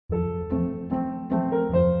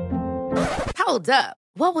Hold up.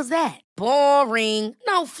 What was that? Boring.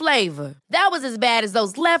 No flavor. That was as bad as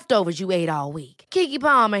those leftovers you ate all week. Keke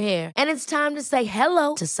Palmer here, and it's time to say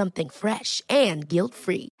hello to something fresh and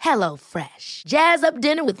guilt-free. Hello Fresh. Jazz up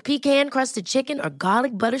dinner with pecan-crusted chicken or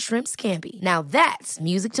garlic butter shrimp scampi. Now that's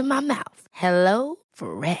music to my mouth. Hello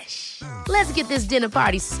Fresh. Let's get this dinner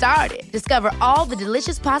party started. Discover all the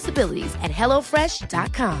delicious possibilities at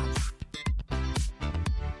hellofresh.com.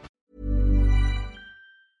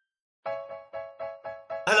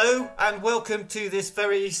 Hello and welcome to this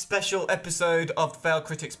very special episode of the Failed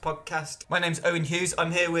Critics podcast. My name's Owen Hughes.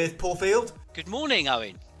 I'm here with Paul Field. Good morning,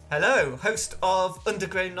 Owen. Hello, host of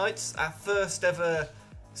Underground Nights, our first ever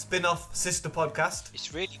spin-off sister podcast.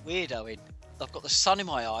 It's really weird, Owen. I've got the sun in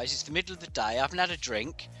my eyes. It's the middle of the day. I haven't had a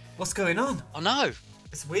drink. What's going on? I know.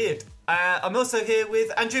 It's weird. I'm also here with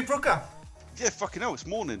Andrew Brooker. Yeah, fucking hell, it's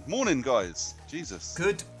morning. Morning, guys. Jesus.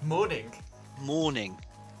 Good morning. Morning.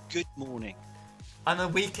 Good morning. And a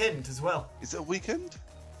weekend as well. Is it a weekend?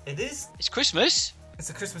 It is. It's Christmas.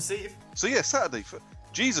 It's a Christmas Eve. So yeah, Saturday.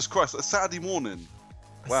 Jesus Christ, a Saturday morning.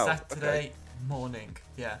 Wow. Saturday morning,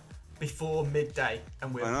 yeah. Before midday,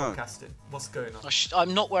 and we're podcasting. What's going on?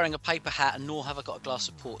 I'm not wearing a paper hat, and nor have I got a glass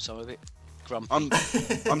of port, so I'm a bit grumpy.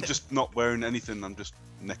 I'm just not wearing anything. I'm just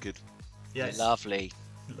naked. Yes. Lovely.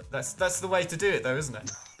 That's the way to do it, though, isn't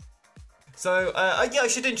it? So, I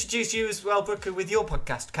should introduce you as well, Brooker, with your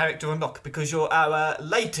podcast, Character Unlock, because you're our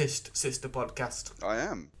latest sister podcast. I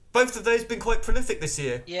am. Both of those been quite prolific this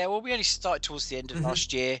year. Yeah, well, we only started towards the end of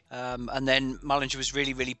last year, and then Mullinger was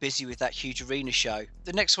really, really busy with that huge arena show.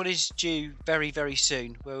 The next one is due very, very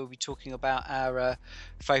soon, where we'll be talking about our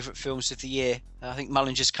favourite films of the year. I think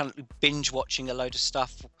Mullinger's currently binge-watching a load of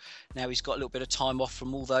stuff. Now he's got a little bit of time off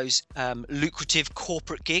from all those lucrative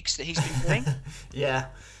corporate gigs that he's been doing. Yeah.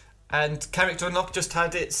 And Character Unlock just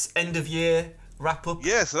had its end of year wrap up.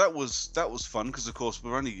 Yeah, so that was fun because of course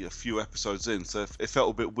we're only a few episodes in, so it felt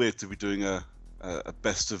a bit weird to be doing a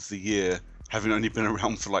best of the year, having only been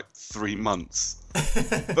around for like 3 months.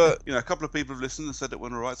 But a couple of people have listened and said it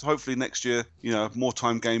went alright. So hopefully next year, more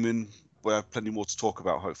time gaming. We'll have plenty more to talk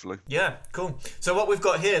about. Hopefully. Yeah, cool. So what we've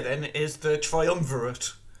got here then is the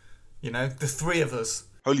triumvirate. The three of us.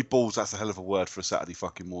 Holy balls, that's a hell of a word for a Saturday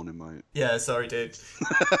fucking morning, mate. Yeah, sorry, dude.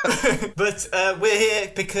 But we're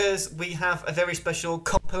here because we have a very special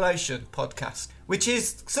compilation podcast, which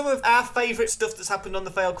is some of our favourite stuff that's happened on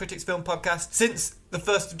the Failed Critics Film Podcast since the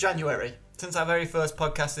 1st of January, since our very first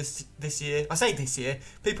podcast this year. I say this year,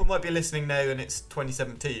 people might be listening now and it's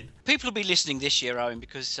 2017. People will be listening this year, Owen,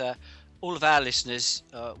 because all of our listeners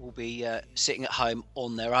will be sitting at home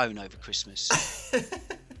on their own over Christmas.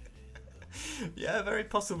 Yeah, very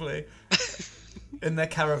possibly. In their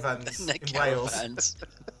caravans in Wales.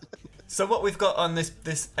 So what we've got on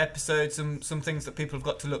this episode, some things that people have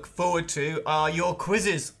got to look forward to, are your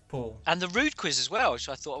quizzes, Paul. And the rude quiz as well, which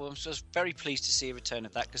I was very pleased to see a return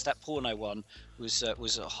of that, because that porno one was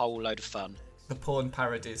a whole load of fun. The porn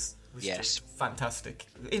parodies was yes. just fantastic.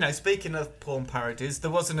 Speaking of porn parodies, there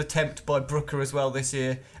was an attempt by Brooker as well this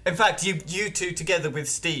year. In fact, you two together with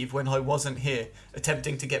Steve, when I wasn't here,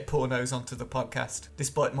 attempting to get pornos onto the podcast,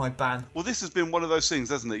 despite my ban. Well, this has been one of those things,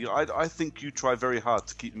 hasn't it? I think you try very hard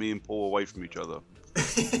to keep me and Paul away from each other.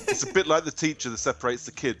 It's a bit like the teacher that separates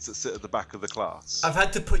the kids that sit at the back of the class. I've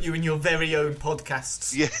had to put you in your very own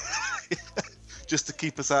podcasts. Yeah. Just to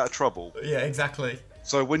keep us out of trouble. Yeah, exactly.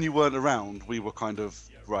 So when you weren't around, we were kind of,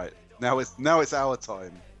 right, now it's our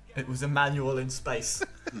time. It was a manual in space.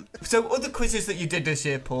 So other quizzes that you did this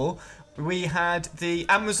year, Paul, we had the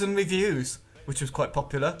Amazon reviews, which was quite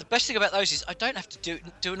popular. The best thing about those is I don't have to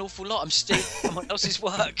do an awful lot. I'm stealing someone else's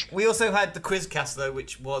work. We also had the Quizcast, though,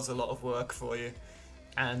 which was a lot of work for you,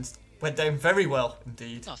 and went down very well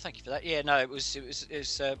indeed. Oh, thank you for that. Yeah, no, it was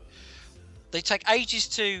they take ages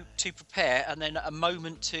to prepare and then a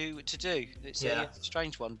moment to do. It's a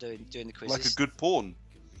strange one doing the quizzes. Like a good porn.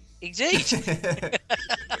 Indeed.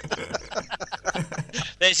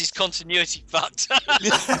 There's his continuity fucked.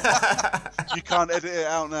 You can't edit it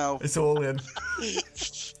out now. It's all in.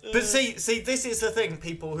 But see, this is the thing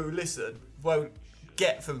people who listen won't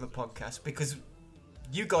get from the podcast, because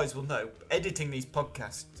you guys will know editing these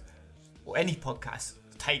podcasts, or any podcast,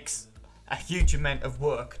 takes a huge amount of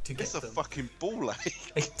work to get them. It's a fucking ball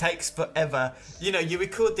ache. It takes forever. You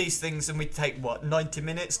record these things and we take, 90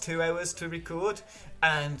 minutes, 2 hours to record?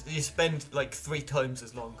 And you spend like 3 times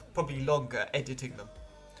as long, probably longer, editing them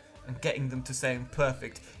and getting them to sound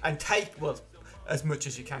perfect. And as much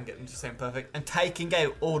as you can get them to sound perfect, and taking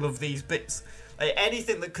out all of these bits. Like,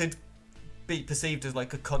 anything that could be perceived as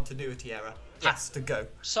like a continuity error has to go.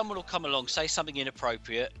 Someone will come along, say something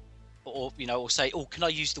inappropriate, or or say, "Oh, can I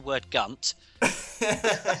use the word gunt?"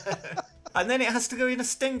 And then it has to go in a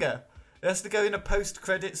stinger. It has to go in a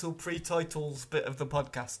post-credits or pre-titles bit of the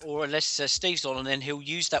podcast. Or unless Steve's on, and then he'll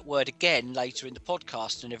use that word again later in the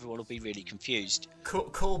podcast, and everyone will be really confused.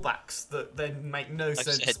 Callbacks that then make no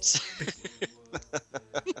sense.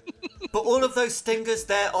 But all of those stingers,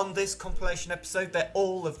 they're on this compilation episode. They're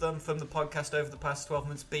all of them from the podcast over the past 12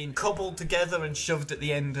 months, been cobbled together and shoved at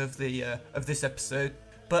the end of the of this episode.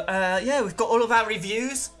 But yeah, we've got all of our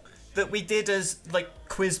reviews that we did as like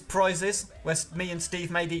quiz prizes, where me and Steve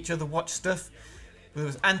made each other watch stuff. There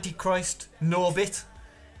was Antichrist, Norbit,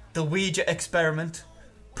 The Ouija Experiment,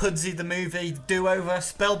 Pudsey the Movie, Do-Over,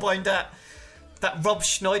 Spellbinder, that Rob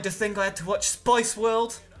Schneider thing I had to watch, Spice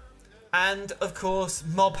World, and of course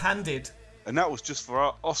Mob Handed. And that was just for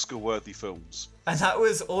our Oscar-worthy films. And that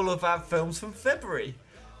was all of our films from February.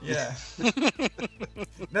 Yeah.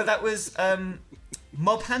 No, that was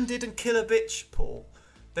Mob Handed and Killer Bitch, Paul.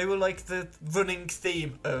 They were like the running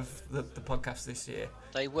theme of the podcast this year.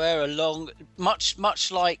 They were much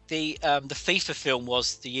like the FIFA film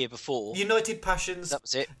was the year before. United Passions. That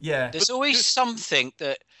was it. Yeah. There's always something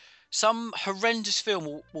that some horrendous film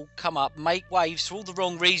will come up, make waves for all the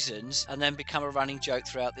wrong reasons, and then become a running joke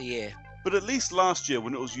throughout the year. But at least last year,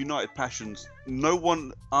 when it was United Passions, no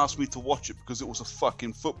one asked me to watch it because it was a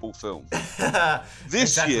fucking football film.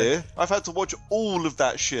 This year, I've had to watch all of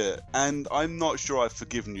that shit, and I'm not sure I've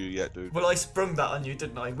forgiven you yet, dude. Well, I sprung that on you,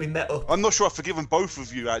 didn't I? We met up. I'm not sure I've forgiven both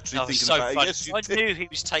of you, actually, thinking so about funny. it. Yes, you I did. knew he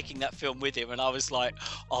was taking that film with him, and I was like,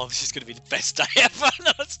 "Oh, this is going to be the best day ever." And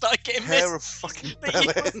I started getting Pair missed. of fucking But you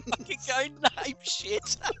were bellends. fucking going, "No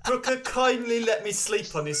shit." Brooker kindly let me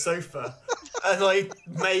sleep on his sofa, and I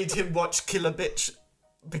made him watch Killer Bitch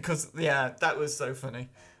because, yeah, that was so funny.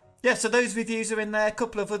 Yeah, so those reviews are in there. A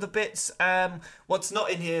couple of other bits. What's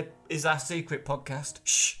not in here is our secret podcast.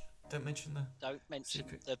 Shh, don't mention that. Don't mention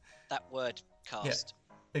that word cast.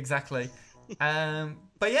 Yeah, exactly.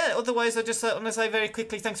 But yeah, otherwise, I just want to say very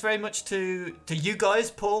quickly, thanks very much to you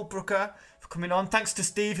guys, Paul, Brooker, for coming on. Thanks to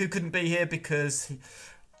Steve, who couldn't be here because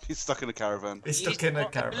He's stuck in a caravan. he's stuck in a I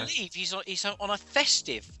caravan. believe he's on a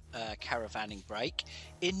festive caravanning break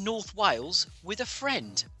in North Wales with a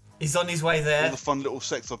friend. He's on his way All there. the fun little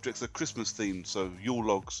sex objects are Christmas themed, so Yule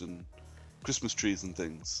logs and Christmas trees and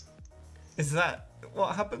things. Is that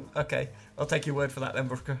what happened? Okay, I'll take your word for that then,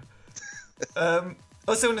 Brooker.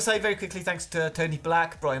 Also want to say very quickly thanks to Tony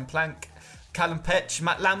Black, Brian Plank, Callum Petch,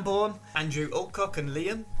 Matt Lambourne, Andrew Alcock and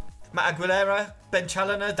Liam, Matt Aguilera, Ben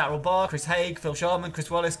Challoner, Daryl Barr, Chris Haig, Phil Sharman, Chris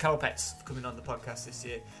Wallace, Carol Petts for coming on the podcast this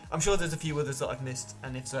year. I'm sure there's a few others that I've missed,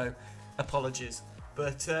 and if so, apologies.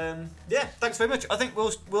 But yeah, thanks very much. I think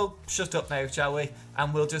we'll shut up now, shall we?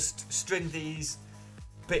 And we'll just string these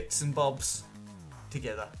bits and bobs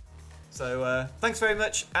together. So thanks very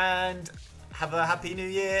much, and have a happy new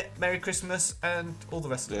year, Merry Christmas, and all the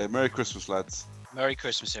rest of it. Yeah, Merry Christmas, lads. Merry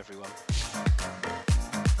Christmas, everyone.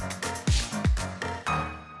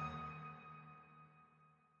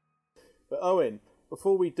 But Owen,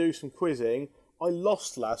 before we do some quizzing, I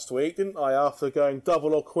lost last week, didn't I, after going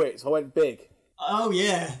double or quits? I went big. Oh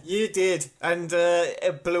yeah, you did, and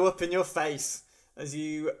it blew up in your face as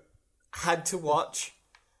you had to watch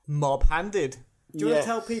Mob Handed. Do you want Yeah. to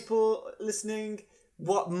tell people listening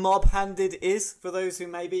what Mob Handed is, for those who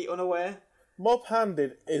may be unaware? Mob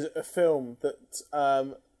Handed is a film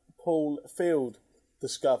that Paul Field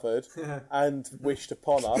discovered and wished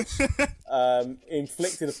upon us,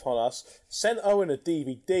 inflicted upon us, sent Owen a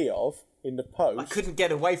DVD of in the post. I couldn't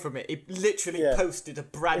get away from it. It literally Yeah. posted a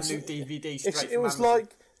brand new DVD straight from It was Amazon.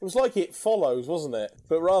 like It Follows, wasn't it?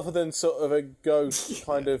 But rather than sort of a ghost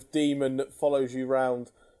kind of demon that follows you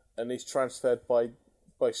round and is transferred by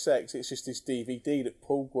sex, it's just this DVD that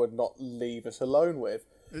Paul would not leave us alone with.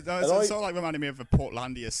 It's sort of like reminding me of a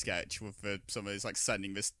Portlandia sketch with somebody's like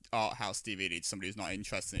sending this art house DVD to somebody who's not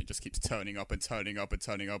interested and it just keeps turning up and turning up and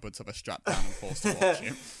turning up until they're strapped down and forced to watch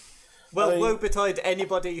it. Well, I mean- woe betide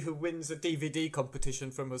anybody who wins a DVD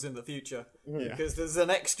competition from us in the future. Because there's an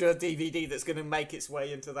extra DVD that's going to make its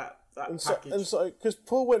way into that package. And so, because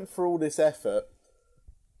Paul went through all this effort,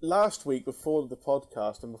 last week before the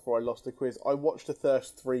podcast and before I lost the quiz, I watched the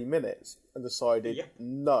first 3 minutes and decided, Yeah.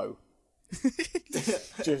 no.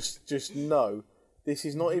 just no. This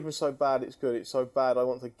is not even so bad it's good, it's so bad I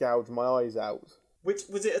want to gouge my eyes out. Which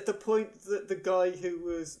was it at the point that the guy who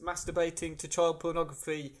was masturbating to child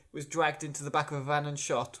pornography was dragged into the back of a van and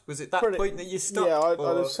shot? Was it that point that you stopped? Yeah, I'd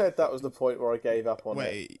or- have said that was the point where I gave up on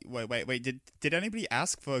it. Wait. Did anybody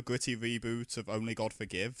ask for a gritty reboot of Only God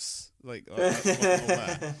Forgives? Like, what's all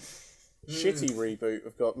there? shitty reboot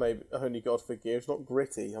of God, maybe Only God Forgives, not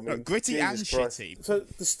Gritty. I mean, No, Gritty and Jesus Christ. shitty. So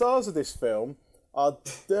the stars of this film are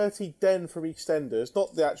Dirty Den from EastEnders,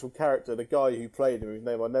 not the actual character, the guy who played him, whose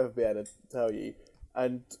name I'll never be able to tell you,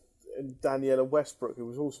 and Daniela Westbrook, who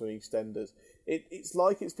was also in EastEnders. It's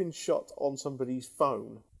like it's been shot on somebody's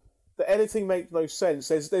phone. The editing makes no sense.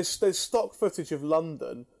 There's stock footage of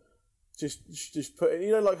London. Just put,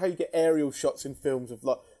 you know, like how you get aerial shots in films of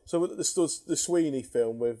like. So with the Sweeney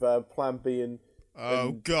film with Plan B and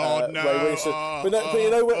God, no! Ray Winston. But you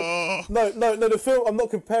know what? No. The film. I'm not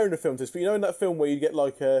comparing the film to this, but you know in that film where you get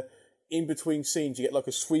like in between scenes, you get like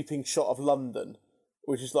a sweeping shot of London,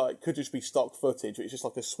 which is like could just be stock footage. But it's just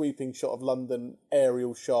like a sweeping shot of London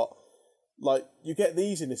aerial shot. Like you get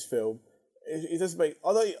these in this film. It doesn't make.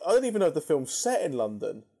 I don't even know if the film's set in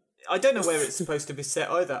London. I don't know where it's supposed to be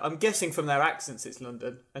set either. I'm guessing from their accents it's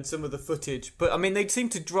London and some of the footage. But I mean, they seem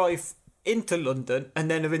to drive into London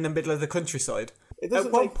and then are in the middle of the countryside.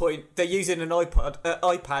 At one point, they're using an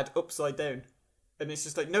iPad upside down. And it's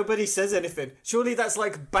just like, nobody says anything. Surely that's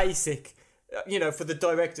like basic, for the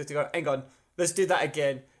director to go, hang on, let's do that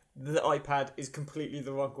again. The iPad is completely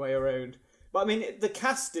the wrong way around. But I mean, the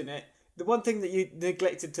cast in it, the one thing that you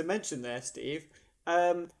neglected to mention there, Steve,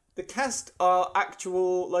 the cast are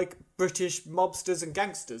actual, like, British mobsters and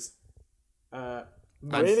gangsters. And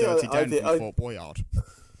Really? Dirty Den from I- Fort Boyard.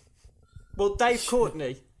 Well, Dave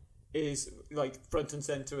Courtney is, like, front and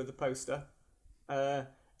centre of the poster.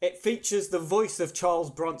 It features the voice of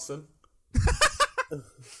Charles Bronson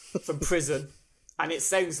from prison. And it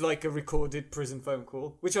sounds like a recorded prison phone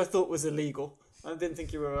call, which I thought was illegal. I didn't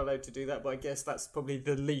think you were allowed to do that, but I guess that's probably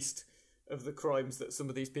the least of the crimes that some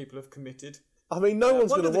of these people have committed. I mean, no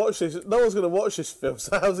one's going to watch this. No one's going to watch this film.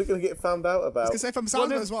 So how's it going to get found out about? Because if I'm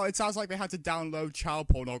sound as well, it sounds like they had to download child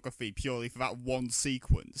pornography purely for that one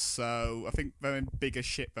sequence. So I think they're in bigger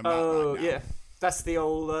shit than that. Oh, right now. yeah. That's the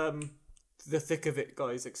old, the thick of it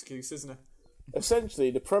guy's excuse, isn't it?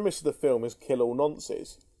 Essentially, the premise of the film is kill all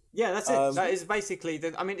nonces. Yeah, that's it. That is basically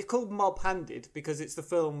it's called Mob-Handed because it's the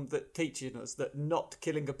film that teaches us that not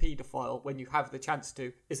killing a paedophile when you have the chance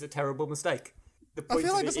to is a terrible mistake. I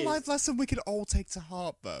feel like there's a life lesson we could all take to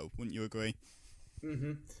heart, though. Wouldn't you agree?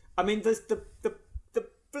 Mm-hmm. I mean, there's the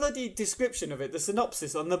bloody description of it, the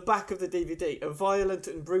synopsis on the back of the DVD, a violent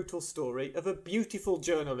and brutal story of a beautiful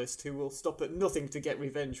journalist who will stop at nothing to get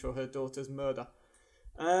revenge for her daughter's murder.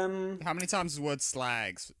 How many times is the word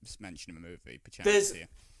slags mentioned in the movie? There's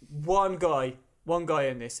one guy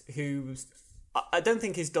in this who's... I don't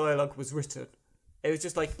think his dialogue was written. It was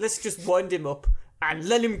just like, let's just wind him up and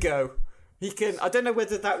let him go. He can. I don't know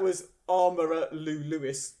whether that was Armourer Lou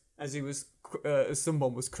Lewis, as he was, as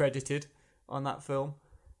someone was credited on that film.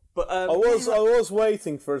 But I was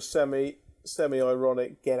waiting for a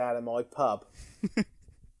semi-ironic "get out of my pub."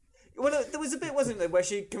 Well, there was a bit, wasn't there, where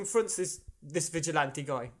she confronts this vigilante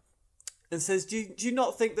guy and says, "Do you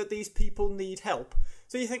not think that these people need help?"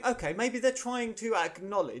 So you think, okay, maybe they're trying to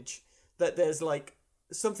acknowledge that there's like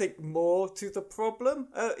something more to the problem.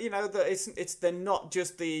 That they're not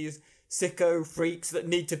just these sicko freaks that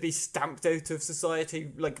need to be stamped out of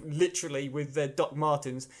society, like literally with their Doc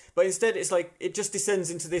Martens. But instead it's like, it just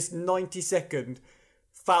descends into this 90-second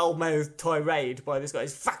foul-mouthed tirade by this guy.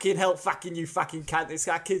 It's fucking help, fucking you fucking cunt. It's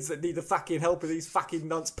our kids that need the fucking help of these fucking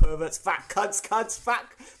nonce perverts, fat cunts,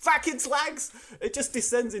 fucking slags. It just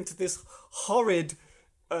descends into this horrid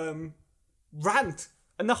rant.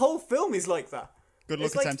 And the whole film is like that. Good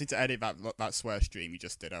luck attempting to edit that swear stream you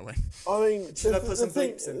just did, Owen. I mean,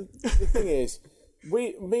 the thing is,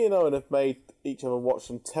 me and Owen have made each other watch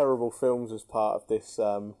some terrible films as part of this.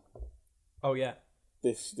 Oh yeah.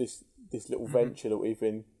 This little venture that we've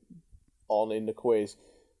been on in the quiz,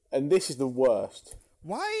 and this is the worst.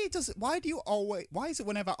 Why is it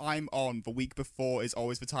whenever I'm on, the week before is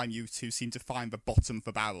always the time you two seem to find the bottom of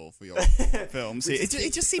the barrel for your films?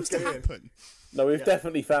 It just seems to happen. No, we've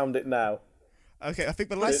definitely found it now. Okay, I think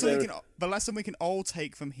the lesson we can all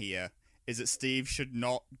take from here is that Steve should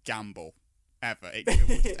not gamble ever. It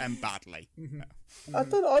will just end badly. I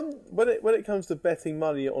don't know. When it comes to betting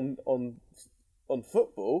money on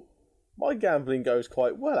football, my gambling goes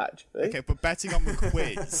quite well actually. Okay, but betting on the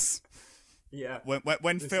quiz. Yeah.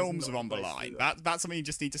 When films are on the line, that's something you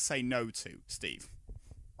just need to say no to, Steve.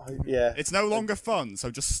 Yeah. It's no longer fun, so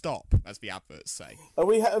just stop, as the adverts say.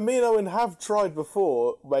 Me and Owen have tried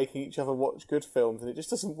before making each other watch good films, and it just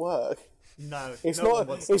doesn't work. No, it's not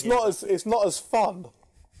as fun.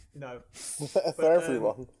 No, for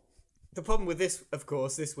everyone. The problem with this, of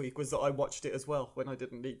course, this week was that I watched it as well when I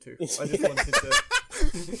didn't need to. I just wanted to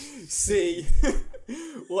see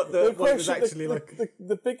what it was actually like.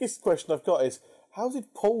 The biggest question I've got is, How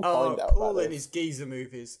did Paul Oh, find out Paul about and this? his geezer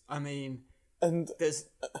movies. I mean, And there's...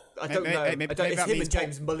 I don't know. maybe It's that him means and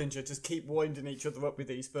James Mullinger just keep winding each other up with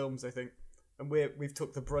these films, I think. And we've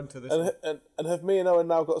took the brunt of this one. and have me and Owen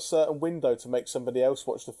now got a certain window to make somebody else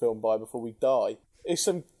watch the film by before we die? Is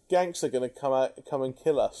some gangster going to come and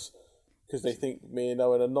kill us because they think me and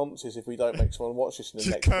Owen are nonces if we don't make someone watch this in the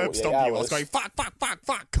Just next curb 48 stomp you. I was hours? going fuck,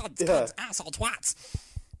 cunt, Yeah. cunt, asshole, twat.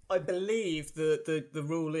 I believe the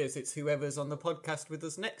rule is it's whoever's on the podcast with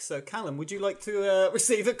us next. So, Callum, would you like to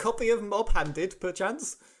receive a copy of Mob Handed,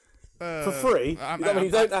 perchance? For free? I'm-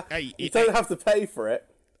 you don't have to pay for it.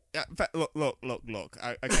 Yeah, but look.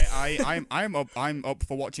 Okay, I'm up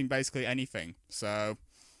for watching basically anything. So,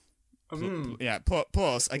 yeah.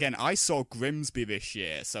 Plus, again, I saw Grimsby this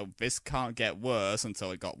year, so this can't get worse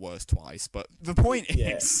until it got worse twice. But the point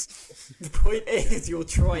is, The point is, you'll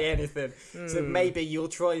try anything. So maybe you'll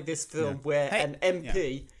try this film where an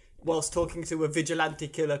MP, whilst talking to a vigilante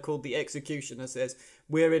killer called the Executioner, says,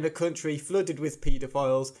 "We're in a country flooded with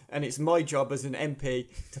paedophiles, and it's my job as an MP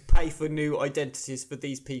to pay for new identities for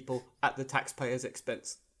these people at the taxpayer's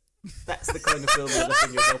expense." That's the kind of film you're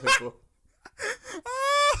looking yourself in for.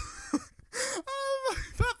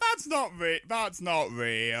 that's not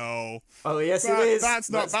real. Oh yes, it is. That's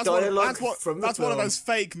dialogue from the one of film. those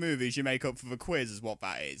fake movies you make up for the quiz. Is what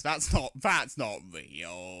that is. That's not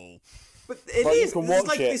real. But it Right, you is. can There's watch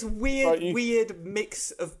like it. this weird, Right, weird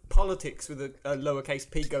mix of politics with a lowercase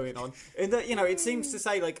p going on. In that, it seems to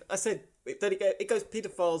say, like I said, that it goes,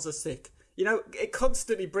 paedophiles are sick. It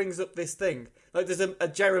constantly brings up this thing. Like there's a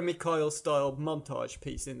Jeremy Kyle style montage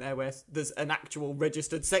piece in there where there's an actual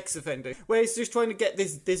registered sex offender, where he's just trying to get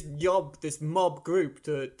this mob group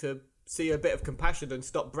to see a bit of compassion and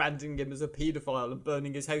stop branding him as a paedophile and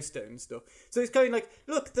burning his house down and stuff. So it's going like,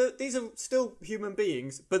 look, these are still human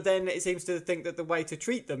beings, but then it seems to think that the way to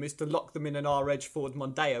treat them is to lock them in an R-Edge Ford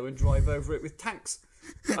Mondeo and drive over it with tanks.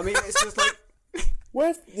 I mean, it's just like...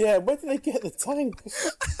 Where did they get the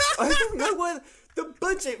tanks? I don't know where... The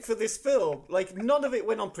budget for this film, like, none of it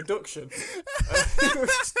went on production.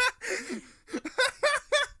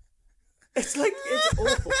 It's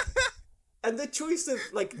awful. And the choice of,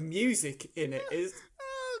 like, music in it is...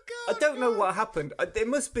 Oh God! I don't know what happened. It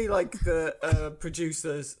must be, like, the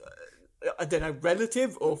producer's, I don't know,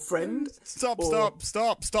 relative or friend. Stop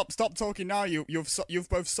talking now. You've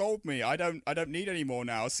both sold me. I don't need any more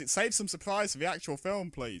now. Save some surprise for the actual film,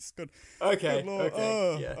 please. Good. Okay, Good Lord.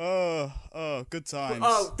 yeah. Good times.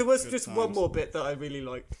 Oh, there was Good just times. one more bit that I really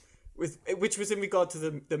liked, which was in regard to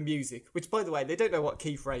the music. Which, by the way, they don't know what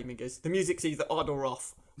keyframing is. The music's either on or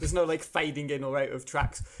off. There's no like fading in or out of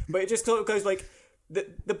tracks, but it just sort of goes like the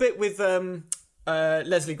bit with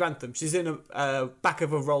Leslie Grantham. She's in a back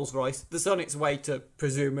of a Rolls Royce that's on its way to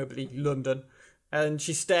presumably London, and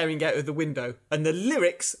she's staring out of the window. And the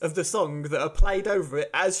lyrics of the song that are played over it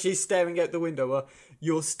as she's staring out the window are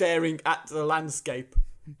 "You're staring at the landscape."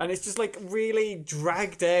 And it's just like really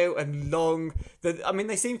dragged out and long.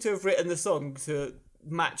 They seem to have written the song to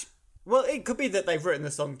match. Well, it could be that they've written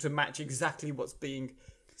the song to match exactly what's being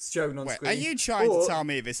shown on screen. Are you trying to tell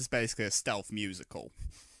me this is basically a stealth musical?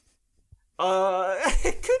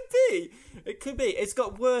 It could be. It could be. It's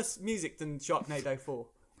got worse music than Sharknado 4.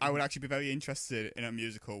 I would actually be very interested in a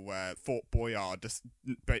musical where Fort Boyard just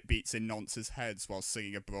beats in nonce's heads while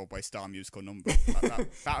singing a Broadway style musical number.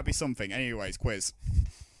 That would be something. Anyways, quiz.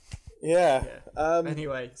 Yeah.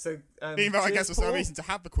 Anyway, so... Even though I guess cheers, there's no Paul. reason to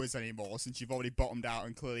have the quiz anymore since you've already bottomed out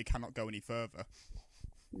and clearly cannot go any further.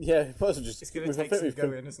 Yeah, plus just... It's going to take some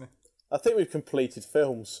going, isn't it? I think we've completed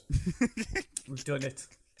films. We've done it.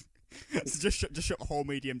 So just shut the whole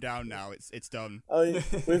medium down now. It's done. I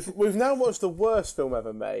mean, we've now watched the worst film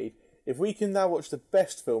ever made. If we can now watch the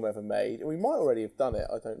best film ever made, and we might already have done it,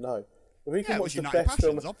 I don't know. If we can Yeah, it watch was the United best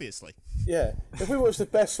film, Passions, obviously. yeah. If we watch the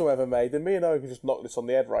best film ever made, then me and Owen can just knock this on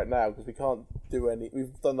the head right now because we can't do any.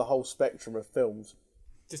 We've done the whole spectrum of films.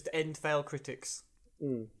 Just end fail critics.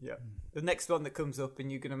 Yeah. The next one that comes up and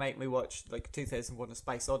you're going to make me watch like 2001 A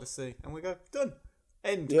Space Odyssey and we go, done.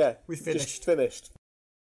 End. Yeah, We just finished. finished.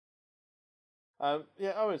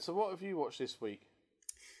 Yeah, Owen. So what have you watched this week?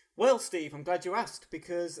 Well, Steve, I'm glad you asked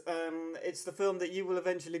because it's the film that you will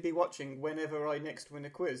eventually be watching whenever I next win a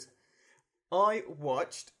quiz. I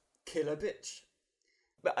watched Killer Bitch.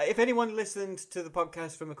 But if anyone listened to the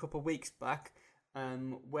podcast from a couple of weeks back,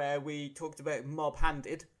 where we talked about Mob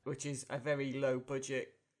Handed, which is a very low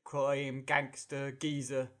budget crime gangster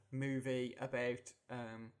geezer movie about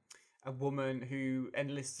a woman who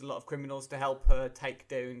enlists a lot of criminals to help her take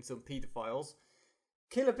down some paedophiles.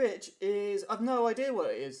 Killer Bitch is... I've no idea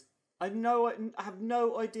what it is. I have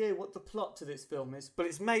no idea what the plot to this film is, but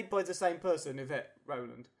it's made by the same person, Yvette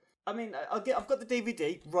Rowland. I mean, I've got the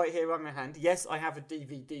DVD right here on my hand. Yes, I have a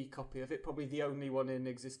DVD copy of it, probably the only one in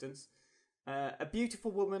existence. A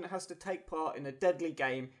beautiful woman has to take part in a deadly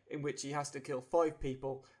game in which she has to kill 5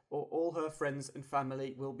 people, or all her friends and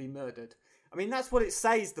family will be murdered. I mean, that's what it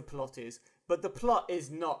says the plot is, but the plot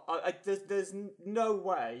is not. There's no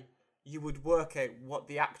way you would work out what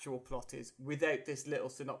the actual plot is without this little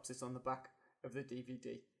synopsis on the back of the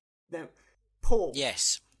DVD. Now, Paul.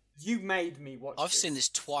 Yes. You made me watch I've seen this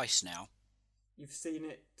twice now. You've seen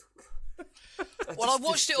it? Well, I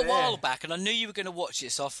watched it a while back and I knew you were going to watch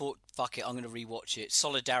it, so I thought, fuck it, I'm going to rewatch it.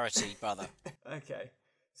 Solidarity, brother. Okay.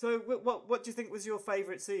 So, what do you think was your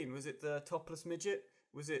favourite scene? Was it the topless midget?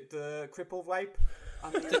 Was it the cripple rape?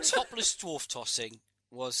 I mean, The topless dwarf tossing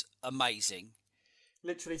was amazing.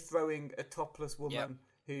 Literally throwing a topless woman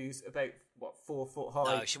who's about, 4 foot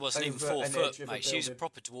high. No, she wasn't even over 4 an foot, edge of a mate. She was a building.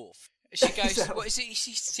 proper dwarf. She goes, what is it?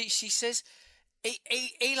 She says,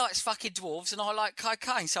 he likes fucking dwarves and I like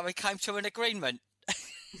cocaine, so we came to an agreement.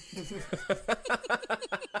 I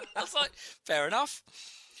was like, fair enough.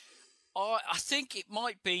 I think it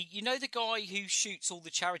might be, you know, the guy who shoots all the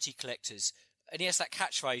charity collectors, and he has that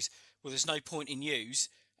catchphrase, well, there's no point in use,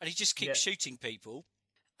 and he just keeps shooting people.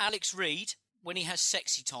 Alex Reid, when he has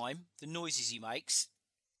sexy time, the noises he makes.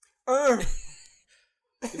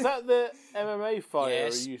 Is that the MMA fighter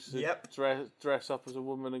Yes. who used to dress up as a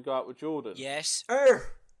woman and go out with Jordan? Yes.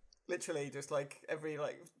 Literally, just like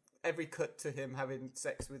every cut to him having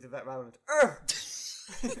sex with Yvette Rowland.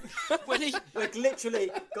 When he Like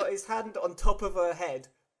literally got his hand on top of her head,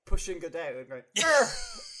 pushing her down and going.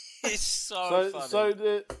 it's so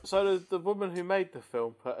funny. So the woman who made the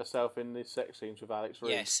film put herself in these sex scenes with Alex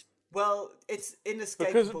Reid. Yes. Well, it's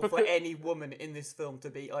inescapable for Because- any woman in this film to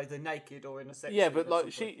be either naked or in a sex Yeah, scene but at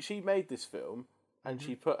like some point. she made this film and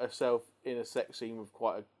she put herself in a sex scene with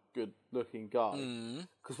quite a good looking guy.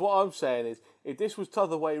 Because what I'm saying is, if this was the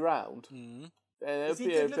other way round, then it'd Is he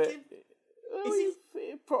be a good bit. looking?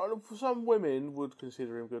 Some women would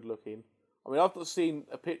consider him good looking. I mean, I've not seen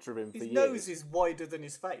a picture of him for His years. nose is wider than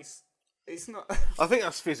his face. It's not. I think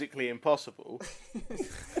that's physically impossible.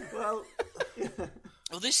 Well,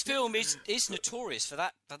 Well, this film is notorious for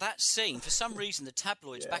that scene. For some reason, the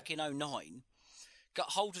tabloids back in 2009 got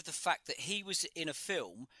hold of the fact that he was in a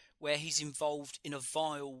film where he's involved in a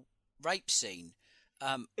vile rape scene.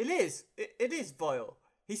 it is. It is vile.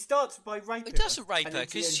 He starts by raping He doesn't her, rape and her then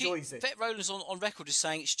he because enjoys it. Yvette Rowland's on record as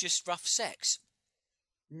saying it's just rough sex.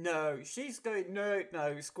 No, she's going no,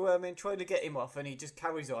 squirming, trying to get him off, and he just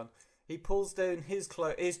carries on. He pulls down his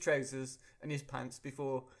trousers and his pants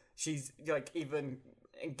before she's like even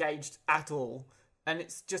engaged at all, and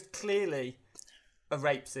it's just clearly a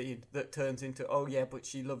rape scene that turns into but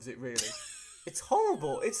she loves it really. It's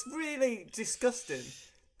horrible. It's really disgusting.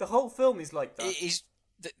 The whole film is like that. It is.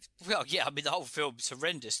 Well, yeah, I mean, the whole film's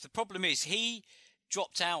horrendous. The problem is he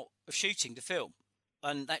dropped out of shooting the film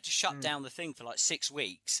and they had to shut down the thing for like 6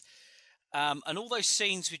 weeks. And all those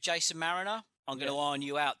scenes with Jason Mariner, I'm going to iron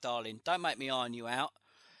you out, darling. Don't make me iron you out.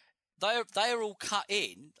 They are all cut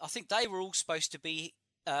in. I think they were all supposed to be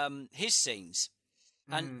his scenes.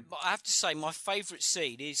 And I have to say, my favourite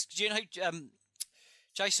scene is, do you know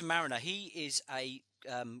Jason Mariner? He is a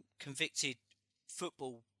convicted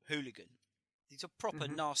football hooligan. He's a proper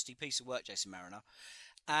nasty piece of work, Jason Mariner.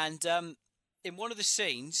 And in one of the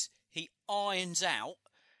scenes, he irons out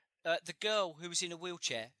the girl who was in a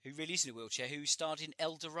wheelchair, who really is in a wheelchair, who starred in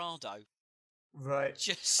El Dorado. Right.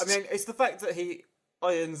 Just I mean, it's the fact that he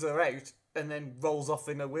irons her out and then rolls off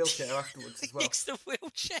in a wheelchair afterwards as well. nicks the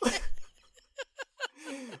wheelchair.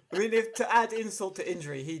 I mean, if to add insult to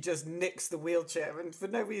injury, he just nicks the wheelchair and for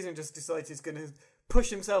no reason just decides he's going to push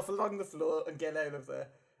himself along the floor and get out of there.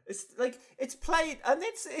 It's like, it's played, and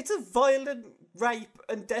it's a violent rape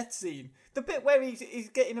and death scene. The bit where he's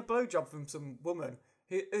getting a blowjob from some woman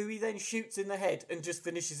who he then shoots in the head and just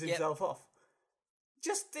finishes himself off.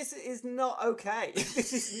 This is not okay.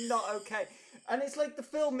 This is not okay. And it's like the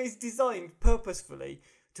film is designed purposefully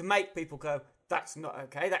to make people go, that's not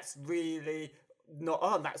okay, that's really not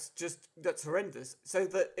on, that's horrendous. So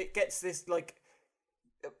that it gets this, like,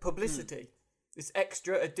 publicity. This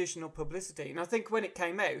extra additional publicity. And I think when it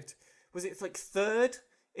came out, was it like 3rd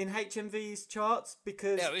in HMV's charts?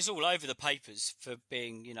 Because Yeah, it was all over the papers for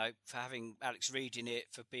being, for having Alex Reid in it,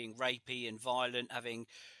 for being rapey and violent, having...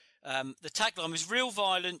 the tagline was real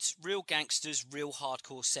violence, real gangsters, real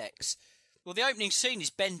hardcore sex. Well, the opening scene is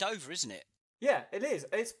bend over, isn't it? Yeah, it is.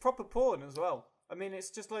 It's proper porn as well. I mean, it's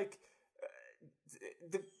just like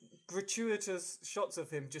the gratuitous shots of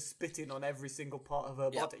him just spitting on every single part of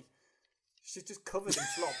her body. She's just covered in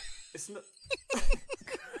flop. It's not.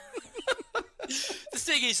 The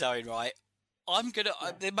thing is, Owen, right?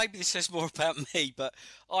 Maybe this says more about me, but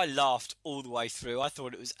I laughed all the way through. I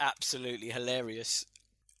thought it was absolutely hilarious.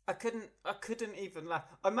 I couldn't even laugh.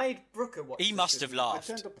 I made Brooker watch. He must have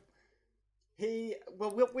laughed.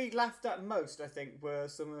 What we laughed at most, I think, were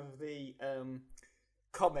some of the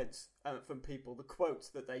comments from people, the quotes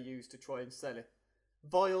that they used to try and sell it.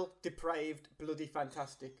 Vile, depraved, bloody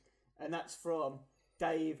fantastic. And that's from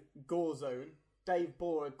Dave Gorzone. Dave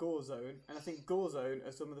Bohr at Gorzone. And I think Gorzone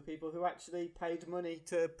are some of the people who actually paid money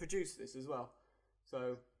to produce this as well.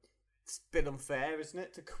 So it's a bit unfair, isn't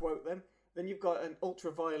it, to quote them? Then you've got an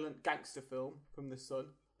ultra-violent gangster film from The Sun.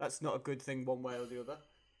 That's not a good thing one way or the other.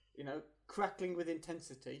 You know, crackling with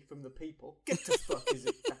intensity from The People. Get the fuck is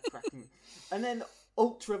it, that crackling? And then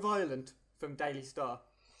ultra-violent from Daily Star.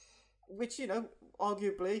 Which, you know,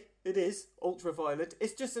 arguably it is ultra-violent.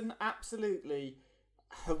 It's just an absolutely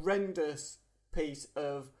horrendous piece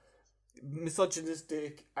of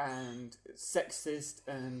misogynistic and sexist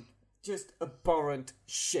and just abhorrent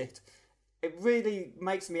shit. It really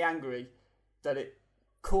makes me angry that it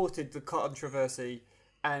courted the controversy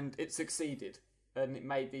and it succeeded and it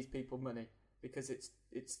made these people money, because it's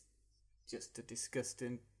just a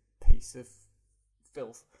disgusting piece of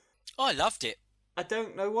filth. I loved it. I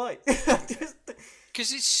don't know why.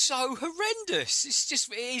 Because it's so horrendous.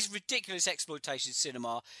 It is ridiculous exploitation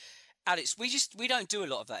cinema. Alex, we don't do a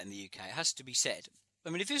lot of that in the UK. It has to be said. I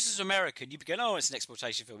mean, if this was American, you'd be going, oh, it's an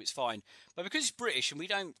exploitation film, it's fine. But because it's British and we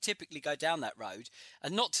don't typically go down that road,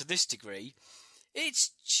 and not to this degree,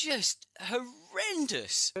 it's just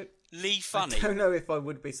horrendously funny. I don't know if I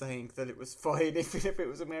would be saying that it was fine if it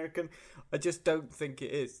was American. I just don't think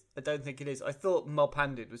it is. I thought Mob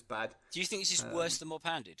Handed was bad. Do you think this is worse than Mob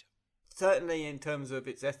Handed? Certainly in terms of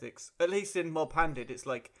its ethics. At least in Mob Handed, it's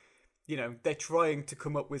like, you know, they're trying to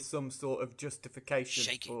come up with some sort of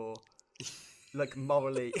justification for, like,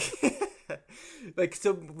 morally, like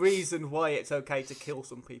some reason why it's okay to kill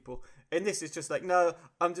some people. And this is just like, no,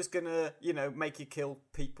 I'm just gonna, you know, make you kill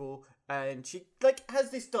people. And she, like,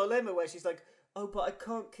 has this dilemma where she's like, oh, but I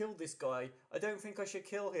can't kill this guy. I don't think I should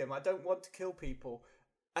kill him. I don't want to kill people.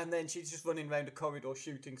 And then she's just running around a corridor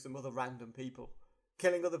shooting some other random people.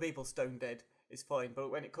 Killing other people stone dead is fine.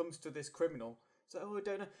 But when it comes to this criminal, it's like, oh, I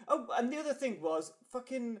don't know. Oh, and the other thing was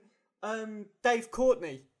fucking Dave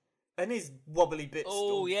Courtney and his wobbly bits.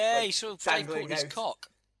 Oh, yeah, like, he sort of Dave Courtney's cock.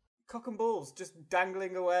 Cock and balls, just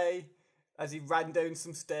dangling away as he ran down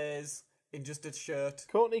some stairs in just a shirt.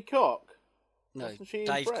 Courtney Cock? No,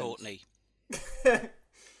 Dave Courtney.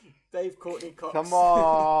 Dave Courtney Cox. Come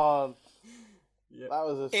on! Yep. That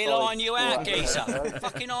was a He'll iron you out, geezer.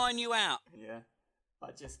 Fucking iron you out. Yeah.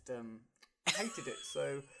 I just hated it,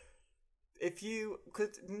 so if you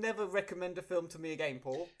could never recommend a film to me again,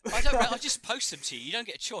 Paul. I just post them to you. You don't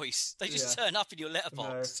get a choice. They just turn up in your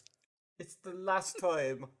letterbox. No. It's the last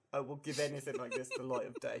time I will give anything like this the light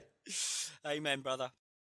of day. Amen, brother.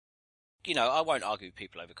 You know, I won't argue with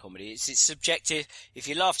people over comedy. It's subjective. If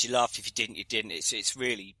you laughed, you laughed. If you didn't, you didn't. It's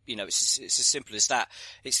really, you know, it's as simple as that.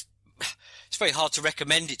 It's very hard to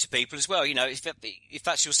recommend it to people as well. You know, if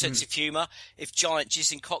that's your sense of humour, if giant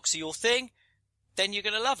jizzing cocks are your thing, then you're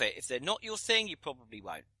going to love it. If they're not your thing, you probably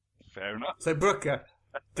won't. Fair enough. So, Brooker,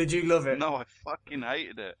 did you love it? No, I fucking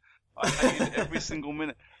hated it. I hated it every single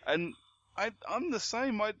minute. And I'm the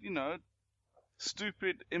same.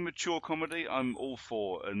 Stupid, immature comedy, I'm all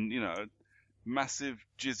for. And, you know, massive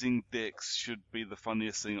jizzing dicks should be the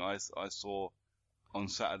funniest thing I saw on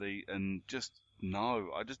Saturday. And just, no,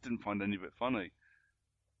 I just didn't find any of it funny.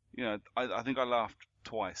 You know, I think I laughed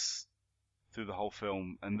twice through the whole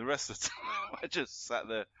film. And the rest of the time, I just sat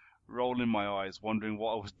there rolling my eyes, wondering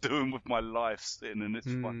what I was doing with my life, sitting in this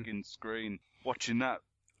fucking screen, watching that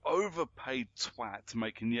overpaid twat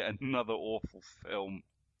making yet another awful film.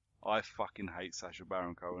 I fucking hate Sacha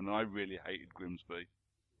Baron Cohen, and I really hated Grimsby.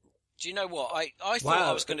 Do you know what? I thought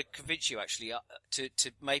I was going to convince you, actually,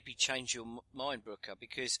 to maybe change your mind, Brooker,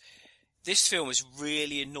 because this film has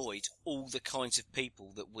really annoyed all the kinds of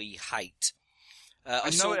people that we hate.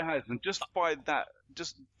 I know it has, and just for that,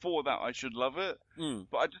 I should love it.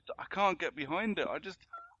 But I can't get behind it. I just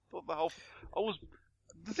thought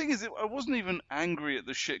the thing is, I wasn't even angry at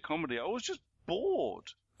the shit comedy. I was just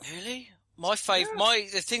bored. Really?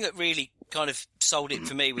 The thing that really kind of sold it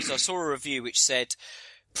for me was I saw a review which said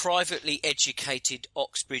privately educated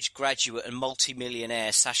Oxbridge graduate and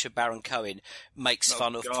multi-millionaire Sacha Baron Cohen makes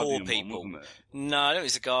fun of poor people. No, it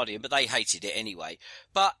was The Guardian, but they hated it anyway.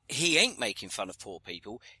 But he ain't making fun of poor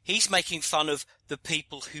people. He's making fun of the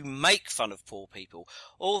people who make fun of poor people.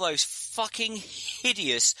 All those fucking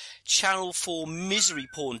hideous Channel 4 misery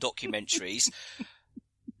porn documentaries.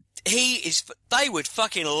 They would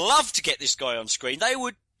fucking love to get this guy on screen. They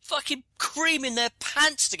would fucking cream in their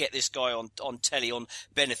pants to get this guy on telly on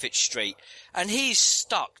Benefit Street. And he's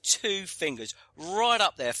stuck 2 fingers right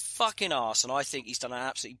up their fucking arse, and I think he's done an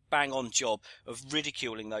absolutely bang-on job of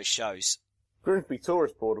ridiculing those shows. Grimsby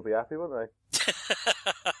Tourist Board will be happy, won't they?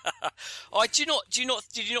 Did you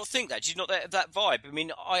not think that? Did you not have that vibe? I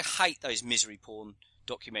mean, I hate those misery porn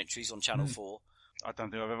documentaries on Channel 4. I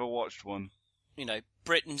don't think I've ever watched one. You know,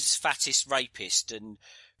 Britain's fattest rapist and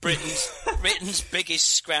Britain's biggest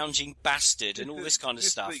scrounging bastard and all this kind of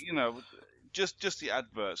stuff. You know, just the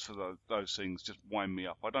adverts for those things just wind me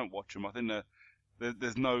up. I don't watch them. I think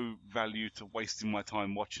there's no value to wasting my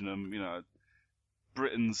time watching them. You know,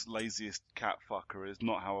 Britain's laziest cat fucker is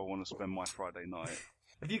not how I want to spend my Friday night.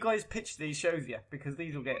 Have you guys pitched these shows yet? Because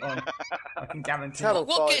these will get on. I can guarantee.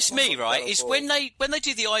 What gets me right is when they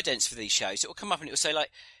do the idents for these shows, it will come up and it will say like,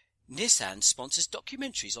 Nissan sponsors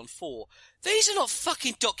documentaries on 4. These are not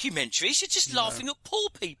fucking documentaries. You're just laughing at poor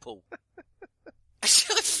people.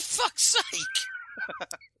 For fuck's sake.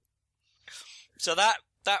 So that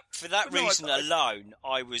for that reason alone,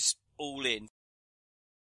 I was all in.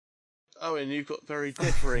 Owen, you've got very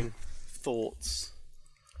differing thoughts.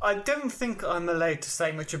 I don't think I'm allowed to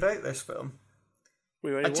say much about this film.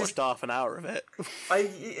 We only watched half an hour of it.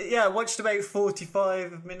 I watched about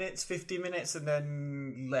 45 minutes, 50 minutes, and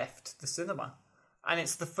then left the cinema. And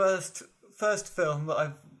it's the first film that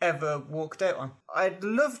I've ever walked out on. I'd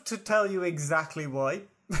love to tell you exactly why.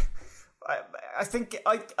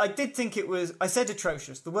 I did think it was. I said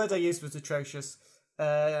atrocious. The word I used was atrocious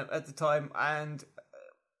at the time, and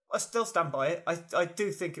I still stand by it. I do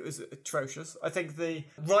think it was atrocious. I think the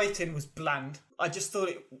writing was bland. I just thought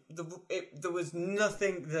there was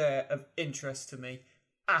nothing there of interest to me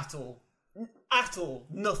at all. At all.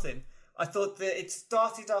 Nothing. I thought that it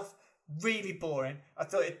started off really boring. I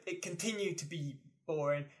thought it continued to be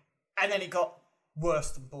boring. And then it got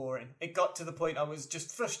worse than boring. It got to the point I was just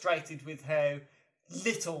frustrated with how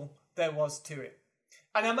little there was to it.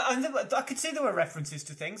 And I could see there were references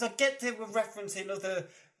to things. I get they were referencing other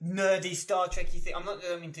nerdy Star Trek-y things. I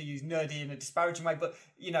don't mean to use nerdy in a disparaging way, but,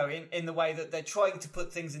 you know, in the way that they're trying to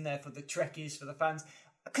put things in there for the Trekkies, for the fans.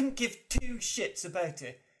 I couldn't give 2 shits about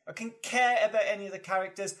it. I couldn't care about any of the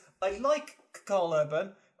characters. I like Karl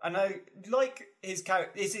Urban, and I like his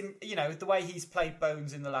character. You know, the way he's played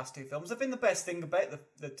Bones in the last 2 films. I've been the best thing about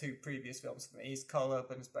the 2 previous films for me is Karl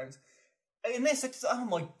Urban as Bones. In this, it's oh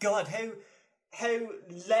my god, how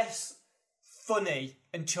less funny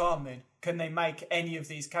and charming can they make any of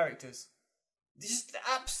these characters? They're just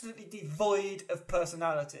absolutely devoid of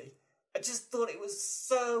personality. I just thought it was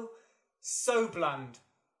so bland.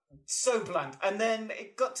 So bland. And then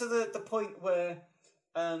it got to the point where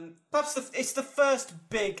perhaps it's the first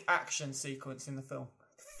big action sequence in the film.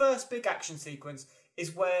 The first big action sequence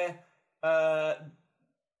is where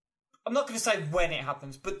I'm not going to say when it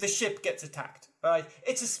happens, but the ship gets attacked, right?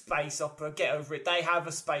 It's a space opera, get over it. They have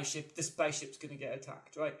a spaceship, the spaceship's going to get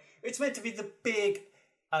attacked, right? It's meant to be the big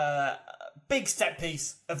set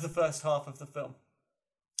piece of the first half of the film.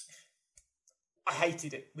 I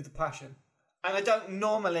hated it with a passion. And I don't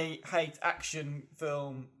normally hate action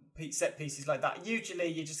film set pieces like that. Usually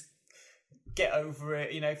you just get over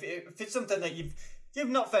it, you know, if it's something that you've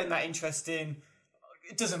not found that interesting,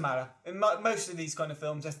 it doesn't matter. In most of these kind of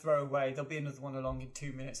films, they throw away. There'll be another one along in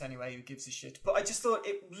 2 minutes anyway. Who gives a shit? But I just thought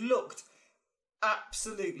it looked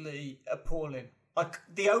absolutely appalling. Like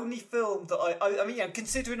the only film that I mean, yeah,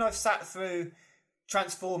 considering I've sat through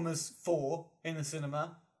Transformers 4 in the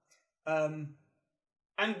cinema, and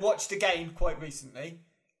watched again quite recently.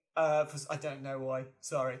 I don't know why.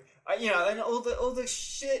 Sorry. And all the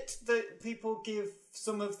shit that people give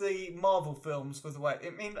some of the Marvel films for the way. I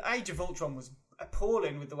mean, Age of Ultron was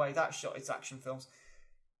appalling with the way that shot its action films.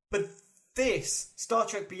 But this, Star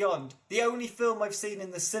Trek Beyond, the only film I've seen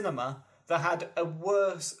in the cinema that had a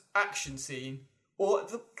worse action scene, or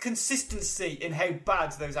the consistency in how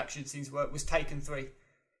bad those action scenes were, was Taken 3.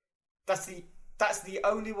 That's the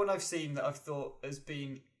only one I've seen that I've thought has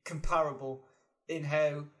been comparable in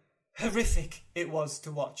how horrific it was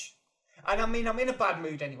to watch. And I mean, I'm in a bad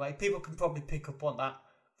mood anyway. People can probably pick up on that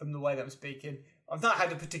from the way that I'm speaking. I've not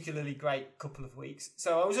had a particularly great couple of weeks,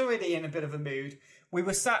 so I was already in a bit of a mood. We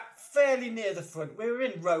were sat fairly near the front. We were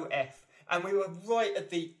in row F, and we were right at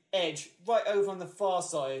the edge, right over on the far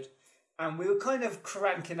side, and we were kind of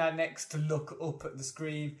cranking our necks to look up at the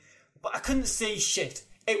screen, but I couldn't see shit.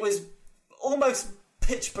 It was almost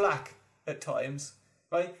pitch black at times,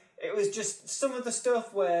 right? It was just some of the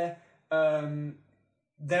stuff where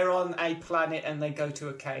they're on a planet and they go to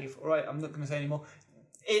a cave, all right? I'm not going to say anymore.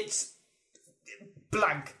 It's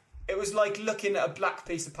blank. It was like looking at a black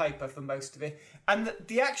piece of paper for most of it. And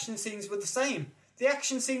the action scenes were the same. The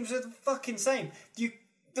action scenes were the fucking same.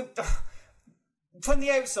 From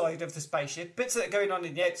the outside of the spaceship, bits that are going on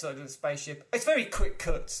in the outside of the spaceship, it's very quick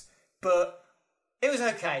cuts, but it was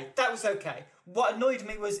okay. That was okay. What annoyed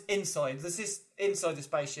me was inside. There's this inside the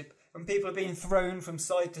spaceship, and people are being thrown from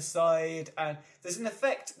side to side, and there's an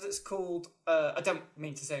effect that's called, I don't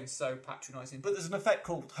mean to sound so patronising, but there's an effect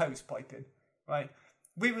called hose piping, right?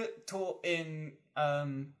 We were taught in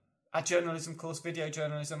our journalism course, video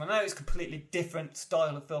journalism, I know it's a completely different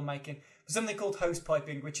style of filmmaking, but something called hose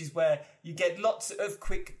piping, which is where you get lots of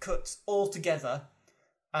quick cuts all together,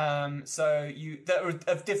 that are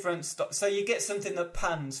of different so you get something that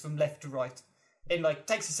pans from left to right. It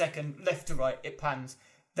takes a second, left to right, it pans.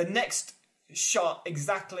 The next shot,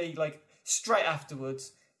 exactly straight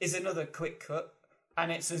afterwards, is another quick cut,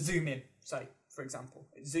 and it's a zoom in, say, for example.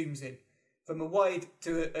 It zooms in from a wide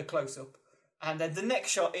to a close up. And then the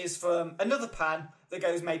next shot is from another pan that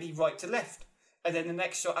goes maybe right to left. And then the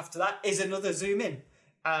next shot after that is another zoom in.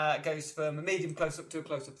 It goes from a medium close-up to a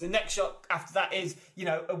close-up. The next shot after that is,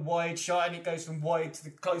 a wide shot, and it goes from wide to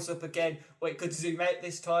the close-up again, or it could zoom out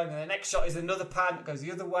this time, and the next shot is another pan that goes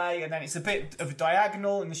the other way, and then it's a bit of a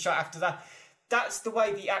diagonal in the shot after that. That's the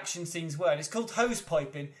way the action scenes were, and it's called hose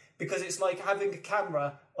piping because it's like having a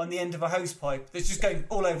camera on the end of a hose pipe that's just going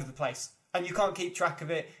all over the place, and you can't keep track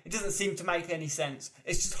of it. It doesn't seem to make any sense.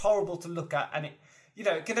 It's just horrible to look at, and it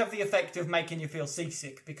can have the effect of making you feel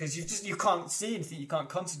seasick because you can't see anything, you can't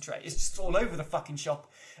concentrate. It's just all over the fucking shop.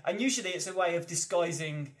 And usually it's a way of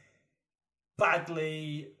disguising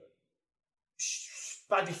badly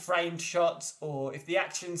framed shots, or if the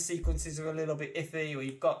action sequences are a little bit iffy, or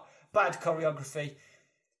you've got bad choreography.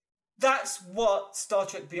 That's what Star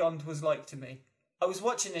Trek Beyond was like to me. I was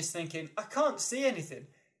watching this thinking, I can't see anything.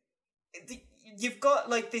 You've got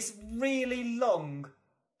this really long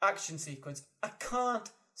action sequence. I can't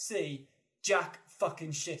see jack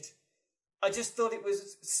fucking shit. I just thought it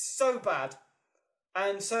was so bad.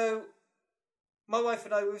 And so my wife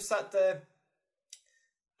and I, we sat there,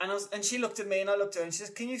 and she looked at me and I looked at her and she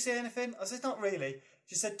said, "Can you see anything?" I said, "Not really."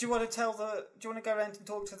 She said, do you want to go around and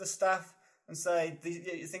talk to the staff and say,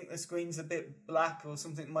 you think the screen's a bit black or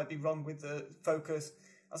something might be wrong with the focus?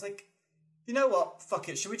 I was like, you know what? Fuck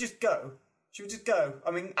it. Should we just go?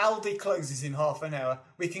 I mean, Aldi closes in half an hour.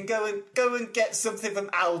 We can go and get something from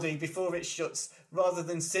Aldi before it shuts, rather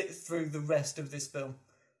than sit through the rest of this film.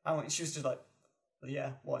 And she was just like, well, yeah,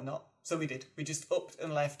 why not? So we did. We just upped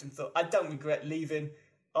and left and thought, I don't regret leaving.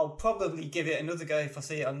 I'll probably give it another go if I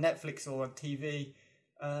see it on Netflix or on TV.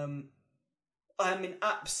 I'm in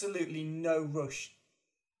absolutely no rush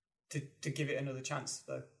to give it another chance,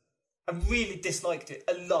 though. I really disliked it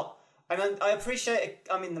a lot. And I appreciate it.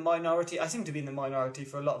 I'm in the minority. I seem to be in the minority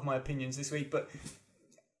for a lot of my opinions this week, but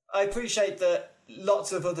I appreciate that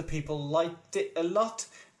lots of other people liked it a lot,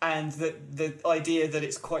 and that the idea that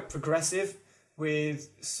it's quite progressive with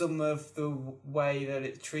some of the way that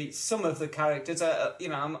it treats some of the characters.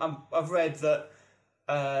 I've read that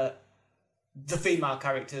the female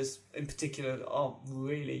characters in particular aren't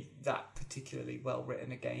really that particularly well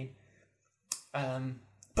written again.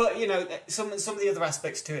 But some of the other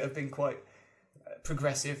aspects to it have been quite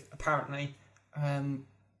progressive, apparently.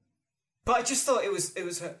 But I just thought it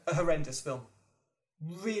was a horrendous film.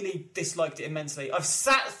 Really disliked it immensely. I've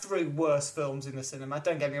sat through worse films in the cinema.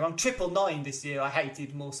 Don't get me wrong. 999 this year I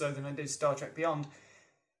hated more so than I did Star Trek Beyond.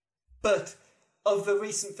 But of the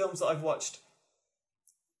recent films that I've watched,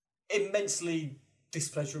 immensely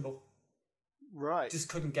displeasurable. Right. Just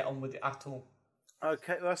couldn't get on with it at all.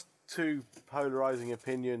 Okay, that's two polarising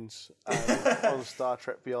opinions on Star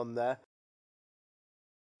Trek Beyond there.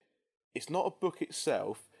 It's not a book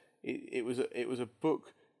itself. It was a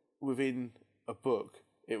book within a book.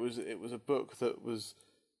 It was a book that was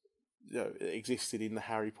existed in the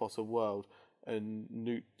Harry Potter world, and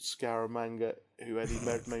Newt Scaramanga, who Eddie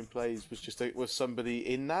Redmayne plays, was somebody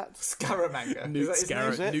in that. Scaramanga. Newt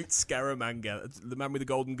Scaramanga, the man with the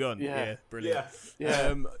golden gun. Yeah, brilliant.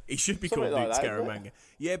 Yeah. He should be Something called like Newt that, Scaramanga.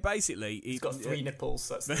 Yeah, basically, He's got 3 nipples.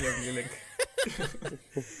 That's the only link.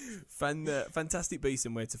 Fantastic Beasts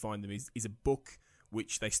and Where to Find Them is a book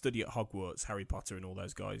which they study at Hogwarts, Harry Potter and all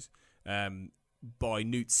those guys. by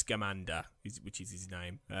Newt Scamander, which is his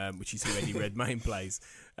name, which is who Eddie Redmayne plays.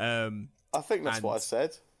 I think that's what I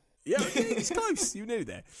said. Yeah, it's close. You knew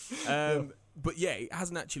there. But yeah, it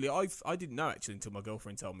hasn't actually. I didn't know actually until my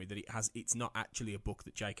girlfriend told me that it's not actually a book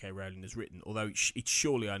that J.K. Rowling has written. Although it's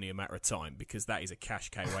surely only a matter of time because that is a cash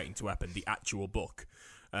cow waiting to happen. The actual book.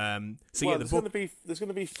 There's going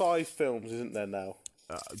to be 5 films, isn't there now?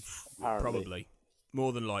 Probably,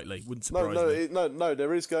 more than likely. Wouldn't surprise me. No.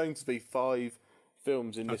 There is going to be 5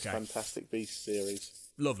 films in this Fantastic Beasts series.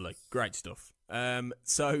 Lovely, great stuff.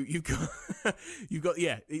 So you've got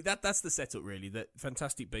that's the setup really. That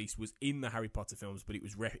Fantastic Beast was in the Harry Potter films, but it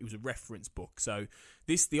was a reference book. So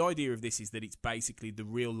the idea of this is that it's basically the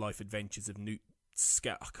real life adventures of Newt.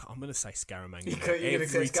 I'm going to say Scaramanga. You're going to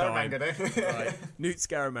say Scaramanga, then. Right. Newt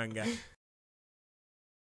Scaramanga.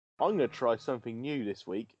 I'm going to try something new this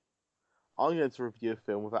week. I'm going to review a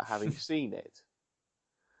film without having seen it.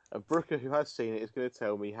 And Brooker, who has seen it, is going to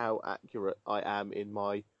tell me how accurate I am in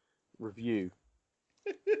my review.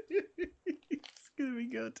 It's going to be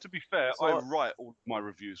good. To be fair, I write all my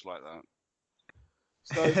reviews like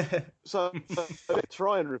that. So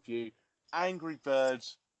try and review Angry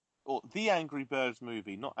Birds, or The Angry Birds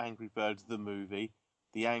movie, not Angry Birds the movie,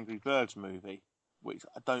 The Angry Birds movie, which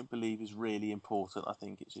I don't believe is really important. I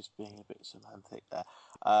think it's just being a bit semantic there.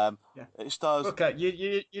 It stars. Okay,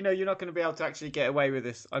 you know you're not going to be able to actually get away with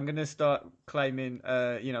this. I'm going to start claiming.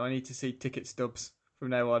 I need to see ticket stubs from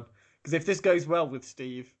now on. Because if this goes well with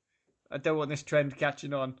Steve, I don't want this trend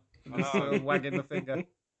catching on. I'm just sort of wagging the finger.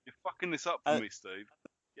 You're fucking this up for me, Steve.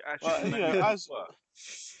 You're actually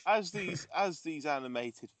as these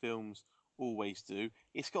animated films always do,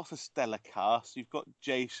 it's got a stellar cast. You've got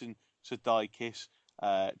Jason Sudeikis,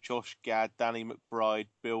 Josh Gad, Danny McBride,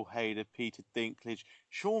 Bill Hader, Peter Dinklage,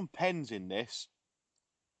 Sean Penn's in this,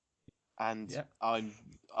 and I'm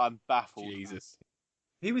baffled. Jesus,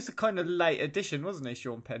 he was a kind of late addition, wasn't he,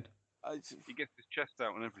 Sean Penn? He gets his chest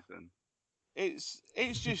out and everything. It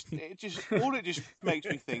just makes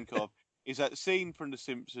me think of is that scene from The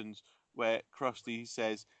Simpsons where Krusty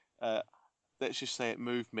says, let's just say it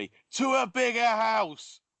moved me to a bigger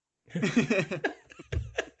house.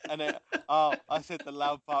 And then, I said the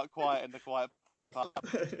loud part quiet and the quiet part.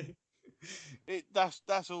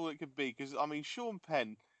 That's all it could be. Because I mean, Sean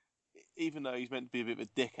Penn, even though he's meant to be a bit of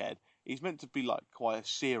a dickhead, he's meant to be like quite a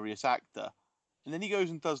serious actor. And then he goes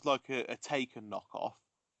and does like a Taken knockoff,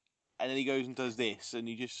 and then he goes and does this, and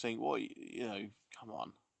you just think, well, come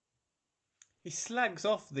on. He slags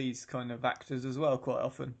off these kind of actors as well quite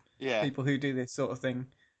often. Yeah. People who do this sort of thing.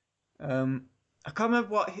 I can't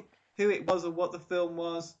remember who it was or what the film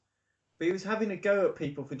was, but he was having a go at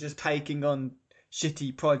people for just taking on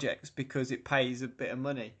shitty projects because it pays a bit of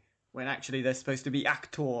money, when actually they're supposed to be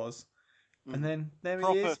actors. And then there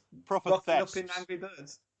he is, rocking up in Angry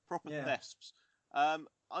Birds. Proper thesps.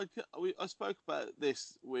 I spoke about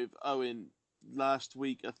this with Owen last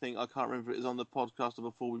week, I think. I can't remember if it was on the podcast or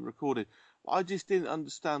before we recorded. I just didn't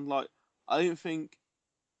understand, I didn't think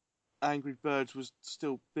Angry Birds was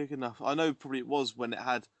still big enough. I know probably it was when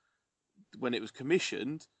it was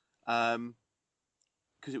commissioned, because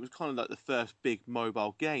it was kind of like the first big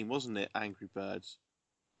mobile game, wasn't it, Angry Birds?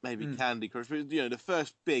 Maybe Candy Crush. But, the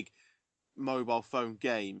first big mobile phone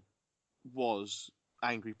game was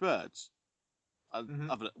Angry Birds.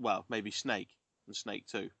 Maybe Snake and Snake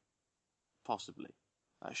 2, possibly.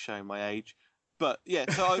 That's showing my age. But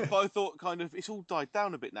yeah, so I thought kind of it's all died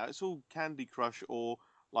down a bit now. It's all Candy Crush or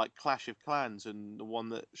like Clash of Clans and the one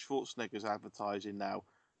that Schwarzenegger's advertising now,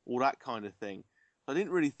 all that kind of thing. I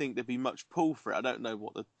didn't really think there'd be much pull for it. I don't know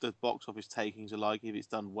what the box office takings are like, if it's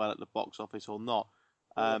done well at the box office or not.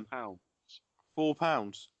 £4.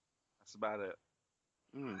 £4. That's about it.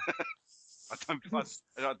 I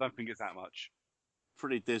don't think it's that much.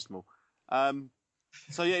 Pretty dismal.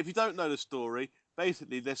 So yeah, if you don't know the story,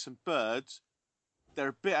 basically there's some birds. They're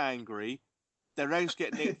a bit angry. Their eggs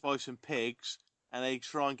get nicked by some pigs, and they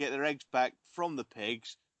try and get their eggs back from the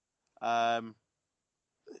pigs. How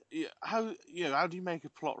do you make a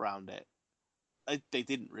plot around it? They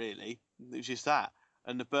didn't really. It was just that,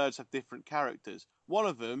 and the birds have different characters. One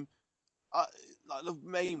of them, like the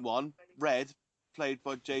main one, Red, played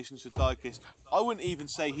by Jason Sudeikis. I wouldn't even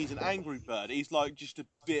say he's an angry bird. He's like just a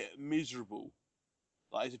bit miserable.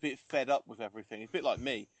 Like he's a bit fed up with everything. He's a bit like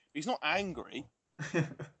me. He's not angry.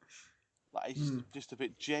 Like he's just a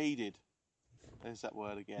bit jaded. There's that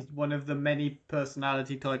word again. He's one of the many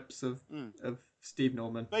personality types of Steve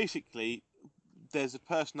Norman. Basically, there's a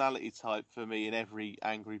personality type for me in every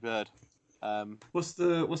Angry Bird. What's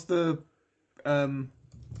the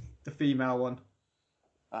female one?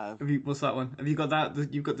 What's that one? Have you got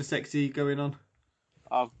that? You've got the sexy going on.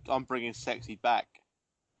 I'm bringing sexy back.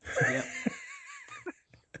 Yeah.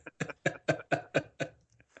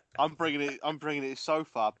 I'm bringing it so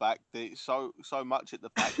far back that it's so much at the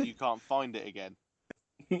back you can't find it again.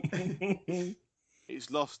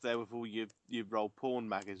 It's lost there with all your roll porn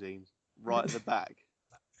magazines right at the back.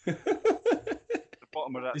 The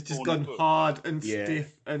bottom of that. It's just corny gone book. hard and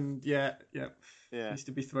stiff, and yeah. Yeah. Needs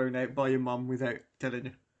to be thrown out by your mum without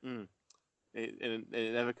telling you. It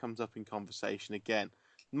never comes up in conversation again.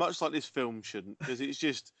 Much like this film shouldn't, because it's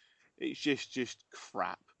just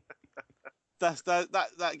crap.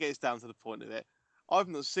 That gets down to the point of it. I've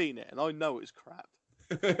not seen it, and I know it's crap.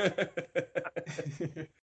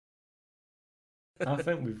 I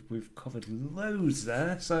think we've covered loads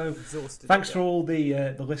there. So Exhausted. thanks for all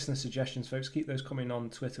the listener suggestions, folks. Keep those coming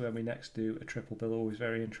on Twitter when we next do a triple bill. Always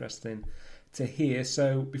very interesting to hear.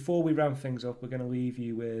 So before we round things up, we're going to leave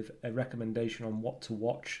you with a recommendation on what to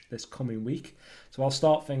watch this coming week. So I'll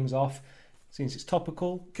start things off since it's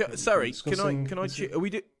topical. Sorry, can I?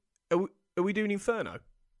 Are we doing Inferno?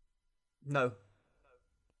 No.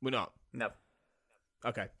 We're not. No.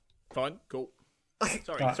 Okay, fine, cool.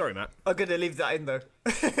 Right. Sorry, Matt. I'm going to leave that in, though.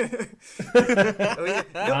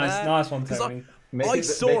 Nice one, Tony. I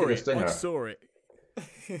saw it.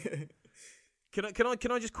 Can I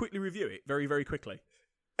just quickly review it very, very quickly?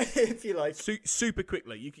 If you like. Super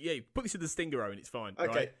quickly. You put this in the Stinger, Owen. It's fine. Okay.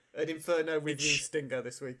 Right? An Inferno review stinger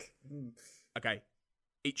this week. Okay.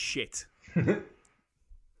 It's shit.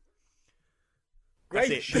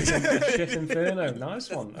 Great. Shit Inferno.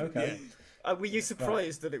 Nice one. Okay. Yeah. Were you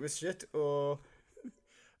surprised that it was shit, or?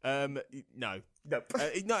 No. Nope.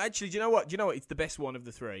 No, actually, do you know what? It's the best one of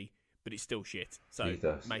the three, but it's still shit. So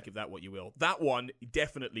make of that what you will. That one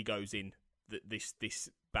definitely goes in this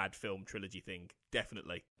bad film trilogy thing.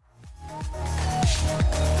 Definitely.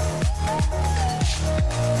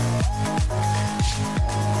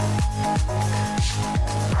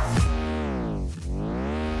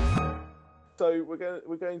 So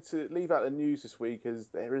we're going to leave out the news this week, as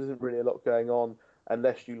there isn't really a lot going on,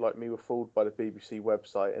 unless you, like me, were fooled by the BBC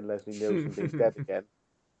website and Leslie Nielsen being dead again.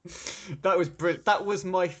 That was that was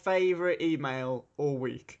my favourite email all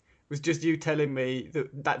week. Was just you telling me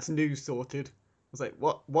that's news sorted. I was like,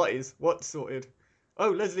 what's sorted?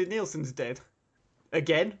 Oh, Leslie Nielsen's dead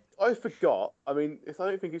again. I forgot. I mean, I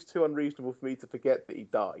don't think it's too unreasonable for me to forget that he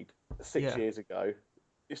died 6 years ago.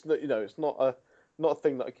 It's not, it's not a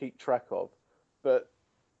thing that I keep track of. But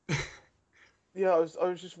yeah, I was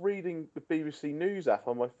just reading the BBC News app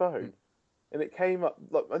on my phone, and it came up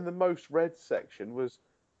like, and the most read section was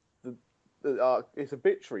it's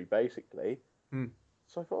obituary basically.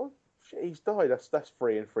 So I thought, oh, shit, he's died. That's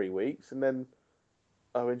 3 in 3 weeks, and then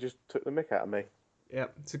Owen just took the mick out of me. Yeah,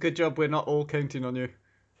 it's a good job we're not all counting on you.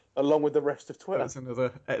 Along with the rest of Twitter. That's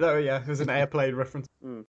another. Oh yeah, there's an airplane reference.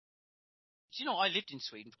 Do you know, I lived in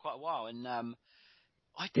Sweden for quite a while, and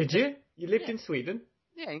Did you? You lived in Sweden?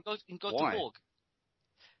 Yeah, in Gothenburg.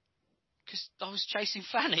 Because I was chasing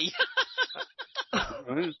Fanny.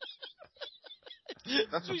 That's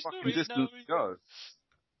a fucking distance to go.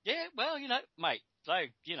 Yeah, well, mate. So,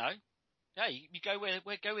 yeah, you go where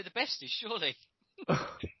the best is, surely.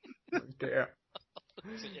 Oh, dear.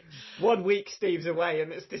 1 week Steve's away,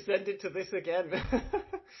 and it's descended to this again.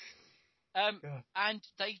 And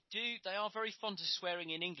they are very fond of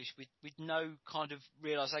swearing in English with no kind of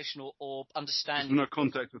realisation or understanding. There's no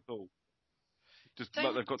context at all. Just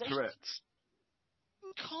like they've got Tourette's.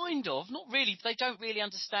 Kind of, not really. They don't really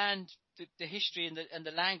understand the history and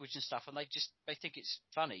the language and stuff, and they think it's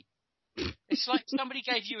funny. It's like somebody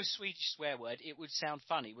gave you a Swedish swear word, it would sound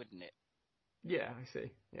funny, wouldn't it? Yeah, I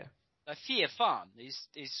see. Yeah. Fy fan is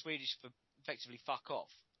Swedish for effectively fuck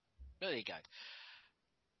off. There you go.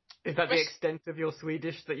 Is that the extent of your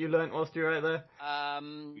Swedish that you learnt whilst you were out there?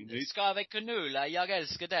 Ska vi knulla, jag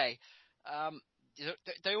älskar dig.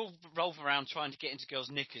 They all roll around trying to get into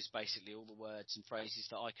girls' knickers, basically, all the words and phrases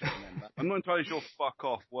that I can remember. I'm not entirely sure fuck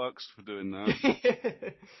off works for doing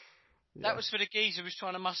that. That was for the geezer who was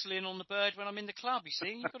trying to muscle in on the bird when I'm in the club, you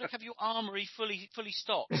see. You've got to have your armoury fully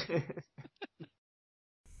stocked.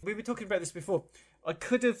 We were talking about this before. I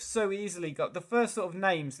could have so easily got the first sort of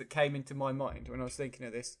names that came into my mind when I was thinking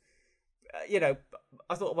of this. I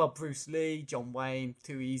thought, well, Bruce Lee, John Wayne,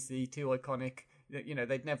 too easy, too iconic.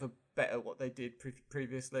 They'd never better what they did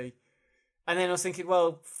previously. And then I was thinking,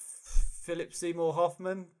 well, Philip Seymour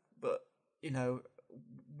Hoffman, but,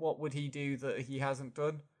 what would he do that he hasn't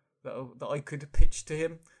done that I could pitch to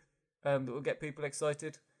him that will get people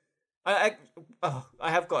excited? I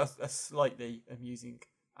have got a slightly amusing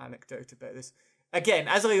anecdote about this. Again,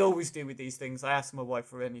 as I always do with these things, I ask my wife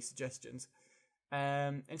for any suggestions.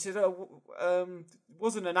 And she said,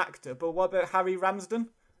 wasn't an actor, but what about Harry Ramsden?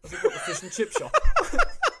 I think got the fish and chip shop.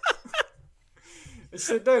 She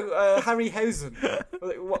said, no, Harryhausen.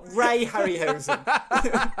 What, Ray Harryhausen.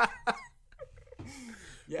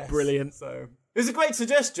 Yes. Brilliant. So it was a great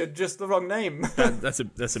suggestion, just the wrong name.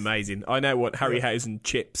 That's amazing. I know what Harryhausen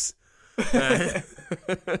chips.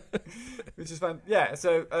 Which is fun. Yeah,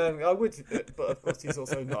 so I would, but of course he's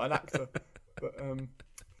also not an actor. But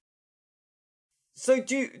so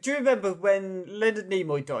do you remember when Leonard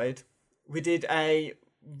Nimoy died? We did a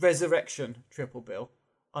resurrection triple bill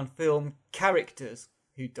on film characters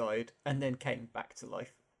who died and then came back to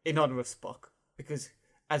life in honor of Spock, because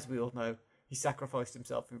as we all know, he sacrificed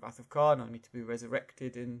himself in Wrath of Khan only to be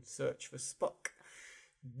resurrected in Search for Spock.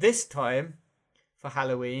 This time, for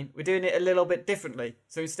Halloween, we're doing it a little bit differently.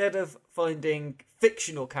 So instead of finding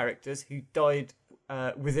fictional characters who died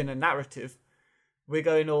within a narrative, we're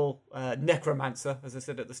going all necromancer, as I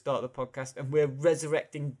said at the start of the podcast, and we're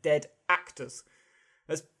resurrecting dead actors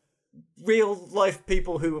as real life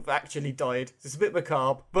people who have actually died. It's a bit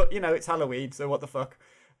macabre, but it's Halloween, so what the fuck.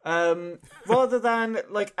 Rather than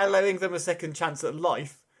like allowing them a second chance at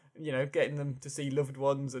life, getting them to see loved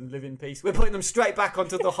ones and live in peace, we're putting them straight back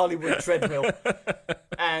onto the Hollywood treadmill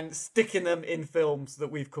and sticking them in films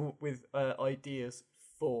that we've come up with ideas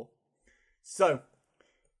for. So,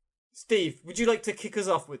 Steve, would you like to kick us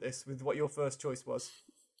off with this, with what your first choice was?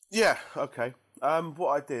 Yeah, okay. What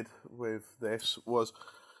I did with this was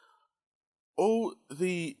all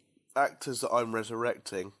the actors that I'm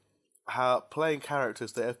resurrecting are playing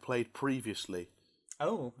characters they have played previously.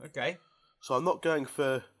 Oh, okay. So I'm not going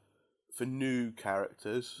for new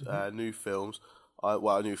characters, new films.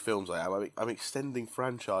 New films I am. I'm extending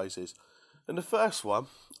franchises. And the first one,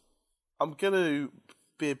 I'm going to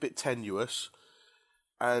be a bit tenuous,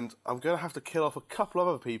 and I'm going to have to kill off a couple of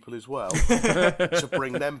other people as well to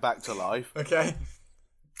bring them back to life. Okay.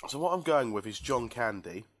 So what I'm going with is John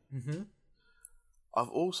Candy. Mm-hmm. I've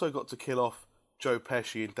also got to kill off Joe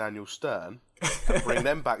Pesci and Daniel Stern and bring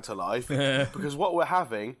them back to life, because what we're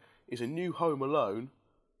having is a new Home Alone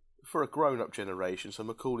for a grown-up generation. So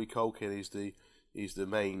Macaulay Culkin is the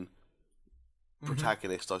main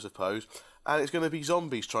protagonist, I suppose, and it's going to be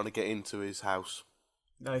zombies trying to get into his house.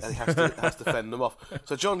 Nice. And he has to fend them off.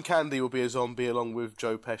 So John Candy will be a zombie along with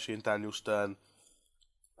Joe Pesci and Daniel Stern,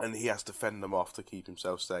 and he has to fend them off to keep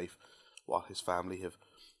himself safe while his family have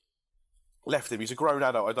left him. He's a grown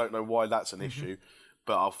adult. I don't know why that's an issue,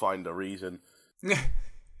 but I'll find a reason.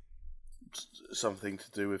 Something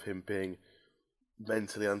to do with him being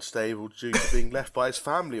mentally unstable due to being left by his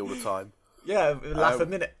family all the time. Yeah, laugh a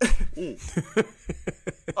minute.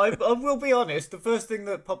 I will be honest, the first thing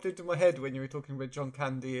that popped into my head when you were talking about John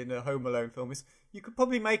Candy in a Home Alone film is you could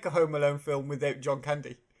probably make a Home Alone film without John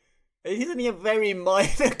Candy. He's only a very minor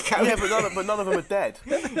character. Yeah, but none of them are dead.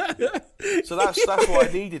 So that's why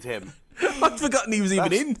I needed him. I'd forgotten he was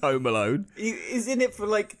even in Home Alone. He's in it for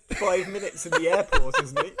like 5 minutes in the airport,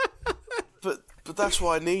 isn't he? But that's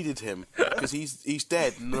why I needed him, because he's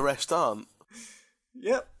dead and the rest aren't.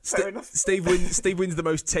 Yep, fair enough. Steve wins the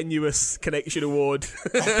most tenuous connection award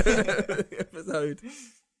episode.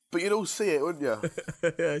 But you'd all see it, wouldn't you?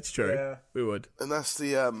 Yeah, it's true. Yeah. We would. And that's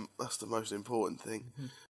the most important thing. Mm-hmm.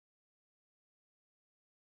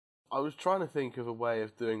 I was trying to think of a way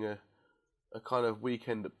of doing a kind of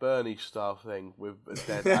Weekend at Bernie's style thing with a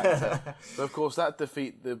dead actor. But of course that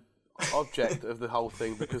defeat the object of the whole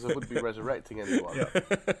thing, because I wouldn't be resurrecting anyone.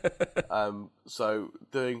 Yeah. So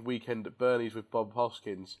doing Weekend at Bernie's with Bob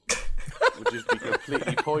Hoskins would just be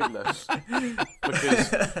completely pointless,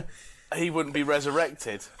 because he wouldn't be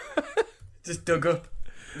resurrected. Just dug up.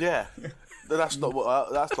 Yeah, that's not what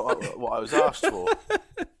I was asked for.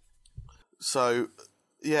 So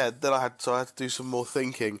yeah, then I had to do some more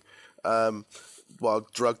thinking while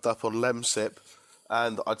drugged up on Lemsip,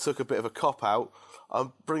 and I took a bit of a cop out.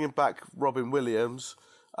 I'm bringing back Robin Williams,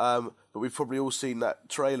 but we've probably all seen that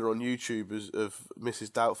trailer on YouTube of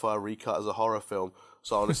Mrs. Doubtfire recut as a horror film.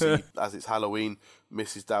 So I want to see, as it's Halloween,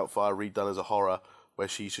 Mrs. Doubtfire redone as a horror, where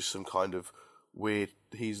she's just some kind of weird.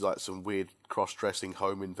 He's like some weird cross-dressing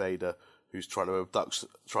home invader who's trying to abduct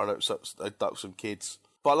some kids.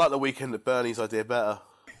 But I like the Weekend at Bernie's idea better.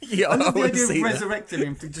 Yeah, I love the would idea see of that. resurrecting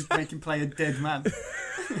him to just make him play a dead man.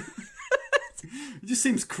 It just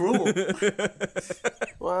seems cruel.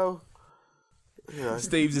 Well,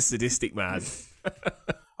 Steve's a sadistic man.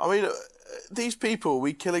 I mean, these people, are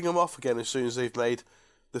we killing them off again as soon as they've made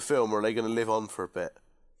the film, or are they going to live on for a bit?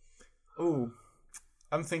 Ooh,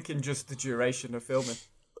 I'm thinking just the duration of filming.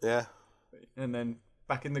 Yeah. And then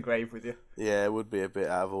back in the grave with you. Yeah, it would be a bit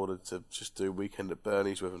out of order to just do Weekend at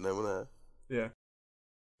Bernie's with them, then, wouldn't it? Yeah.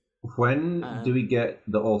 When do we get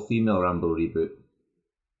the all-female Rambo reboot?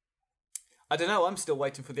 I don't know. I'm still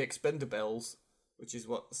waiting for the Expendables, which is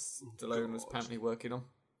what Stallone was apparently working on.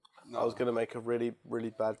 I was going to make a really,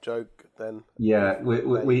 really bad joke then. Yeah,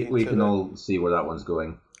 we can all see where that one's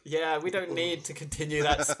going. Yeah, we don't need to continue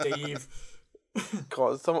that, Steve.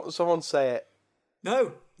 Come on, someone say it.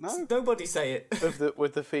 No, nobody say it.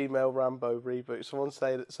 With the female Rambo reboot, someone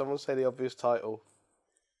say the obvious title.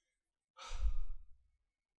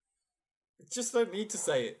 Just don't need to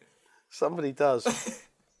say it. Somebody does.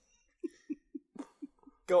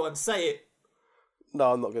 Go on, say it.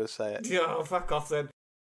 No, I'm not going to say it. Oh, fuck off then.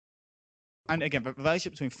 And again, the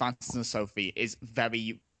relationship between Francis and Sophie is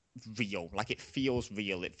very real. Like, it feels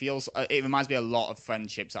real. It feels. It reminds me a lot of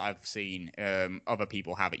friendships that I've seen other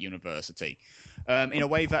people have at university. In a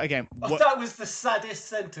way that, again, that was the saddest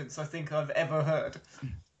sentence I think I've ever heard.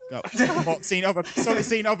 Seen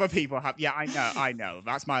other people have. Yeah, I know.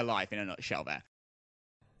 That's my life in a nutshell. There.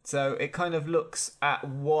 So it kind of looks at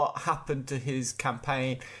what happened to his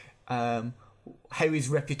campaign, how his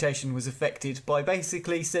reputation was affected by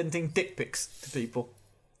basically sending dick pics to people.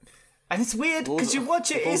 And it's weird because you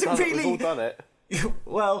watch it, isn't really. We've all done it.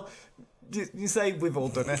 Well, you say we've all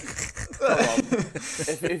done it.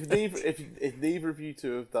 if neither of you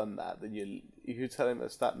two have done that, then you're telling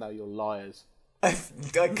us that now you're liars. I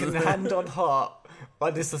can hand on heart,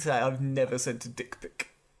 honestly say I've never sent a dick pic.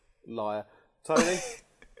 Liar, Tony.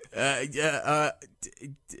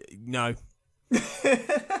 No.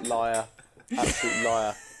 Liar, absolute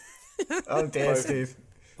liar. Oh dear, Steve.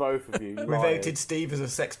 Both of you. We voted Steve as a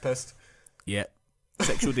sex pest. Yeah.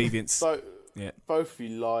 Sexual deviance. Yeah. Both of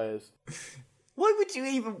you liars. Why would you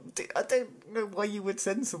even... I don't know why you would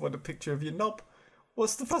send someone a picture of your knob.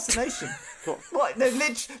 What's the fascination? What? No,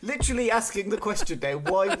 literally asking the question now.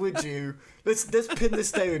 Why would you... Let's pin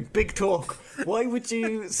this down. Big talk. Why would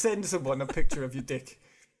you send someone a picture of your dick?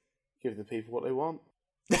 Give the people what they want.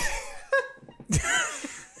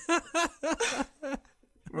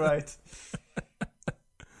 Right.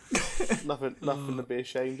 Nothing to be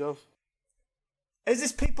ashamed of. Is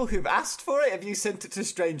this people who've asked for it? Have you sent it to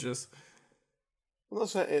strangers? I'm not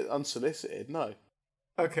saying it unsolicited, no.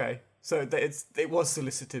 Okay, so it was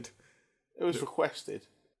solicited. It was requested.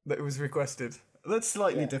 That it was requested. That's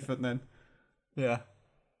slightly different then. Yeah.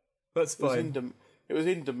 That's fine. It was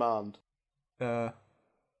in demand. At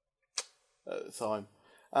the time.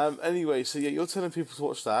 Anyway, so yeah, you're telling people to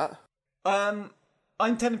watch that. I'm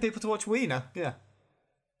telling people to watch Wiener, yeah.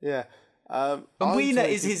 Yeah. And Wiener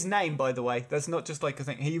is his name, by the way. That's not just like a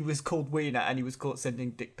thing. He was called Wiener, and he was caught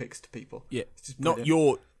sending dick pics to people. Yeah, not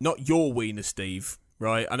your Wiener, Steve.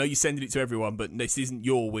 Right? I know you're sending it to everyone, but this isn't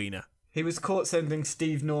your Wiener. He was caught sending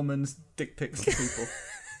Steve Norman's dick pics to people.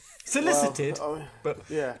 Solicited, but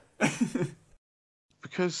yeah.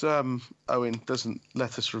 Because Owen doesn't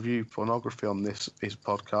let us review pornography on his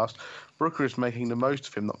podcast, Brooker is making the most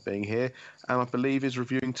of him not being here, and I believe is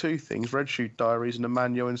reviewing two things: Red Shoe Diaries and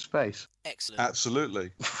Emmanuel in Space. Excellent. Absolutely.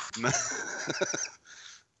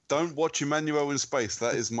 Don't watch Emmanuel in Space.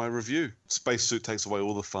 That is my review. Spacesuit takes away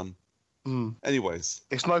all the fun. Mm. Anyways.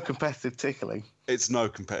 It's no competitive tickling. It's no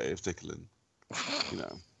competitive tickling.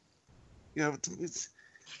 It's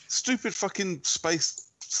stupid fucking space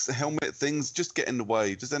helmet things just get in the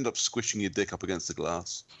way. Just end up squishing your dick up against the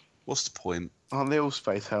glass. What's the point? Aren't they all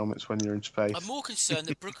space helmets when you're in space? I'm more concerned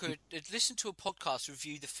that Brooker had listened to a podcast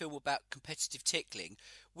review the film about competitive tickling.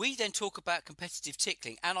 We then talk about competitive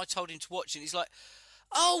tickling, and I told him to watch it, and he's like,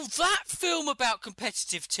 oh, that film about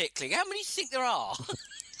competitive tickling. How many do you think there are?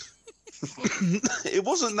 It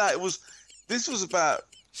wasn't that. This was about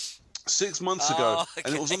 6 months ago, okay.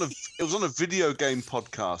 and it was on a video game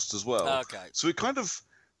podcast as well. Okay. So it kind of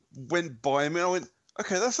went by me. I went,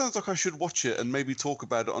 okay, that sounds like I should watch it and maybe talk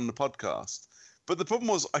about it on the podcast. But the problem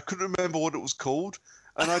was I couldn't remember what it was called,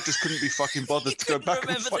 and I just couldn't be fucking bothered to go back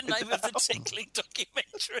and find remember the name of the tickling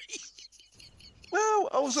documentary? Well,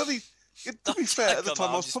 I was only. To be fair, at the time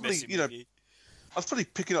I was probably, I was probably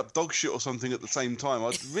picking up dog shit or something at the same time.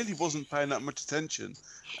 I really wasn't paying that much attention.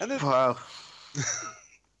 And then, wow.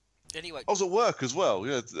 Anyway, I was at work as well.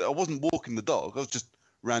 Yeah, I wasn't walking the dog. I was just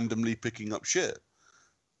randomly picking up shit.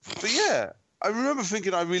 But yeah, I remember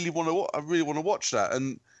thinking I really want to watch that,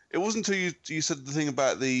 and it wasn't until you said the thing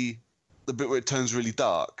about the bit where it turns really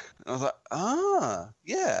dark, and I was like,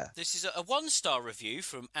 yeah. This is a 1-star review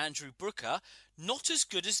from Andrew Brooker. Not as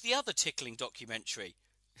good as the other tickling documentary.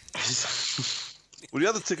 Well, the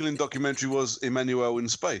other tickling documentary was Emmanuel in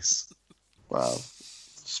Space. Wow,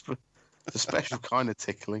 it's a special kind of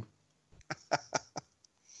tickling.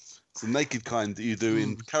 It's the naked kind that you do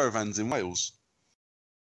in caravans in Wales.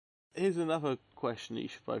 Here's another question that you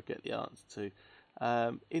should both get the answer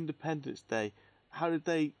to. Independence Day, how did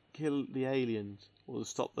they kill the aliens or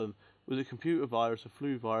stop them? Was it a computer virus, a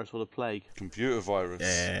flu virus, or the plague? Computer virus.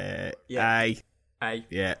 Yeah. A.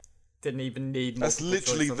 Yeah. Didn't even need more. That's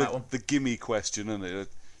literally the gimme question, isn't it?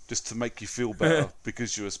 Just to make you feel better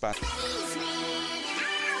because you're a Spanish.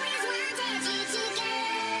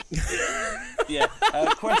 Yeah.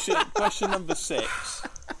 Question number 6.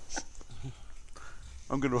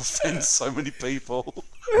 I'm going to offend so many people.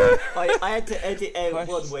 I had to edit out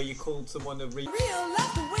one where you called someone a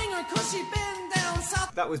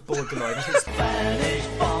That was borderline.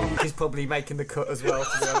 He's probably making the cut as well,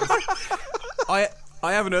 to be honest.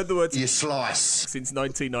 I haven't heard the word You slice since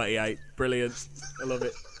 1998. Brilliant. I love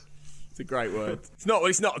it. It's a great word. It's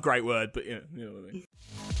not a great word, but you know what I mean.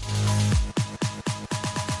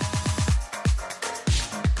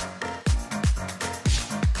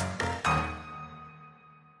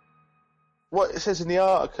 What it says in the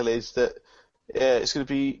article is that it's going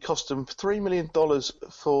to be cost them $3 million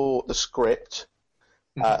for the script,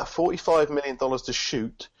 $45 million to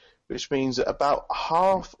shoot, which means that about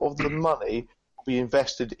half of the money will be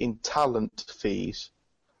invested in talent fees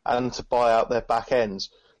and to buy out their back ends.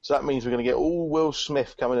 So that means we're going to get all Will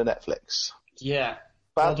Smith coming to Netflix. Yeah.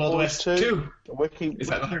 Bad Wild Boys West 2. Wiki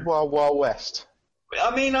Wild Wild West.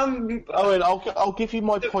 I mean, I'll give you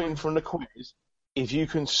my point from the quiz. If you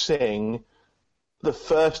can sing the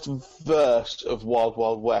first verse of Wild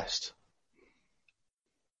Wild West.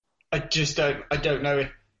 I don't know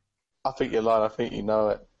it. I think you're lying. I think you know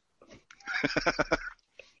it.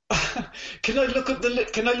 Can I look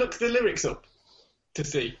the lyrics up to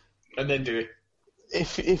see and then do it?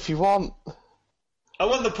 If you want. I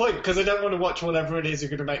want the point because I don't want to watch whatever it is you're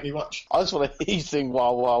going to make me watch. I just want to hear you sing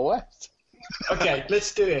Wild Wild West. Okay,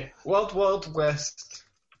 let's do it. Wild Wild West.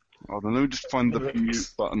 Hold on, let me just find the mute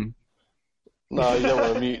button. No, you don't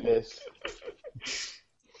want to mute this.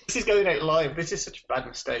 This is going out live. This is such a bad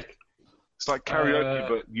mistake. It's like karaoke,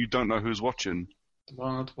 but you don't know who's watching.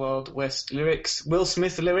 Wild Wild West lyrics. Will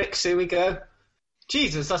Smith lyrics. Here we go.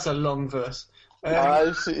 Jesus, that's a long verse.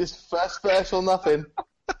 It's first verse or nothing.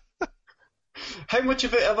 How much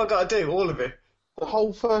of it have I got to do? All of it? The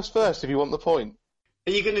whole first verse, if you want the point.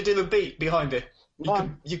 Are you going to do the beat behind it?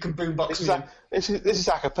 You can boombox me. This is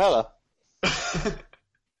a cappella.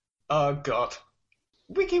 Oh, God.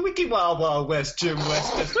 Wiki Wild Wild West, Jim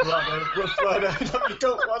West, Desperado, Rough Rider, you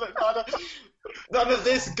don't want it, nada. None of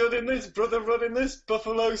this, good in this, brother running this,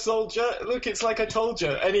 Buffalo Soldier. Look, it's like I told you.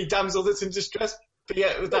 Any damsel that's in distress,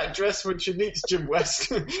 forget with that dress when she meets Jim West.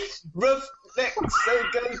 Rough neck, so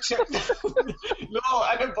go check down. Law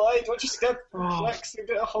and abide, watch your step, flex and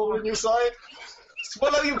get a hole in your side.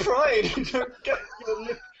 Swallow your pride, don't get your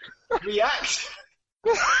lip react.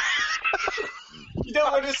 You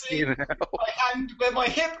don't want to see my hand where my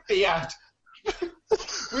hip be at.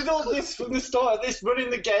 With all this from the start of this, running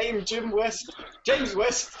the game, James West,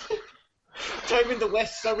 time in the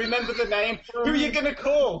West, so remember the name. Who are you going to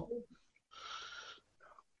call?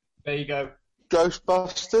 There you go.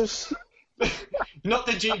 Ghostbusters? Not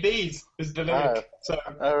the GBs, is the lyric. So,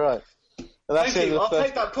 all right. Thank you, I'll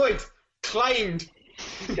take that point. Claimed.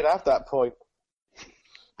 You can have that point.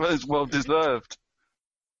 Well, it's well deserved.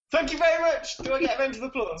 Thank you very much. Do I get a round of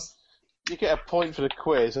applause? You get a point for the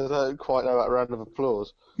quiz. I don't quite know about a round of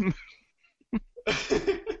applause.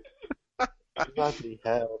 Bloody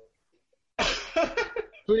hell. Can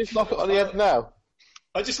we just knock it on the head now?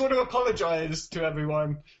 I just want to apologise to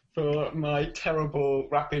everyone for my terrible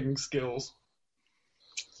rapping skills.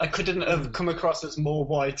 I couldn't have come across as more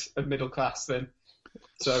white and middle class then.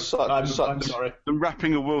 So I'm sorry. The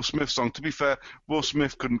rapping a Will Smith song. To be fair, Will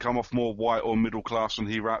Smith couldn't come off more white or middle class when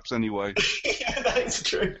he raps anyway. Yeah, that's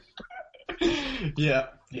true. Yeah.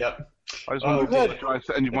 I just want to apologise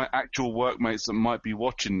to any of my actual workmates that might be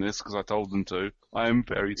watching this because I told them to. I am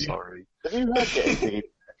very sorry. Have you heard anything?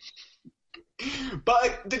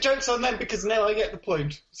 But the joke's on them because now I get the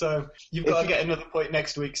point. So you've got to get another point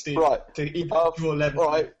next week, Steve. Right. To even your level.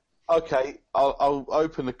 Right. Okay. I'll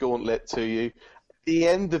open the gauntlet to you. At the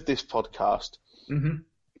end of this podcast,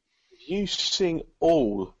 you sing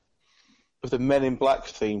all of the Men in Black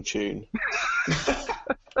theme tune.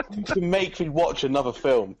 You can make me watch another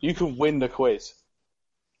film. You can win the quiz.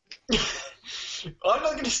 I'm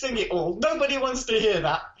not going to sing it all. Nobody wants to hear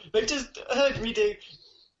that. They just heard me do.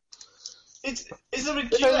 Is there a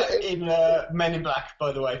duet in Men in Black,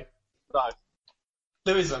 by the way? No.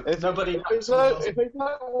 There isn't. If they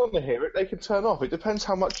don't want to hear it, they can turn off. It depends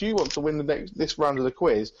how much you want to win this round of the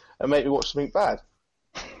quiz and make me watch something bad.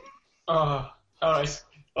 Oh, all right.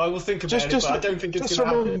 I will think about it, but I don't think it's going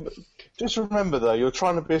to happen. Just remember, though, you're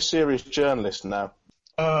trying to be a serious journalist now.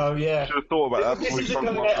 Oh, yeah. Should have thought about that. This isn't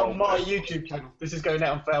going out on my YouTube channel. This is going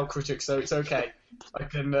out on Fail Critics, so it's okay. I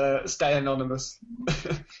can stay anonymous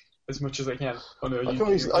as much as I can on a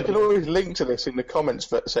YouTube I can always link to this in the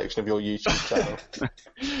comments section of your YouTube channel.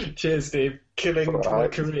 Cheers, Steve. Killing my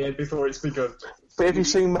career before it's begun. But if you've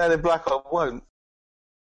seen Men in Black, I won't.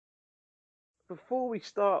 Before we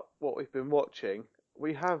start what we've been watching,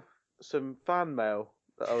 we have some fan mail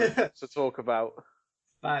that I want to talk about.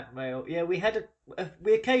 Fan mail. Yeah, we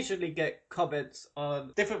occasionally get comments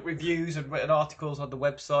on different reviews and written articles on the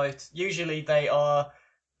website. Usually they are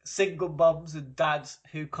single mums and dads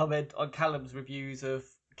who comment on Callum's reviews of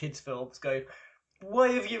kids' films going, why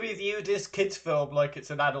have you reviewed this kids' film like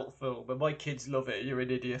it's an adult film and my kids love it, you're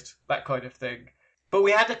an idiot, that kind of thing. But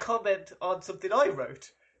we had a comment on something I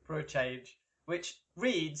wrote for a change, which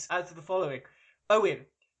reads as the following. Owen,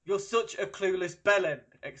 you're such a clueless bellend!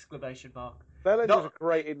 Exclamation mark. Bellend is a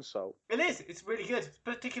great insult. It is. It's really good.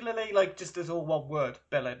 Particularly, like, just as all one word,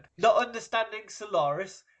 bellend. Not understanding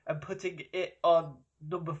Solaris and putting it on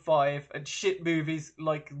number 5 and shit movies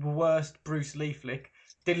like the worst Bruce Lee flick,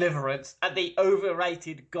 Deliverance, and the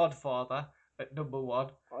overrated Godfather at number 1.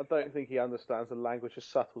 I don't think he understands the language of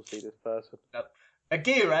subtlety, this person. No.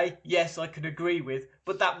 Aguirre, yes, I can agree with,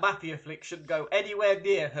 but that Mafia flick shouldn't go anywhere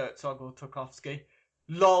near Herzog or Tarkovsky.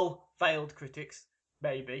 LOL, failed critics,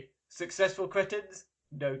 maybe. Successful cretins,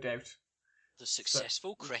 no doubt. The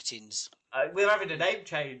successful cretins. We're having a name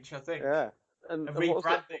change, I think. Yeah. And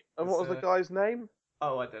rebranding. What was the guy's name?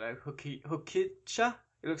 Oh, I don't know. Hukicha?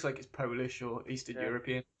 It looks like it's Polish or Eastern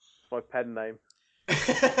European. It's my pen name.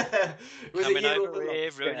 Coming over here,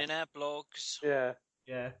 ruining our blogs. Yeah.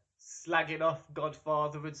 Yeah. Slagging off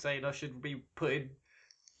Godfather and saying I should be putting...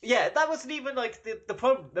 Yeah, that wasn't even like the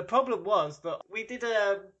problem. The problem was that we did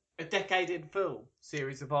a decade in film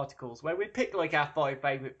series of articles where we picked like our 5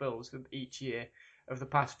 favourite films from each year of the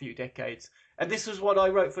past few decades. And this was one I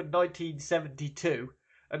wrote for 1972,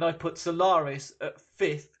 and I put Solaris at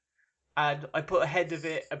 5th, and I put ahead of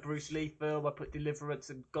it a Bruce Lee film, I put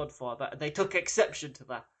Deliverance and Godfather, and they took exception to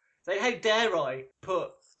that. They how dare I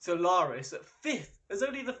put Solaris at 5th as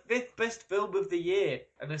only the 5th best film of the year,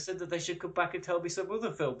 and I said that they should come back and tell me some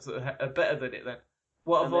other films that are better than it then.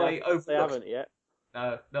 What have I overlooked? They haven't yet.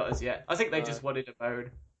 No, not as yet. I think they just wanted a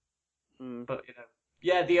bone. But, you know.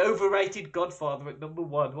 Yeah, the overrated Godfather at number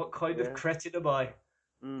 1. What kind of cretin am I?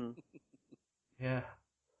 Yeah.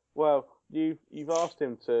 Well, you've asked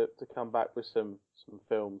him to come back with some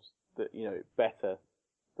films that, you know, better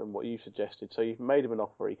than what you suggested, so you've made him an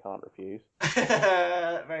offer he can't refuse.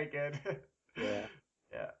 Very good. Yeah.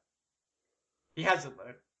 Yeah. He hasn't,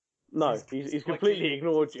 though. No, he's completely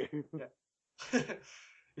ignored you. Yeah.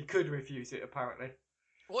 He could refuse it, apparently.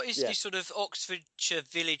 What is the sort of Oxfordshire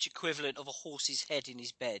village equivalent of a horse's head in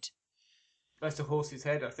his bed? That's a horse's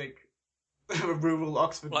head, I think. A rural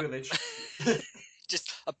Oxford village.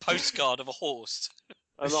 Just a postcard of a horse.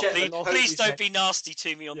 Please don't be nasty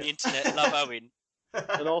to me on the internet, love Owen.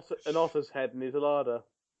 An otter's head in his larder.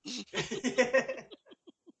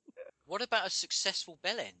 What about a successful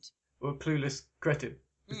bellend? Or a clueless cretin.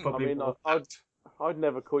 I'd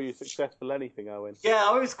never call you successful anything, Owen. Yeah,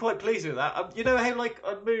 I was quite pleased with that. You know how, like,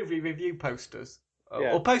 on movie review posters,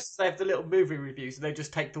 or posters, they have the little movie reviews, and they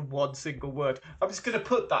just take the one single word. I'm just going to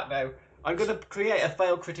put that now. I'm going to create a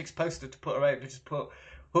Fail Critics poster to put around and just put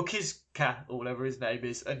Hookizka, or whatever his name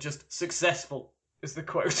is, and just successful is the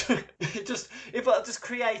quote. If I just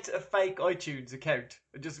create a fake iTunes account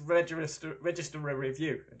and just register a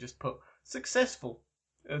review and just put successful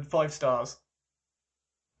and 5 stars.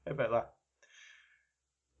 How about that?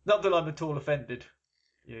 Not that I'm at all offended.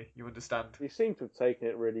 Yeah, you understand. You seem to have taken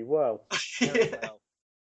it really well.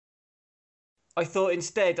 I thought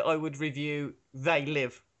instead I would review They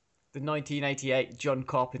Live, the 1988 John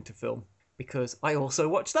Carpenter film, because I also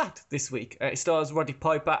watched that this week. It stars Roddy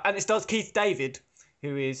Piper and it stars Keith David,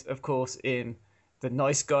 who is, of course, in The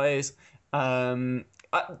Nice Guys.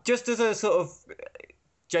 Just as a sort of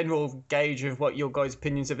general gauge of what your guys'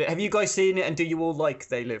 opinions of it, have you guys seen it and do you all like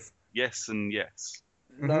They Live? Yes and yes.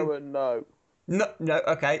 No and no. No,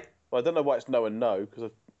 okay. Well, I don't know why it's no and no,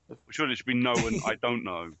 because... Surely it should be no and I don't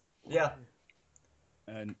know. Yeah.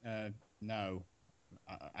 No,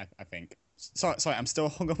 I think. Sorry, I'm still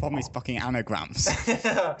hung up on these fucking anagrams.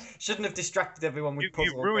 Shouldn't have distracted everyone with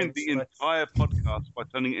puzzle. You ruined the entire podcast by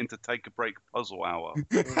turning it into Take a Break Puzzle Hour.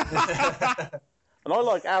 And I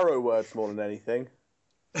like arrow words more than anything.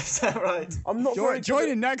 Is that right? I'm not Join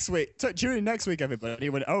in next week. Tune in next week, everybody.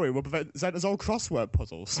 When Owen will present us all crossword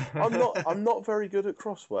puzzles. I'm not very good at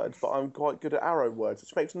crosswords, but I'm quite good at arrow words,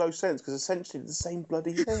 which makes no sense because essentially it's the same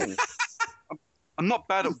bloody thing. I'm not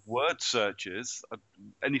bad at word searches.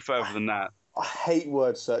 Any further than that. I hate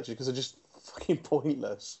word searches because they're just fucking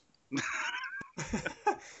pointless.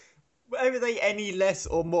 Are they any less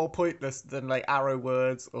or more pointless than like arrow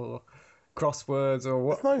words or crosswords or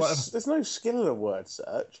what? There's no skill in a word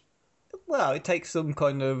search. Well, it takes some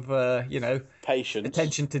kind of patience,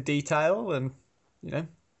 attention to detail, and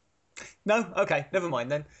No, okay, never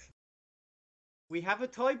mind then. We have a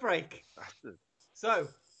tie break. So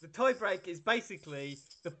the tie break is basically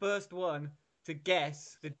the first one to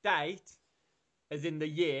guess the date, as in the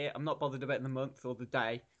year. I'm not bothered about the month or the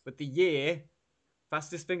day, but the year.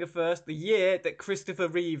 Fastest finger first. The year that Christopher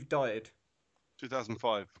Reeve died.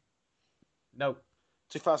 2005. No.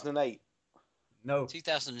 2008. No.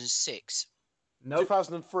 2006. No.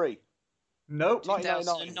 2003. No.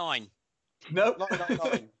 2009. No.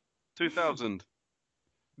 1999. 2000.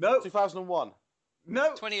 No. 2001.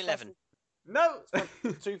 No. 2011. No.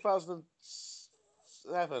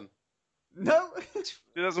 2007. No.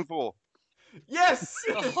 2004. Yes.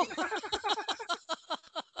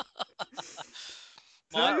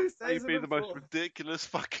 Might be the most ridiculous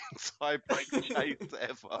fucking tie-break chase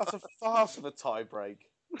ever. That's a farce of a tie-break.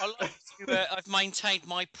 I've maintained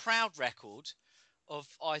my proud record of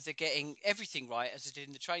either getting everything right, as I did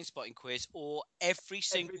in the train spotting quiz, or every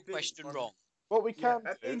single question wrong. What we can do...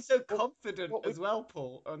 Being so confident as well,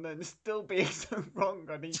 Paul, and then still being so wrong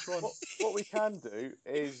on each one. What we can do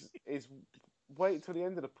is wait till the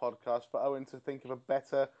end of the podcast for Owen to think of a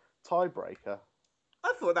better tiebreaker.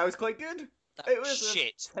 I thought that was quite good. It was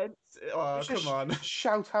shit. Oh, come on!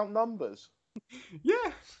 Shout out numbers.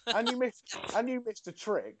 Yeah. And you missed a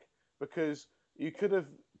trick because you could have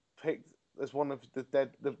picked as one of the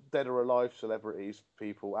dead or alive celebrities,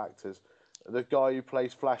 people, actors, the guy who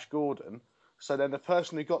plays Flash Gordon. So then the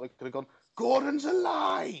person who got it could have gone, Gordon's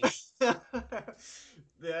alive.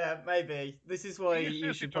 Yeah, maybe. This is why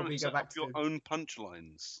you should probably go back to your own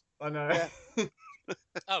punchlines. I know.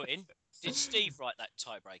 Owen, did Steve write that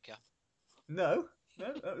tiebreaker? No,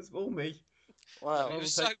 that was all me. Wow, it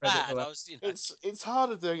was so bad. It's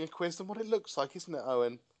harder doing a quiz than what it looks like, isn't it,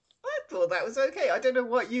 Owen? I thought that was okay. I don't know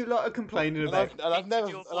what you lot are complaining about.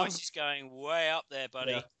 Your voice is going way up there,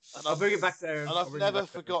 buddy. Yeah. And I'll bring it back there. And I've never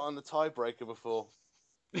forgotten the tiebreaker before.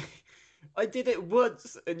 I did it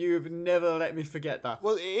once, and you've never let me forget that.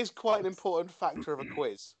 Well, it is quite an important factor of a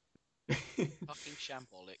quiz. Fucking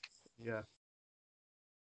shambolic. Yeah.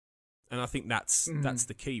 And I think that's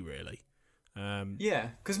the key, really. Yeah,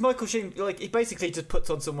 because Michael Sheen, he basically just puts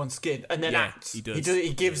on someone's skin and then acts. He does.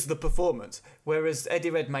 He gives the performance. Whereas Eddie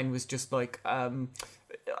Redmayne was just like, how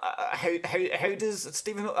does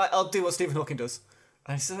Stephen? I'll do what Stephen Hawking does.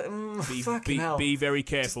 And I said, fucking hell. Be very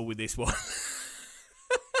careful with this one.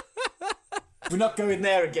 We're not going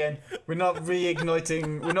there again. We're not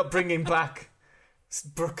reigniting. We're not bringing back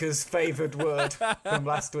Brooker's favoured word from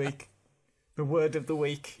last week. The word of the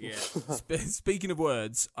week. Yeah. Speaking of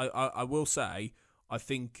words, I will say, I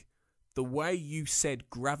think the way you said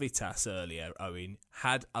gravitas earlier, Owen,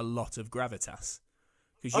 had a lot of gravitas.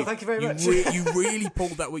 Thank you very much. You really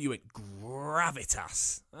pulled that word. You went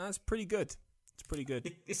gravitas. That's pretty good. It's pretty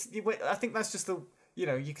good. I think that's just the,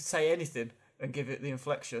 you could say anything and give it the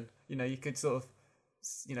inflection. You could sort of,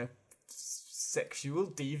 sexual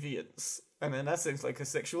deviance. And then that seems like a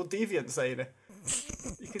sexual deviant saying it.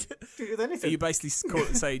 You could do it with anything. Are you basically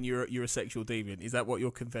saying you're a sexual deviant? Is that what you're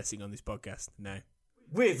confessing on this podcast? No.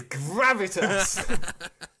 With gravitas.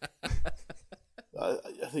 I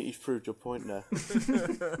think you've proved your point there.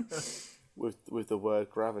 with the word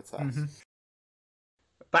gravitas. Mm-hmm.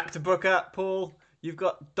 Back to Brooker, Paul. You've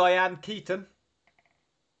got Diane Keaton.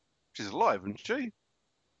 She's alive, isn't she?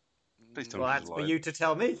 Please tell me she's That's alive. for you to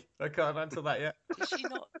tell me. I can't answer that yet. Did she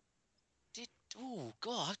not? Oh,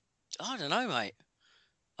 God. I don't know, mate.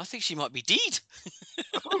 I think she might be dead.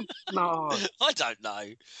 No. I don't know.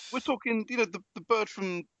 We're talking, the bird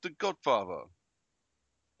from The Godfather.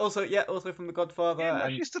 Also from The Godfather. Yeah,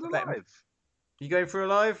 she's still alive. You going for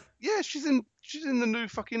alive? Yeah, she's in the new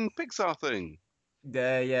fucking Pixar thing.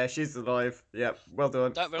 Yeah, she's alive. Yeah, well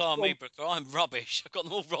done. Don't rely on me, Brooker. I'm rubbish. I've got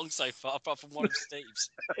them all wrong so far, apart from one of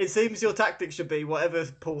Steve's. It seems your tactic should be whatever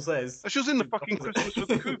Paul says. She was in the fucking Christmas with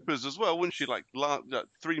the Coopers as well, wasn't she? Like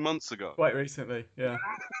 3 months ago. Quite recently, yeah.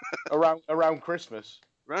 around Christmas.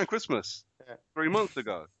 Around Christmas. Yeah. 3 months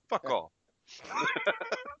ago. Fuck off.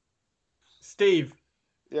 Steve.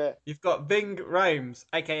 Yeah. You've got Ving Rhames,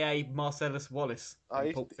 aka Marcellus Wallace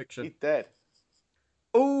in Pulp Fiction. He's dead.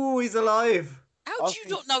 Oh, he's alive. How do you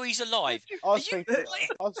not know he's alive? I was thinking.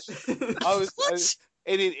 I was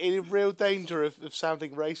in real danger of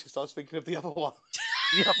sounding racist. I was thinking of the other one.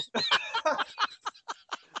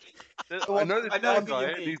 I know this who guy.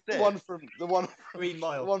 you mean. He's The dead. one from Green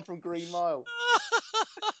Mile. The one from Green Mile.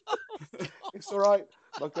 It's all right.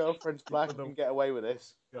 My girlfriend's black. I can get away with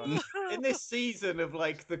this. In this season of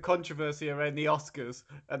like the controversy around the Oscars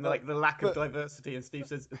and like the lack of diversity, and Steve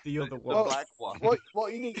says the other one.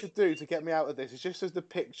 What you need to do to get me out of this is just as the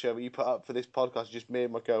picture that you put up for this podcast, just me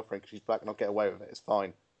and my girlfriend because she's black and I'll get away with it. It's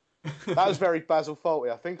fine. That was very Basil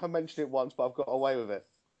faulty. I think I mentioned it once, but I've got away with it.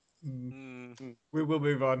 We will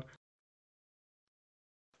move on.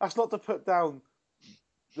 That's not to put down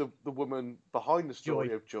the woman behind the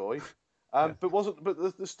story of Joy. But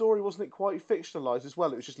the story wasn't it quite fictionalized as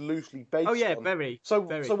well? It was just loosely based. Oh yeah, on. very. So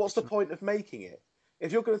what's the point of making it?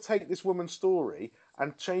 If you're going to take this woman's story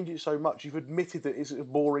and change it so much, you've admitted that it's a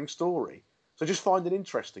boring story. So just find an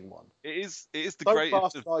interesting one. It is the Don't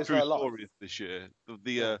greatest of bastardize true her life. stories this year.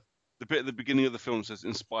 The bit at the beginning of the film says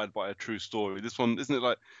inspired by a true story. This one, isn't it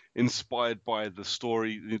like inspired by the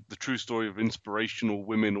story, the true story of inspirational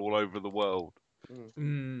women all over the world?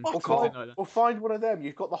 Well, find one of them.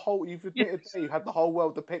 You've got the whole. You've admitted that you had the whole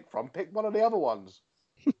world to pick from. Pick one of the other ones.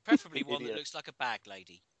 Preferably one that looks like a bag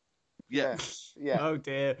lady. Yeah. Oh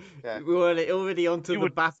dear. Yeah. We're already onto the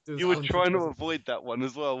BAFTAs. You were trying to avoid that one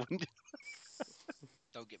as well, wouldn't you?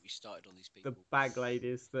 Don't get me started on these people. The bag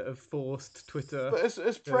ladies that have forced Twitter. But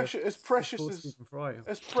as precious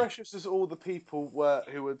as all the people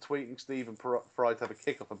who were tweeting Stephen Fry to have a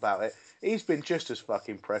kick-off about it, he's been just as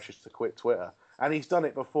fucking precious to quit Twitter, and he's done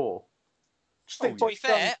it before. To be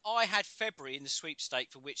fair, I had February in the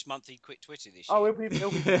sweepstake for which month he quit Twitter this year. Oh,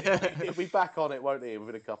 he'll be back on it, won't he,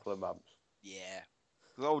 within a couple of months? Yeah.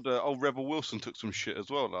 Old Rebel Wilson took some shit as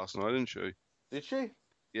well last night, didn't she? Did she?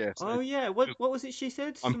 Yes. Oh yeah. What was it she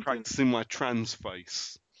said? I'm practicing my trans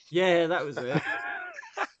face. Yeah, that was it.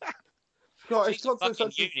 She's a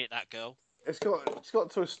fucking unit, that girl. It's got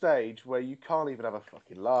to a stage where you can't even have a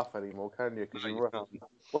fucking laugh anymore, can you?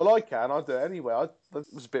 Well, I can. I do it anyway. I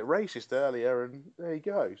was a bit racist earlier, and there you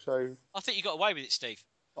go. So I think you got away with it, Steve.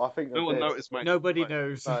 I think no one noticed, mate. Nobody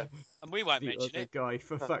knows. No. And we won't the mention other it. guy,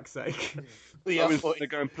 for fuck's sake. They're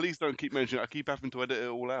going, please don't keep mentioning it. I keep having to edit it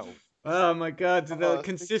all out. Oh my god, the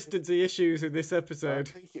consistency issues in this episode.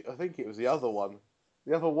 I think it was the other one.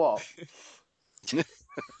 The other what?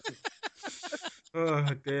 Oh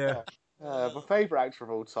dear. My favourite actor of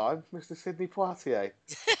all time, Mr. Sidney Poitier.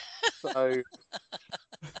 So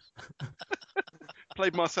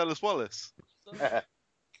played Marcellus Wallace.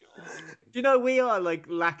 You know, we are like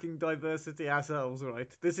lacking diversity ourselves, right?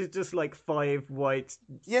 This is just like 5 white.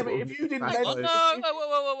 Yeah, but if you didn't mention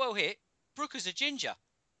whoa, here. Brooker's a ginger.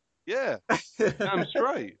 Yeah, damn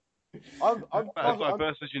straight. I'm as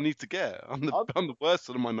diverse as you need to get. I'm the worst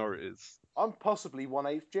of the minorities. I'm possibly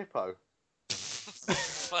 1/8 Jippo.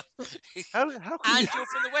 How and you're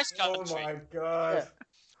from the West Country. Oh my god. Yeah.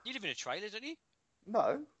 You live in a trailer, don't you?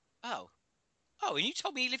 No. Oh, and you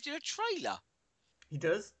told me he lived in a trailer. He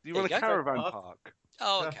does? Do you want a caravan park?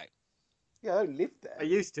 Oh, okay. Yeah, I don't live there. I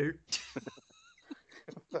used to.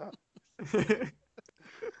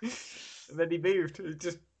 And then he moved. He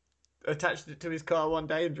just attached it to his car one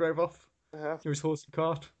day and drove off. To his horse and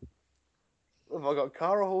cart. Have I got a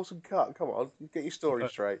car or horse and cart? Come on, you get your story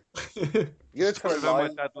straight. You're trying to lie.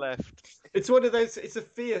 My dad left. It's one of those. It's a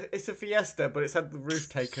Fiesta, but it's had the roof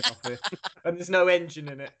taken off it, and there's no engine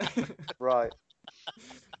in it. Right.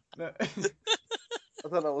 No. I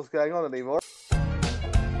don't know what's going on anymore.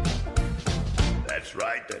 That's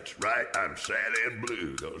right, I'm sad and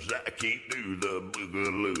blue, 'cause I can't do the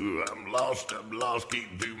boogaloo. I'm lost,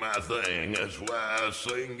 can't do my thing. That's why I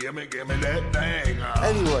sing, gimme that thing.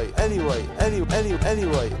 Anyway.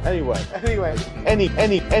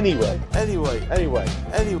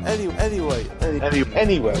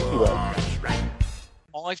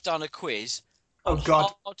 I've done a quiz on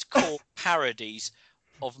hardcore parodies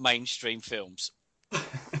of mainstream films.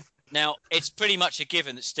 Now, it's pretty much a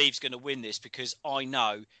given that Steve's going to win this because I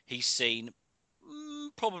know he's seen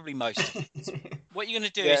probably most of it. What you're going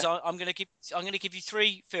to do is I'm going to give you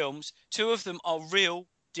 3 films. 2 of them are real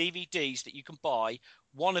DVDs that you can buy.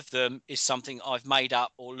 One of them is something I've made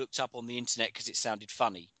up or looked up on the internet because it sounded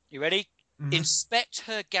funny. You ready? Mm-hmm.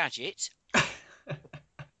 Inspector Gadget,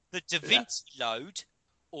 The Da Vinci Load,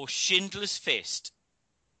 or Schindler's Fist.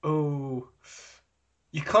 Oh,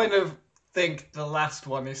 you kind of think the last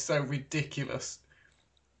one is so ridiculous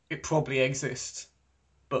it probably exists,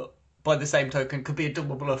 but by the same token could be a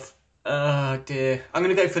double bluff. Oh dear. I'm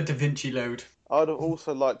going to go for Da Vinci Load. I'd have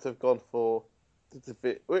also liked to have gone for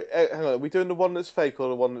Wait, hang on, are we doing the one that's fake or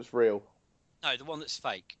the one that's real? No, the one that's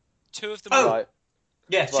fake. Two of them. Oh, Right.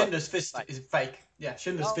 yeah, Right. Schindler's Fist is fake. Yeah,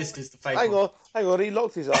 Schindler's Fist is the fake Hang one. on, he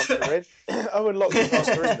locked his answer in. Owen locked his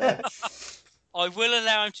answer in there. I will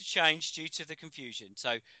allow him to change due to the confusion.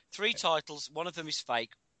 So 3 titles, one of them is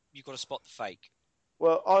fake. You've got to spot the fake.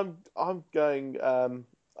 Well, I'm going. I'm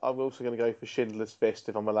also going to go for Schindler's Fist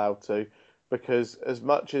if I'm allowed to, because as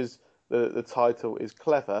much as the title is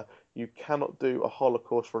clever, you cannot do a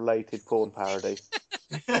Holocaust-related porn parody.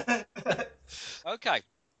 Okay,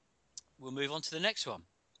 we'll move on to the next one.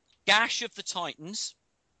 Gash of the Titans.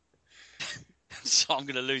 So I'm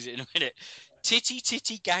going to lose it in a minute. Titty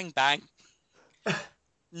Titty Gang Bang.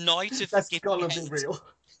 Night of That's the gotta Giving be Head. real.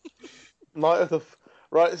 Night of the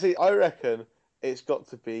right. See, I reckon it's got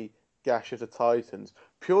to be Gash of the Titans,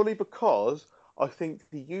 purely because I think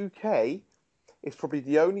the UK is probably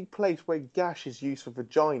the only place where gash is used for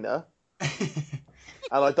vagina, and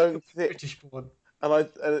I don't think British porn. And I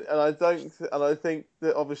think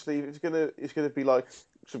that obviously it's gonna be like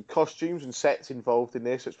some costumes and sets involved in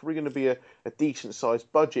this. So it's probably going to be a decent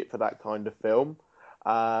sized budget for that kind of film.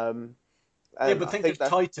 Yeah, but think of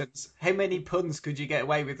Titans. How many puns could you get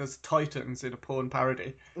away with as Titans in a porn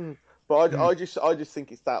parody? But I just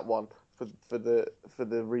think it's that one for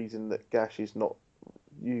the reason that gash is not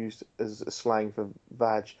used as a slang for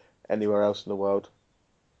vag anywhere else in the world.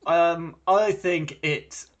 I think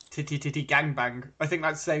it's Titty Titty Gangbang. I think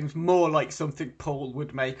that sounds more like something Paul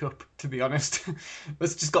would make up, to be honest.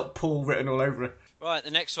 It's just got Paul written all over it. Right,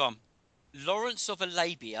 the next one. Lawrence of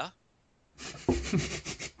Arabia.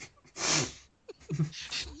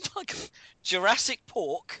 My God. Jurassic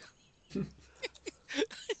Pork.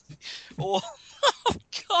 Or, oh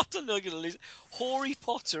God, I'm not going to lose it. Harry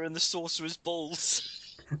Potter and the Sorcerer's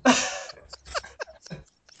Balls.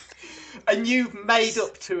 And you've made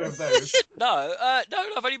up 2 of those. No,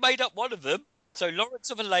 I've only made up one of them. So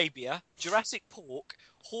Lawrence of Arabia, Jurassic Pork,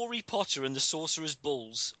 Harry Potter and the Sorcerer's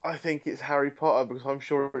Balls. I think it's Harry Potter because I'm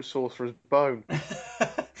sure it's Sorcerer's Bone.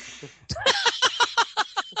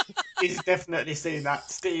 He's definitely seen that.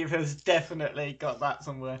 Steve has definitely got that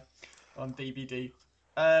somewhere on DVD.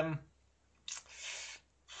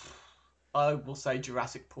 I will say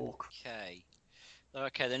Jurassic Pork.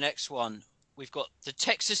 Okay, the next one. We've got the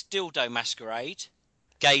Texas Dildo Masquerade,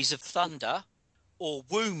 Gaze of Thunder, or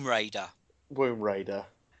Womb Raider. Womb Raider.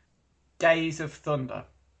 Days of Thunder.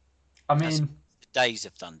 I mean, Days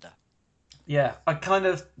of Thunder. Yeah, I kind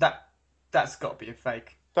of that's got to be a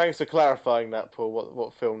fake. Thanks for clarifying that, Paul.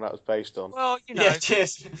 What film that was based on? Well, you know. Yeah,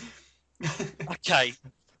 cheers. Okay,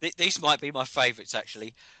 these might be my favourites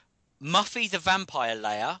actually. Muffy the Vampire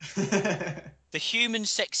Layer, The Human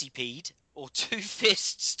Sexipede, or Two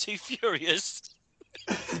Fists, Too Furious.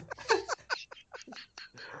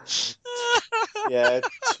 Yeah,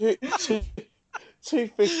 two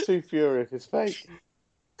Fists, Too Furious is fake.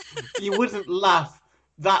 You wouldn't laugh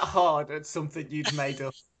that hard at something you'd made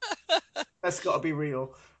up. That's got to be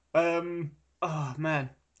real. Oh man.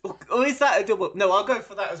 Oh, is that a double? No, I'll go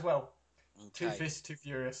for that as well. Okay. Two Fists, Too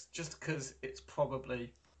Furious, just because it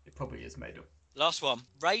probably is made up. Last one.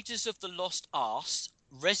 Raiders of the Lost Arse,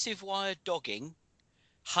 Reservoir Dogging,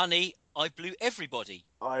 Honey, I Blew Everybody.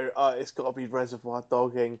 It's got to be Reservoir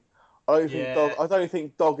Dogging. I don't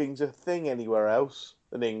think dogging's a thing anywhere else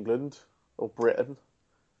than England or Britain.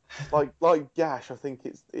 Like gash, I think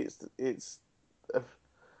it's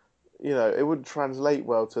it wouldn't translate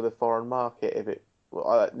well to the foreign market if it.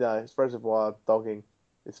 No, it's Reservoir Dogging.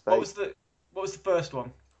 It's fake. What was the first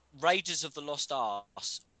one? Raiders of the Lost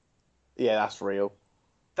Arse. Yeah, that's real.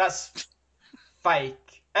 That's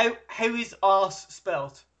fake. How is arse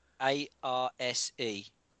spelled? A-R-S-E.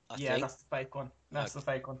 Yeah, that's the fake one. That's the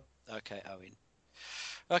fake one. Okay, Owen.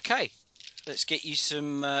 Okay, let's get you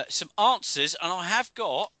some answers, and I have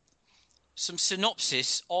got some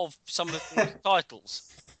synopsis of some of the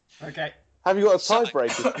titles. Okay. Have you got a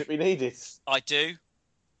tiebreaker if we need it? I do,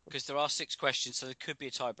 because there are 6 questions, so there could be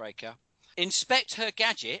a tiebreaker. Inspect Her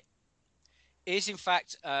Gadget is, in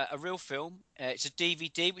fact, a real film. It's a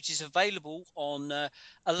DVD which is available on a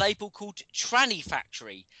label called Tranny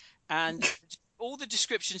Factory. And all the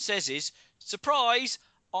description says is, surprise,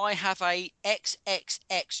 I have a XX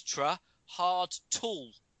Extra hard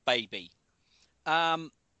tool baby. The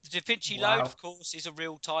Da Vinci Load, of course, is a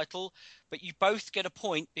real title, but you both get a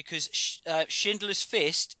point because Schindler's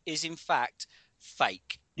Fist is, in fact,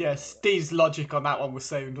 fake. Yeah, Steve's logic on that one was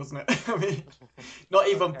sound, wasn't it? I mean, not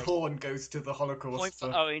even porn goes to the Holocaust. A point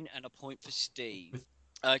for Owen and a point for Steve.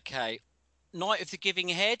 Okay. Night of the Giving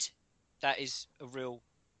Head, that is a real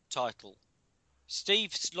title.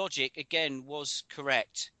 Steve's logic, again, was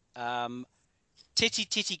correct. Titty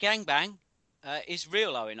Titty Gangbang is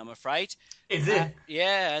real, Owen, I'm afraid. Is it?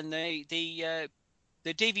 Yeah, and the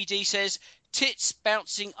DVD says tits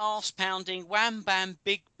bouncing, arse pounding, wham bam,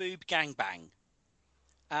 big boob gangbang.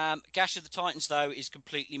 Gash of the Titans, though, is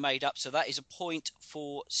completely made up, so that is a point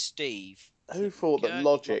for Steve. Who thought that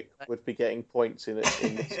logic would be getting points in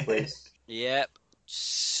this quiz? Yep.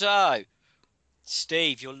 So,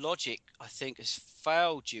 Steve, your logic, I think, has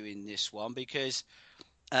failed you in this one because...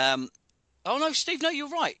 oh, no, Steve, no, you're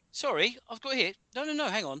right. Sorry, I've got here. No,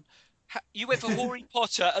 hang on. You went for Harry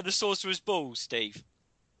Potter and the Sorcerer's Balls, Steve.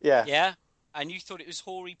 Yeah. Yeah? And you thought it was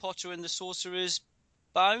Harry Potter and the Sorcerer's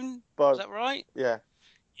Bone? Is that right? Yeah.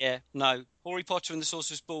 Yeah, no. Harry Potter and the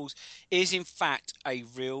Sorcerer's Balls is, in fact, a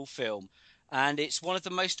real film. And it's one of the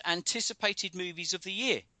most anticipated movies of the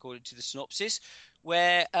year, according to the synopsis,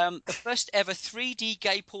 where the first ever 3D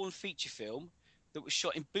gay porn feature film that was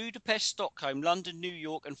shot in Budapest, Stockholm, London, New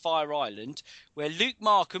York, and Fire Island, where Luke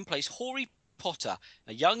Markham plays Harry Potter,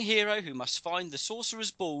 a young hero who must find the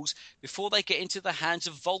Sorcerer's Balls before they get into the hands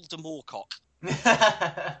of Voldemort.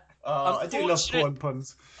 I do love porn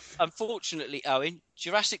puns. Unfortunately, Owen,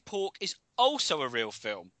 Jurassic Pork is also a real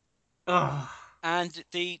film. And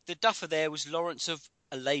the duffer there was Lawrence of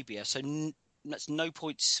Arabia, so that's no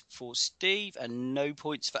points for Steve and no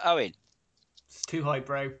points for Owen. It's too high,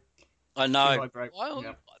 bro. I know. Too high, bro. Well,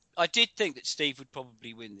 Yeah. I did think that Steve would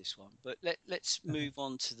probably win this one, but let's move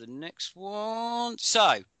on to the next one.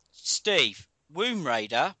 So, Steve, Womb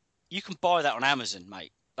Raider, you can buy that on Amazon,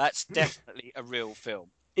 mate. That's definitely a real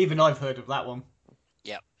film. Even I've heard of that one.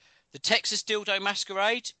 Yeah. The Texas Dildo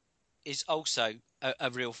Masquerade is also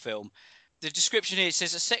a real film. The description here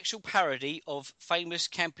says a sexual parody of famous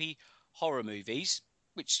campy horror movies,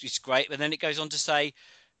 which is great. But then it goes on to say,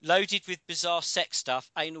 loaded with bizarre sex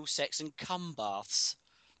stuff, anal sex, and cum baths.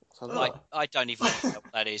 I don't even know what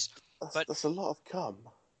that is. That's a lot of cum.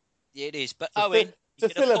 Yeah, it is. But Owen, to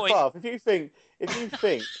fill a bath. If you think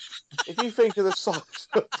of the size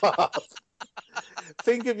of a bath,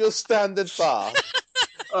 think of your standard bath.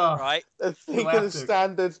 Right. And think of the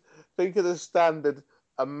standard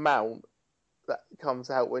amount that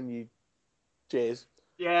comes out when you jizz.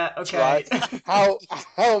 Yeah. Okay. Right?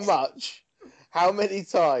 How many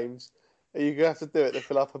times are you going to have to do it to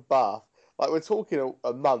fill up a bath? Like, we're talking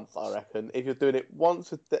a month, I reckon. If you're doing it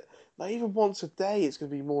once a day, not even once a day, it's going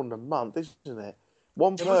to be more than a month, isn't it?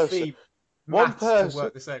 One person. To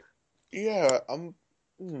work this out. Yeah. I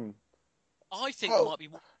think there might be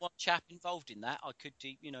one chap involved in that. I could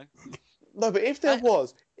do, No, but if you're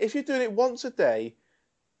doing it once a day,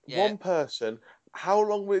 one person, how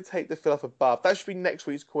long will it take to fill up a bath? That should be next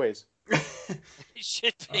week's quiz. It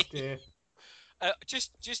should be.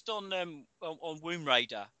 Just on Womb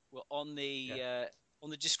Raider, on the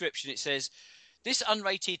description it says, this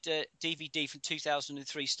unrated DVD from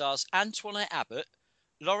 2003 stars Antoinette Abbott,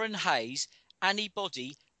 Lauren Hayes, Annie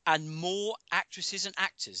Boddy, and more actresses and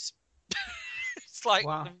actors. It's like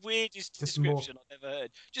the weirdest description I've ever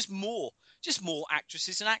heard. Just more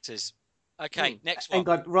actresses and actors. Okay, next one.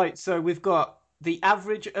 Hang on, right, so we've got the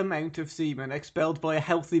average amount of semen expelled by a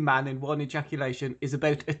healthy man in one ejaculation is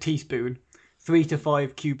about a teaspoon, 3 to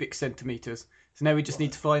 5 cubic centimetres. So now we just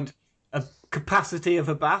need to find a capacity of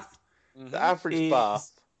a bath. The average bath.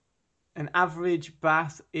 An average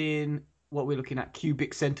bath in what we're looking at,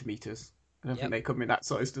 cubic centimetres. I don't think they come in that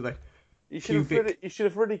size, do they? You should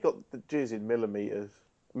have really got the jizz in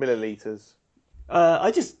milliliters.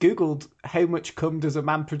 I just googled how much cum does a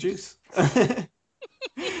man produce.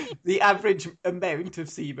 The average amount of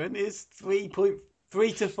semen is 3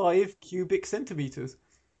 to 5 cubic centimetres.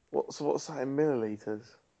 What's that in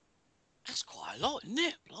milliliters? That's quite a lot, isn't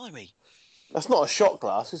it? Blimey. That's not a shot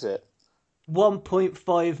glass, is it? 1.5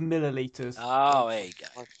 millilitres. Oh, there you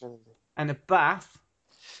go. And a bath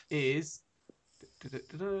is... but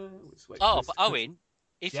Owen,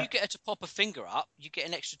 if you get her to pop a finger up, you get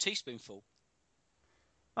an extra teaspoonful.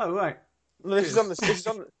 Oh, right. No, this is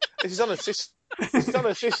unassisted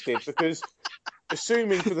because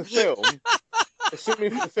assuming for the film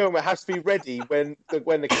it has to be ready when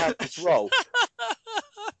the cameras roll.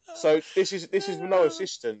 So this is no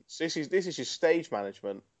assistance. This is just stage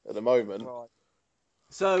management at the moment. Right.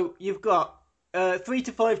 So you've got 3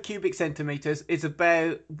 to 5 cubic centimetres is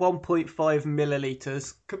about 1.5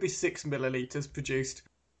 millilitres. Could be 6 millilitres produced.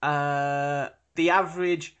 The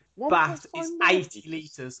average bath is 80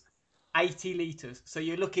 litres. 80 litres. So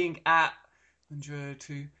you're looking at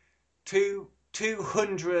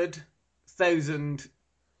 200,000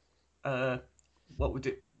 what would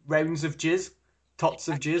it? Rounds of jizz? Tots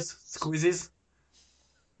of jizz? Squeezes?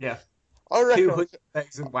 Yeah. I reckon.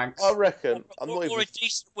 200,000 wanks. I reckon. I'm not Or even. a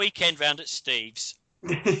decent weekend round at Steve's.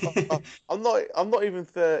 I'm not even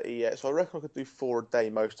 30 yet, so I reckon I could do 4 a day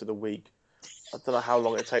most of the week. I don't know how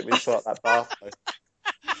long it'd take me to fill up that bath though.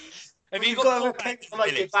 Have You've got to account for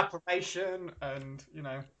like evaporation and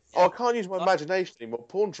Oh, I can't use my imagination anymore.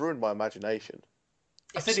 Porn's ruined my imagination.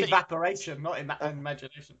 I said evaporation, not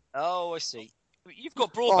imagination. Oh, I see. You've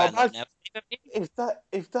got broadband now.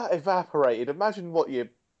 If that evaporated, imagine what your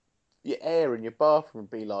air in your bathroom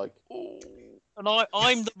would be like. And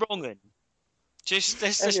I'm the wrong one. Just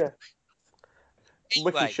let's just. Anyway.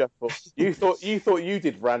 Wiki Shuffle. You thought you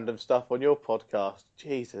did random stuff on your podcast.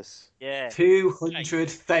 Jesus. Yeah.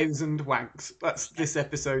 200,000 wanks. That's this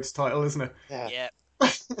episode's title, isn't it? Yeah.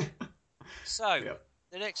 So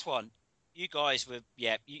the next one, you guys were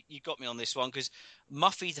you got me on this one because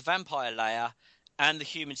Muffy the Vampire Layer and the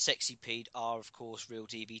Human Sexipede are of course real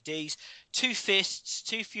DVDs. Two Fists,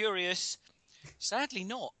 Too Furious, sadly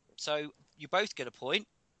not. So you both get a point.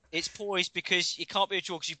 It's poised because you can't be a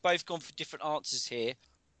draw because you've both gone for different answers here.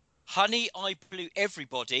 Honey, I Blew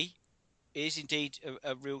Everybody is indeed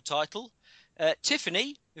a real title.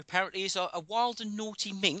 Tiffany, who apparently is a wild and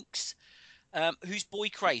naughty minx, who's boy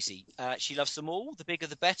crazy. She loves them all, the bigger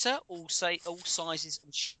the better, all sizes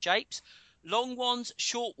and shapes. Long ones,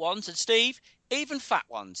 short ones, and Steve, even fat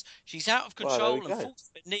ones. She's out of control and falls to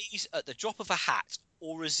her knees at the drop of a hat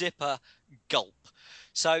or a zipper gulp.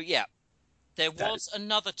 So, yeah. There was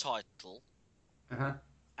another title,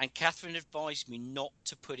 and Catherine advised me not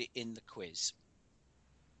to put it in the quiz.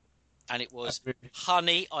 And it was,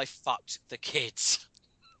 Honey, I Fucked the Kids.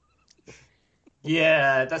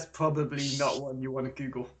 Yeah, that's probably not one you want to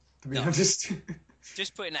Google, to be honest.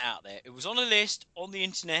 Just putting it out there. It was on a list on the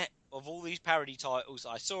internet of all these parody titles.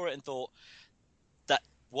 I saw it and thought,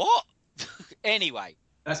 what? Anyway.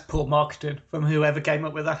 That's poor marketing from whoever came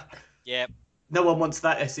up with that. Yeah. No one wants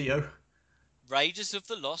that SEO. Raiders of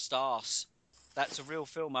the Lost Arse. That's a real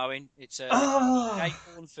film, Owen. It's a gay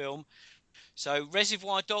porn film. So,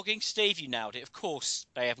 Reservoir Dogging. Steve, you nailed it. Of course,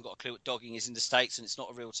 they haven't got a clue what dogging is in the States, and it's not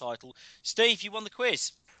a real title. Steve, you won the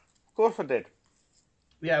quiz. Of course I did.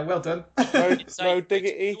 Yeah, well done. No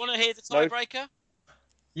diggity. You want to hear the tiebreaker?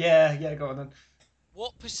 Yeah, go on then.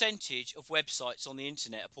 What percentage of websites on the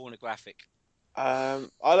internet are pornographic? I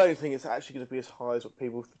don't think it's actually going to be as high as what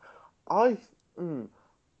people...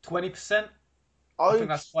 20%? I think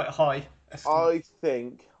that's quite high. I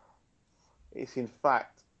think it's in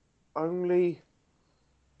fact only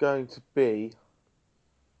going to be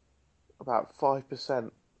about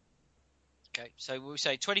 5%. Okay, so we'll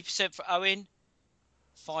say 20% for Owen,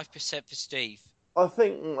 5% for Steve. I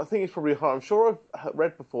think it's probably high. I'm sure I've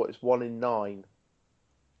read before it's 1 in 9.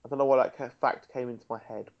 I don't know why that fact came into my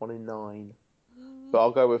head. 1 in 9, but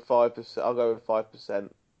I'll go with 5%. I'll go with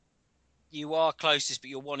 5%. You are closest, but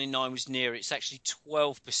your 1 in 9 was near. It's actually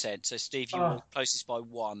 12%. So, Steve, you were closest by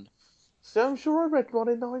 1. So I'm sure I read 1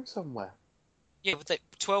 in 9 somewhere. Yeah, but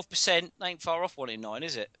 12% ain't far off 1 in 9,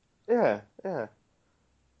 is it? Yeah.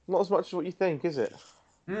 Not as much as what you think, is it?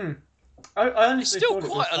 I honestly it's still thought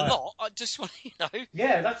quite it was a lot. I just want to,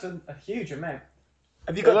 Yeah, that's a huge amount.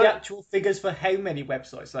 Have you got the actual figures for how many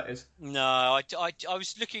websites that is? No, I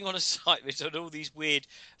was looking on a site which had all these weird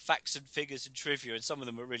facts and figures and trivia, and some of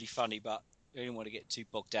them are really funny, but I didn't want to get too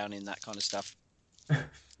bogged down in that kind of stuff.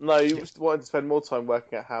 No, you just wanted to spend more time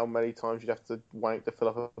working out how many times you'd have to wank to fill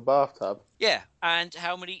up a bathtub. Yeah, and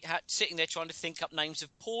how many sitting there trying to think up names of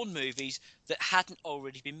porn movies that hadn't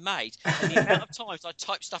already been made. And the amount of times I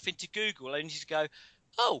type stuff into Google and you go,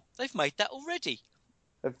 oh, they've made that already.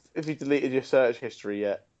 Have you deleted your search history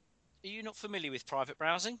yet? Are you not familiar with private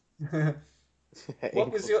browsing?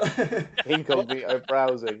 What was your incognito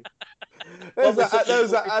browsing? There was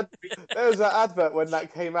that advert when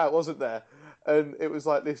that came out, wasn't there? And it was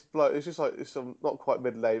like this bloke. It's just like this, not quite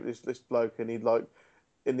middle aged. This bloke, and he'd like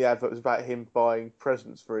in the advert it was about him buying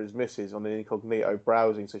presents for his missus on an incognito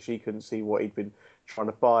browsing, so she couldn't see what he'd been trying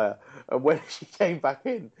to buy her. And when she came back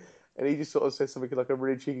in, and he just sort of said something like a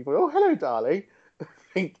really cheeky voice, "Oh, hello, darling." I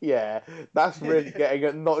think, yeah, that's really getting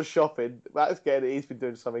at not shopping. That's getting he's been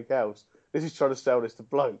doing something else. This is trying to sell this to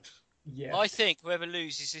blokes. Yeah. I think whoever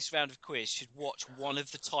loses this round of quiz should watch one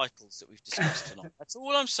of the titles that we've discussed tonight. That's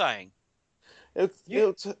all I'm saying. This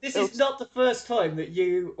is not the first time that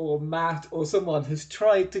you or Matt or someone has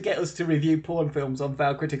tried to get us to review porn films on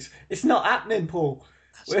Val Critics. It's not happening, Paul.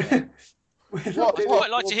 I'd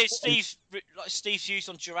quite like to hear Steve's views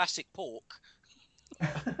on Jurassic Pork.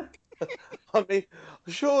 I mean,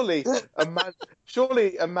 surely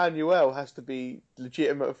Emmanuel has to be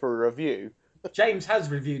legitimate for a review. James has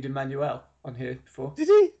reviewed Emmanuel on here before. Did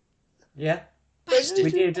he? Yeah. Bastard.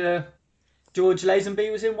 We did. George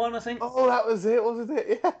Lazenby was in one, I think. Oh, that was it, wasn't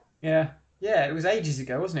it? Yeah. Yeah. Yeah, it was ages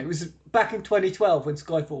ago, wasn't it? It was back in 2012 when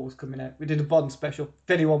Skyfall was coming out. We did a Bond special. If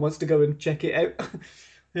anyone wants to go and check it out.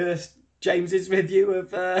 Yes, James's review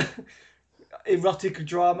of erotic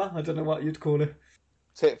drama. I don't know what you'd call it.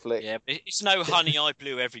 Tit flick. Yeah, but it's no Honey, I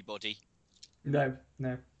Blew Everybody. No.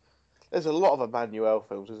 There's a lot of Emmanuel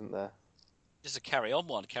films, isn't there? There's a Carry On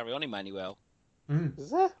one. Carry On, Emmanuel. Is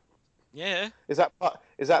there? Yeah. Is that part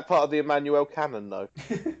of the Emmanuel canon, though?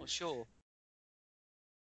 Not sure.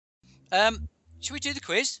 Should we do the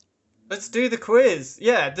quiz? Let's do the quiz.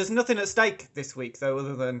 Yeah, there's nothing at stake this week, though,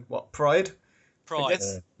 other than, what, pride? Pride.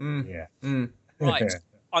 Yeah. Right.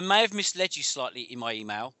 I may have misled you slightly in my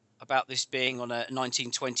email about this being on a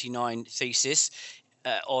 1929 thesis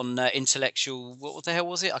on intellectual... What the hell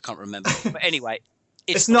was it? I can't remember. But anyway...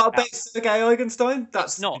 It's not about Sergei Eigenstein?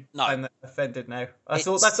 That's not, no. I'm offended now. I've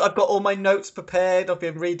got all my notes prepared. I've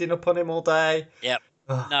been reading up on him all day. Yep.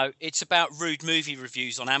 No, it's about rude movie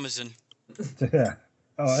reviews on Amazon. Yeah.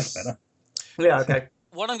 Oh, that's better. Yeah, okay.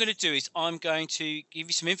 What I'm going to do is I'm going to give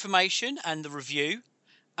you some information and the review,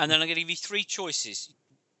 and then I'm going to give you three choices.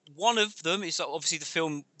 One of them is obviously the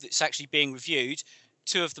film that's actually being reviewed.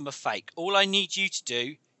 Two of them are fake. All I need you to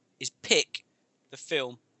do is pick the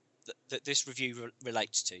film that this review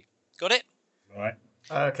relates to. Got it? Right.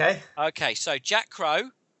 Okay, so Jack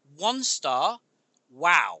Crow, 1 star.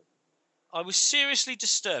 Wow. I was seriously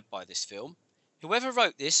disturbed by this film. Whoever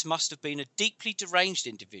wrote this must have been a deeply deranged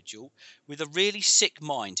individual with a really sick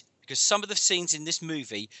mind, because some of the scenes in this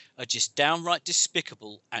movie are just downright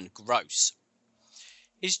despicable and gross.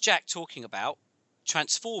 Is Jack talking about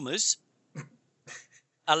Transformers,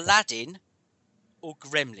 Aladdin, or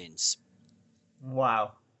Gremlins?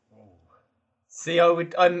 Wow. See,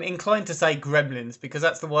 I'm inclined to say Gremlins, because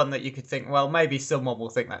that's the one that you could think, well, maybe someone will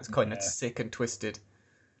think that's kind of sick and twisted.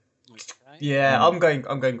 Okay. Yeah, I'm going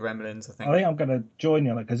Gremlins, I think. I think I'm going to join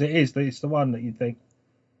you on it because it's the one that you think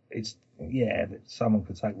that someone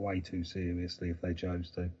could take way too seriously if they chose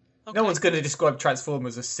to. Okay. No one's going to describe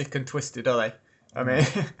Transformers as sick and twisted, are they? I mean,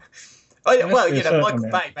 Michael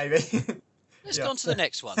Bay, maybe. Let's go on to the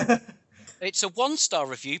next one. It's a 1-star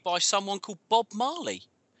review by someone called Bob Marley.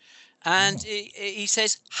 And he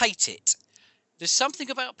says, hate it. There's something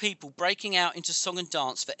about people breaking out into song and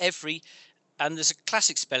dance for every, and there's a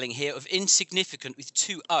classic spelling here of insignificant with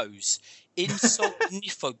 2 O's,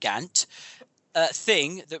 insignificant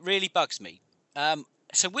thing that really bugs me.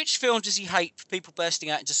 So which film does he hate for people bursting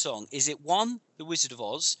out into song? Is it 1, The Wizard of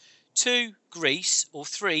Oz, 2, Grease, or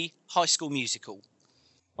 3, High School Musical?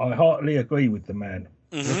 I heartily agree with the man.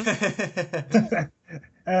 Mm-hmm.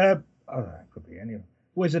 I don't know, it could be any of them.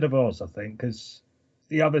 Wizard of Oz, I think, because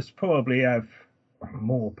the others probably have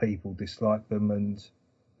more people dislike them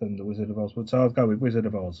than the Wizard of Oz would. So I'll go with Wizard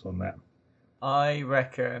of Oz on that. I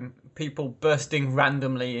reckon people bursting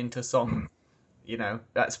randomly into song,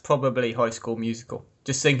 that's probably High School Musical.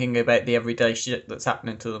 Just thinking about the everyday shit that's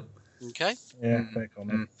happening to them. Okay. Yeah, fair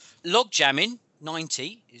comment. Log Jammin'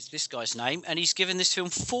 90 is this guy's name, and he's given this film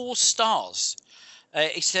 4 stars.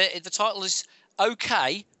 He said the title is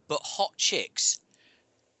Okay, but Hot Chicks.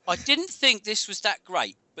 I didn't think this was that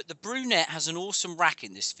great, but the brunette has an awesome rack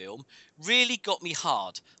in this film. Really got me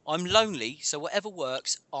hard. I'm lonely, so whatever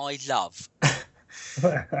works, I love.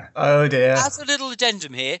 Oh dear. As a little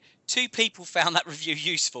addendum here, 2 people found that review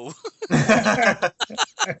useful.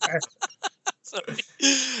 Sorry.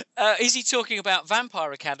 Is he talking about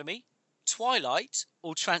Vampire Academy, Twilight,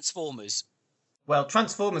 or Transformers? Well,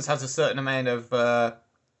 Transformers has a certain amount of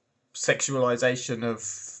sexualization of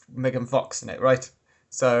Megan Fox in it, right?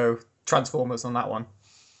 So, Transformers on that one.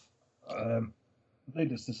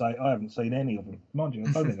 Needless to say, I haven't seen any of them. Mind you,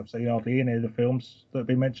 I don't think I've seen hardly any of the films that have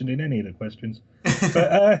been mentioned in any of the questions.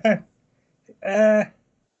 But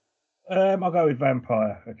I'll go with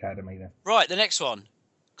Vampire Academy then. Right, the next one.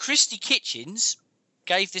 Christy Kitchens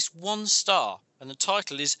gave this 1 star, and the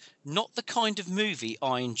title is Not the Kind of Movie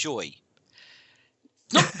I Enjoy.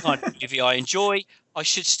 Not the kind of movie I enjoy. I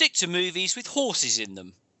should stick to movies with horses in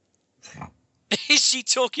them. Is she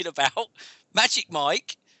talking about Magic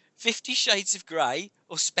Mike, 50 Shades of Grey,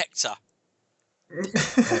 or Spectre?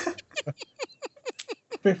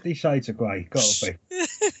 50 Shades of Grey, gotta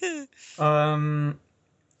be.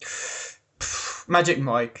 Magic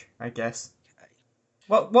Mike, I guess.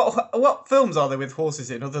 What films are there with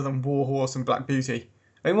horses in other than War Horse and Black Beauty?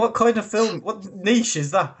 I mean, what kind of film? What niche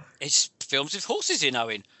is that? It's films with horses in,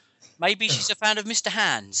 Owen. Maybe she's a fan of Mr.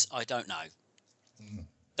 Hands. I don't know.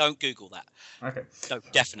 Don't Google that. Okay. No,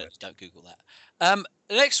 definitely don't Google that.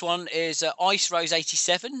 The next one is Ice Rose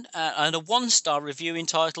 87 and a 1-star review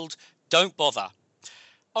entitled Don't Bother.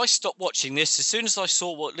 I stopped watching this as soon as I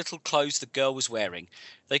saw what little clothes the girl was wearing.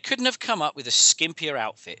 They couldn't have come up with a skimpier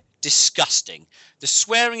outfit. Disgusting. The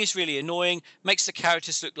swearing is really annoying, makes the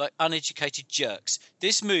characters look like uneducated jerks.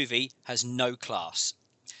 This movie has no class.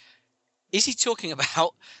 Is he talking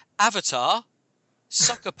about Avatar,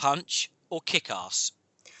 Sucker Punch, or Kick-Ass?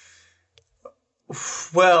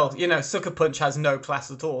 Well, you know, Sucker Punch has no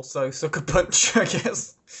class at all, so Sucker Punch, I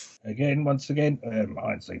guess. Once again, I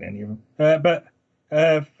haven't seen any of them. But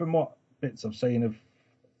from what bits I've seen of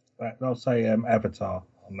that, I'll say Avatar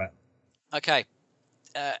on that. Okay.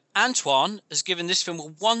 Antoine has given this film a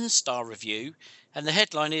 1-star review, and the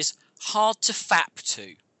headline is Hard to Fap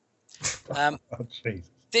To. Oh, jeez.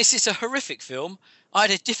 This is a horrific film. I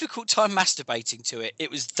had a difficult time masturbating to it.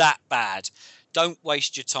 It was that bad. Don't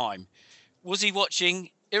waste your time. Was he watching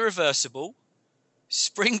Irreversible,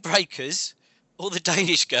 Spring Breakers, or The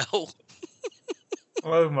Danish Girl?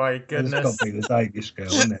 Oh my goodness. It's got to be The Danish Girl,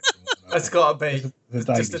 isn't it? It's got to be. The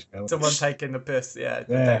Danish Girl. Someone taking the piss, yeah.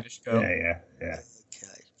 The Danish Girl. Yeah. Okay.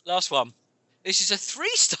 Last one. This is a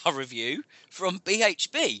 3-star review from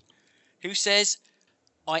BHB, who says,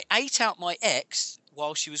 I ate out my ex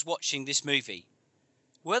while she was watching this movie.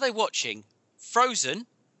 Were they watching Frozen,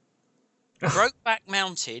 Brokeback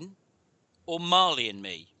Mountain, or Marley and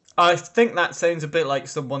Me? I think that sounds a bit like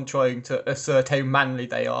someone trying to assert how manly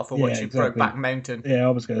they are for watching exactly. Brokeback Mountain. Yeah, I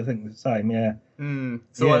was going to think the same, yeah.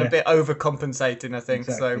 So I'm a bit overcompensating, I think.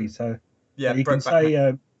 Exactly, so yeah, you can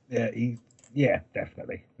Brokeback say,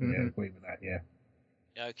 definitely. Mm-hmm. Yeah, agree with that, yeah.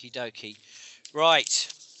 Okie dokie.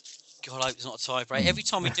 Right. God, I hope it's not a tie break. Every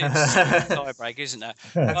time we do this, it's a tie break, isn't there?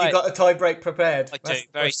 Have you got a tie break prepared? I do.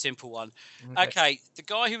 Very simple one. Okay. The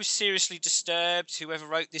guy who was seriously disturbed, whoever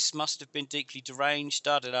wrote this must have been deeply deranged,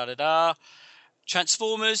 da-da-da-da-da.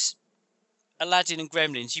 Transformers, Aladdin and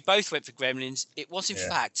Gremlins. You both went for Gremlins. It was, in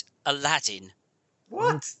fact, Aladdin.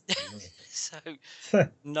 What? So,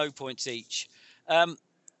 no points each.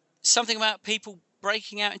 Something about people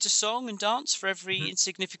breaking out into song and dance for every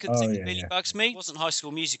insignificant thing that really bugs me. It wasn't High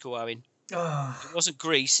School Musical, Owen. It wasn't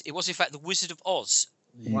Grease. It was, in fact, The Wizard of Oz.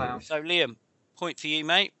 Wow. So, Liam, point for you,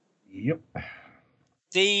 mate. Yep.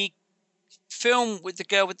 The film with the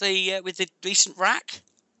girl with the decent rack.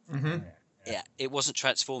 Yeah, it wasn't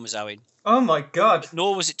Transformers, Owen. Oh my God!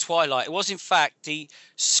 Nor was it Twilight. It was, in fact, the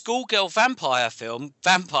schoolgirl vampire film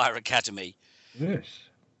Vampire Academy. Yes.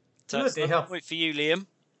 So that's a point for you, Liam.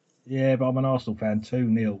 Yeah, but I'm an Arsenal fan.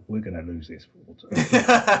 2-0. We're going to lose this.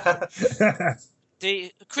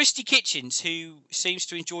 The Christy Kitchens, who seems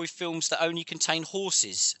to enjoy films that only contain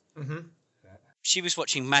horses. She was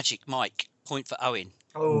watching Magic Mike. Point for Owen.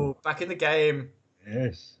 Oh, back in the game.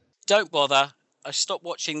 Yes. Don't bother. I stopped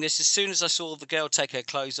watching this as soon as I saw the girl take her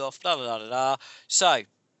clothes off. Blah, blah, blah, blah, blah. So,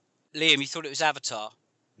 Liam, you thought it was Avatar.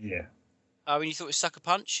 Yeah. Owen, you thought it was Sucker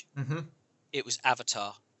Punch. It was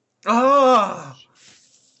Avatar. Oh!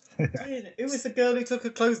 Who was the girl who took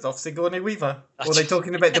her clothes off? Sigourney Weaver? Or are they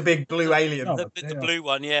talking about the big blue alien? The blue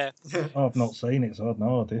one, yeah. I've not seen it, so I've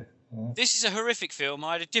no idea. This is a horrific film.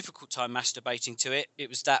 I had a difficult time masturbating to it. It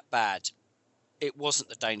was that bad. It wasn't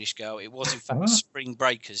The Danish Girl. It was, in fact, Spring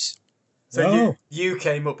Breakers. So you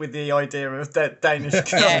came up with the idea of that Danish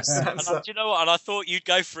Girl. Yes, and do you know what? And I thought you'd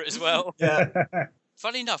go for it as well. Yeah.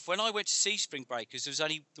 Funny enough, when I went to see Spring Breakers,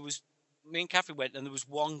 me and Catherine went, and there was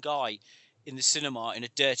one guy in the cinema in a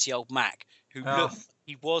dirty old Mac who looked,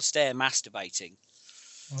 he was there masturbating.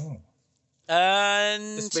 Oh.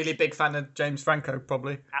 And just really big fan of James Franco,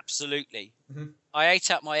 probably. Absolutely. I ate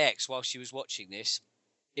out my ex while she was watching this.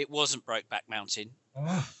 It wasn't Brokeback Mountain.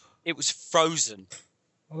 It was Frozen.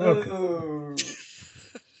 Oh.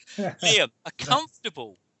 Liam, a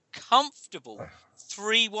comfortable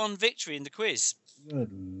 3-1 victory in the quiz. Good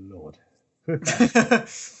Lord.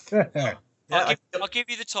 I'll give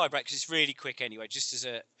you the tiebreak because it's really quick anyway. Just as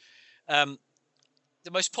a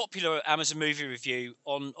the most popular Amazon movie review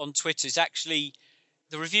on Twitter is actually,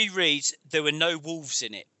 the review reads, "There were no wolves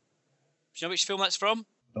in it." Do you know which film that's from?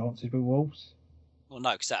 Dances with Wolves. Well,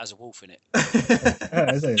 no, because that has a wolf in it.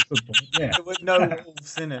 There were no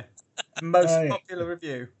wolves in it. Most popular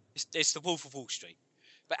review. It's The Wolf of Wall Street.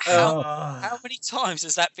 But how many times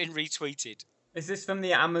has that been retweeted? Is this from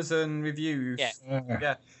the Amazon reviews? Yeah.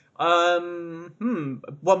 Yeah.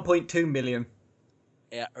 1.2 million.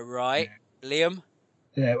 Yeah, right. Liam?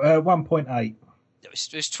 Yeah, 1.8.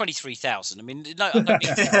 It was 23,000. I mean, no, I don't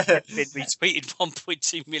think it's been retweeted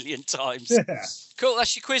 1.2 million times. Yeah. Cool,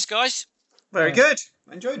 that's your quiz, guys. Very good.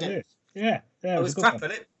 Enjoyed it. Yeah. I was crap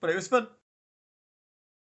at it, but it was fun.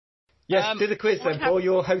 Yes, do the quiz then, Paul.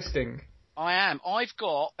 You're hosting. I am. I've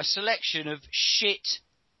got a selection of shit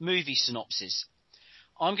movie synopses.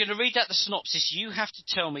 I'm going to read out the synopsis. You have to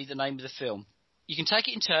tell me the name of the film. You can take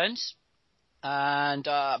it in turns. And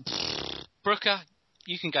Brooker,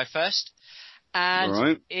 you can go first. And All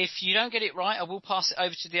right. if you don't get it right, I will pass it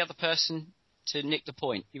over to the other person to nick the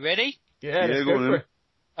point. You ready? Yeah, let's go go on for then. it.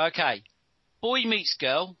 Okay. Boy meets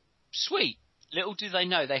girl. Sweet. Little do they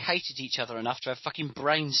know they hated each other enough to have fucking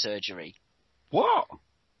brain surgery. What?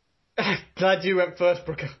 Glad you went first,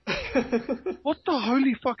 Brooker. What the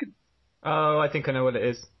holy fucking... Oh, I think I know what it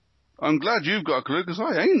is. I'm glad you've got a clue, because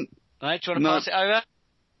I ain't. Right, do you want to No. pass it over?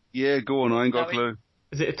 Yeah, go on, I ain't got a No, clue.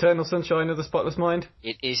 Is it Eternal Sunshine of the Spotless Mind?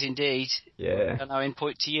 It is indeed. Yeah. And Owen,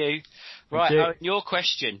 point to you. Right, you. Owen, your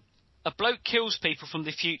question. A bloke kills people from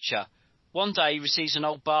the future. One day he receives an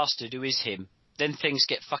old bastard who is him. Then things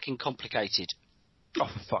get fucking complicated. Oh,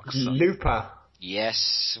 for fuck's sake. Looper.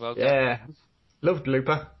 Yes, well done. Yeah. Loved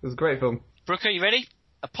Looper. It was a great film. Brooker, you ready?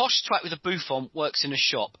 A posh twat with a bouffant works in a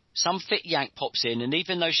shop. Some fit yank pops in, and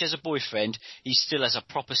even though she has a boyfriend, he still has a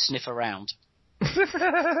proper sniff around.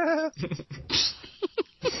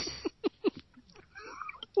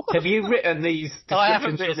 Have you written these? I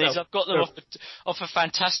haven't written these. yourself? I've got them off a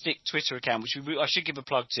fantastic Twitter account, which I should give a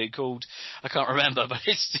plug to, called, I can't remember, but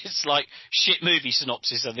it's like shit movie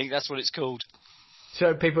synopsis, I think that's what it's called.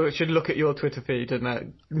 So people should look at your Twitter feed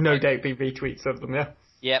and no doubt be retweets of them, yeah?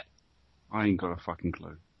 Yep. I ain't got a fucking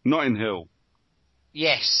clue. Notting Hill.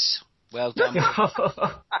 Yes. Well done.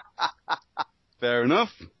 Fair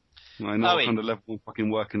enough. I know Owen. what kind of level I'm fucking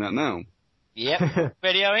working at now. Yep.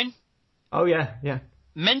 Ready, Owen? Oh, yeah, yeah.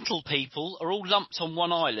 Mental people are all lumped on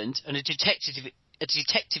one island, and a detective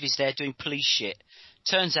is there doing police shit.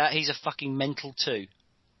 Turns out he's a fucking mental too.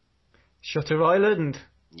 Shutter Island.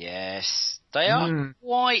 Yes. They are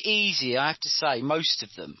quite easy, I have to say, most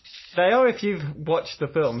of them. They are if you've watched the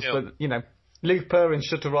films, Yeah. but, you know, Looper and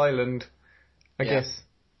Shutter Island, I Yeah. guess.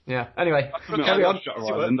 Yeah. Anyway, I carry on. Shutter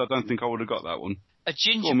Island. I don't think I would have got that one. A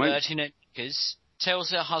Go on, mate. gingerbird in her knickers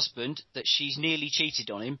tells her husband that she's nearly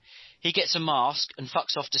cheated on him. He gets a mask and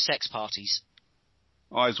fucks off to sex parties.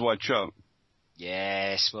 Eyes Wide Shut.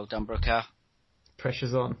 Yes, well done, Brooker.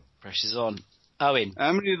 Pressure's on. Pressure's on. Owen.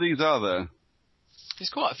 How many of these are there? There's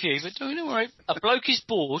quite a few, but don't worry. A bloke is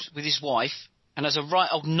bored with his wife and has a right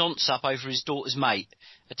old nonce up over his daughter's mate.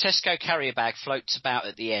 A Tesco carrier bag floats about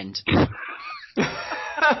at the end.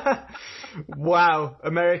 Wow.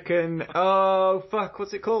 American... Oh, fuck,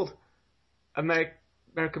 what's it called?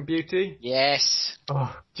 American Beauty? Yes.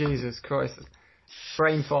 Oh, Jesus Christ.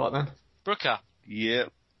 Brain fart, then. Brooker.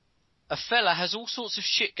 Yep. A fella has all sorts of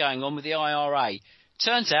shit going on with the IRA.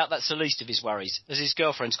 Turns out that's the least of his worries, as his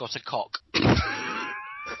girlfriend's got a cock.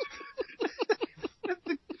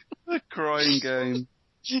 The crying game.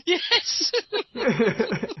 Yes.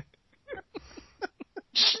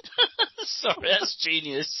 Sorry, that's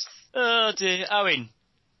genius. Oh dear. Owen.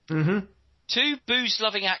 Mm-hmm. Two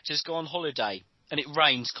booze-loving actors go on holiday, and it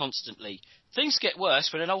rains constantly. Things get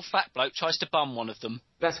worse when an old fat bloke tries to bum one of them.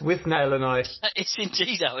 That's with Nail and I. It's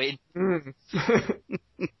indeed, Owen.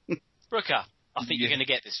 Brooker, I think you're going to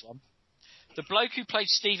get this one. The bloke who played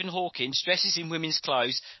Stephen Hawking dresses in women's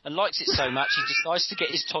clothes and likes it so much he decides to get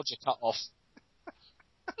his todger cut off.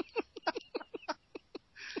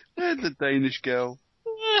 The Danish girl.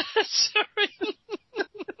 Sorry.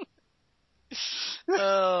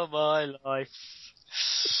 Oh, my life.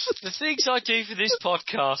 The things I do for this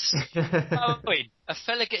podcast. Owen, a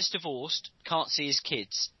fella gets divorced, can't see his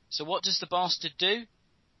kids. So what does the bastard do?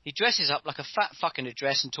 He dresses up like a fat fuck in a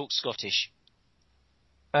dress and talks Scottish.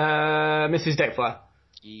 Mrs. Deckfire.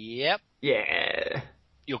 Yep. Yeah.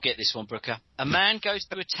 You'll get this one, Brooker. A man goes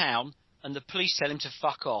to a town and the police tell him to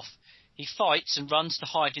fuck off. He fights and runs to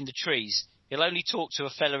hide in the trees. He'll only talk to a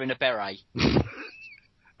fella in a beret.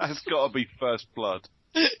 That's got to be First Blood.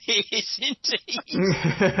 He is indeed.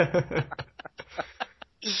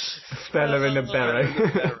 Fella in a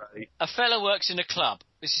beret. A fella works in a club.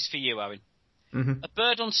 This is for you, Owen. Mm-hmm. A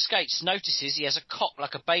bird on skates notices he has a cock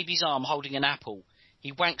like a baby's arm holding an apple.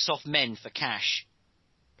 He wanks off men for cash.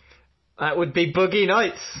 That would be Boogie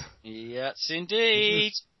Nights. Yes,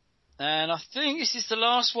 indeed. And I think this is the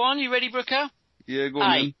last one. You ready, Brooker? Yeah, go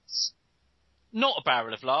on then. Not a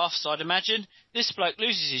barrel of laughs, I'd imagine. This bloke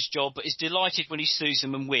loses his job, but is delighted when he sues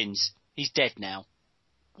them and wins. He's dead now.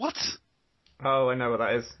 What? Oh, I know what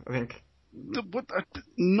that is, I think. What?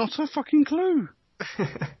 Not a fucking clue.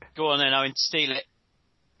 Go on then, Owen, steal it.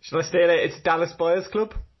 Shall I steal it? It's Dallas Buyers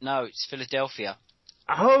Club? No, it's Philadelphia.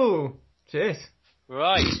 Oh, jeez.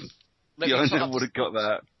 Right. Yeah, I never would have got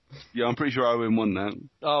that. Yeah, I'm pretty sure Owen won that.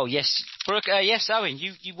 Oh, yes. Brooke, yes, Owen,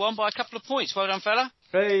 you won by a couple of points. Well done, fella.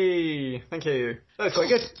 Hey, thank you. That was quite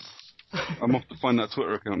good. I'm off to find that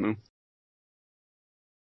Twitter account now.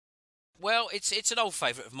 Well, it's an old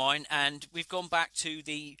favourite of mine, and we've gone back to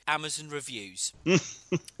the Amazon reviews.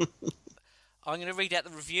 I'm going to read out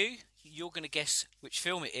the review. You're going to guess which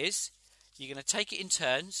film it is. You're going to take it in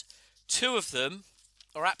turns. 2 of them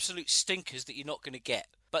are absolute stinkers that you're not going to get.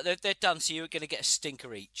 But they're done, so you're going to get a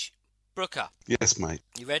stinker each. Brooker. Yes, mate.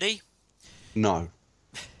 You ready? No.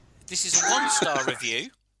 This is a 1-star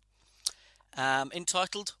review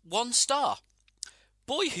entitled 1 Star.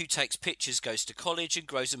 Boy who takes pictures goes to college and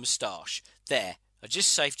grows a moustache. There, I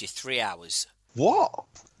just saved you 3 hours. What?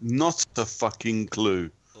 Not a fucking clue.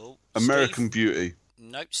 Oh, American Steve? Beauty.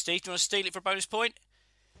 Nope. Steve, do you want to steal it for a bonus point?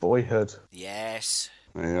 Boyhood. Yes.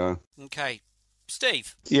 There you go. Okay.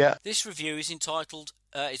 Steve. Yeah. This review is entitled,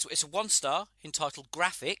 it's a 1-star, entitled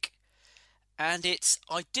Graphic, and it's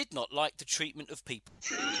I did not like the treatment of people.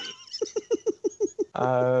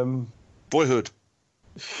 Boyhood.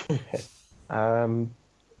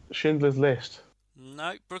 Schindler's List.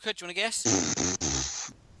 No. Brooker, do you want to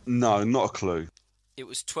guess? No, not a clue. It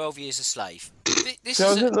was 12 Years a Slave. This So I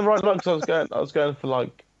is was a- in the right line because I was going for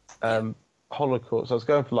like Holocaust. I was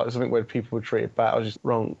going for like something where people were treated bad. I was just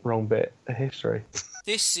wrong bit of history.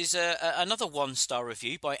 This is another 1-star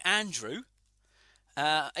review by Andrew,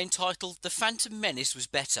 entitled "The Phantom Menace was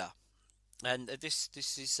better," and this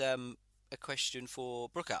is a question for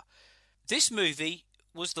Brooker. This movie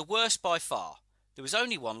was the worst by far. There was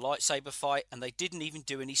only one lightsaber fight, and they didn't even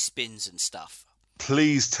do any spins and stuff.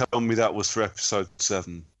 Please tell me that was for episode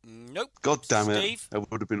 7. Nope. God damn it. Steve?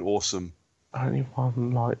 That would have been awesome. Only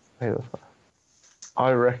one lightsaber.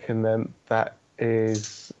 I reckon then that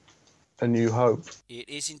is A New Hope. It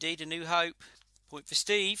is indeed A New Hope. Point for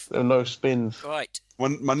Steve. There are no spins. Right.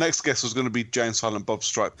 My next guess was going to be Jane Silent Bob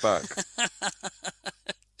Strike Back.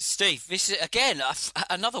 Steve, this is, again,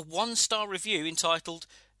 another 1-star review entitled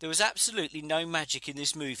 "There was absolutely no magic in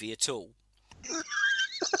this movie at all."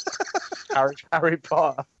 Harry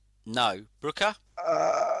Potter. No. Brooker?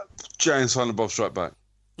 Jane Silent Bob Strike Back.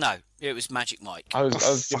 No, it was Magic Mike. I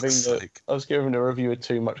was giving the reviewer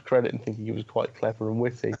too much credit and thinking he was quite clever and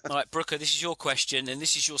witty. All right, Brooker, this is your question, and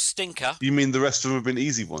this is your stinker. You mean the rest of them have been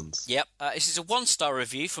easy ones? Yep. This is a 1-star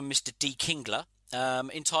review from Mr. D. Kingler,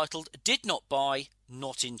 entitled "Did not buy,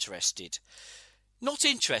 not interested." Not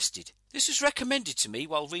interested. This was recommended to me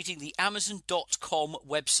while reading the Amazon.com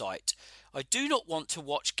website. I do not want to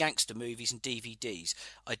watch gangster movies and DVDs.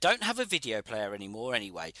 I don't have a video player anymore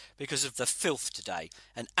anyway, because of the filth today,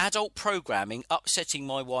 and adult programming upsetting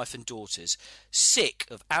my wife and daughters. Sick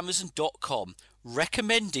of Amazon.com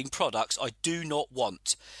recommending products I do not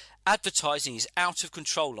want. Advertising is out of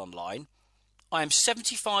control online. I am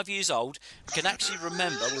 75 years old and can actually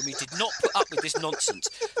remember when we did not put up with this nonsense.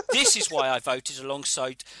 This is why I voted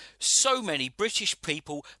alongside so many British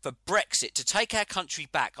people for Brexit to take our country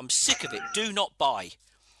back. I'm sick of it. Do not buy.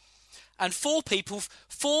 And 4 people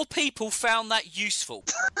found that useful.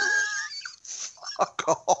 Fuck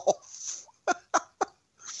off.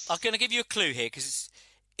 I'm going to give you a clue here because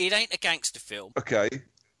it ain't a gangster film. Okay.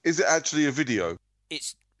 Is it actually a video?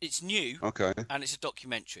 It's new. Okay. And it's a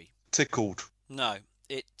documentary. Tickled. No.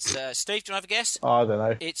 It's Steve, do you have a guess? I don't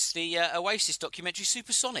know. It's the Oasis documentary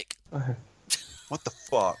Supersonic. What the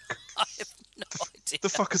fuck? I have no idea. The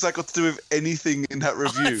fuck has that got to do with anything in that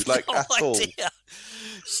review? I have Like, no at all? idea.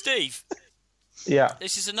 Steve. Yeah.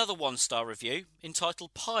 This is another 1-star review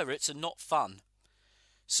entitled "Pirates Are Not Fun."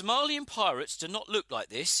 Somalian pirates do not look like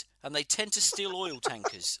this, and they tend to steal oil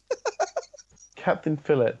tankers. Captain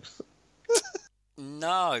Phillips.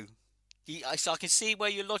 No. I can see where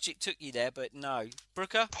your logic took you there, but no.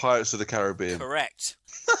 Brooker? Pirates of the Caribbean. Correct.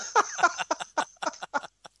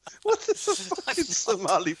 What is a fucking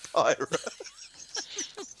Somali pirate?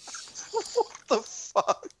 What the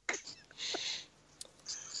fuck?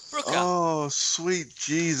 Brooker. Oh, sweet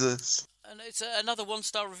Jesus. And it's another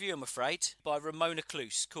 1-star review, I'm afraid, by Ramona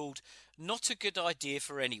Cluse, called "Not a Good Idea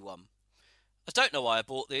for Anyone." I don't know why I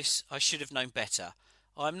bought this. I should have known better.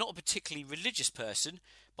 I'm not a particularly religious person,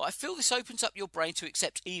 but I feel this opens up your brain to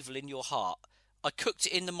accept evil in your heart. I cooked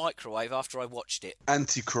it in the microwave after I watched it.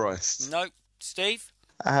 Antichrist. No. Steve?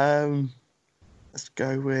 Let's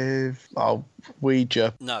go with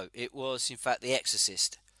Ouija. No, it was, in fact, The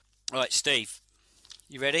Exorcist. All right, Steve,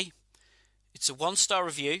 you ready? It's a 1-star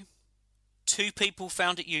review. 2 people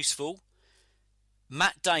found it useful.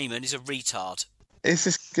 Matt Damon is a retard. Is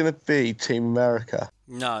this going to be Team America?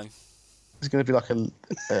 No. It's going to be like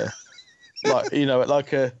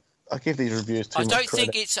I give these reviews too much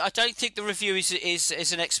credit. I don't think the review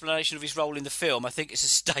is an explanation of his role in the film. I think it's a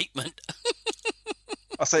statement.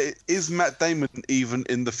 I say, is Matt Damon even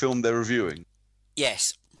in the film they're reviewing?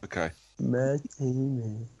 Yes. Okay. Matt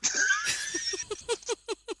Damon.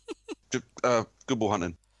 Good Will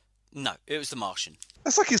Hunting. No, it was The Martian.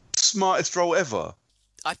 That's like his smartest role ever.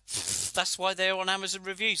 That's why they're on Amazon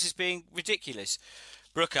reviews as being ridiculous.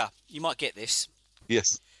 Brooker, you might get this.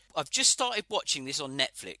 Yes. I've just started watching this on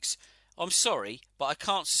Netflix. I'm sorry, but I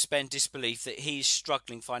can't suspend disbelief that he is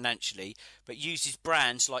struggling financially, but uses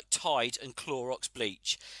brands like Tide and Clorox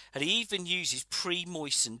bleach. And he even uses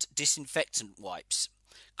pre-moistened disinfectant wipes.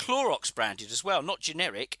 Clorox branded as well, not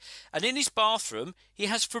generic. And in his bathroom, he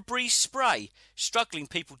has Febreze spray. Struggling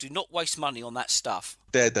people do not waste money on that stuff.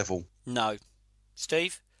 Daredevil. No.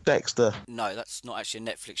 Steve? Dexter. No, that's not actually a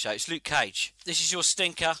Netflix show. It's Luke Cage. This is your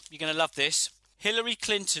stinker. You're going to love this. Hillary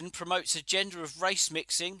Clinton promotes agenda of race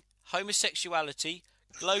mixing, homosexuality,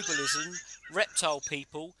 globalism, reptile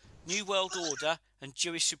people, New World Order, and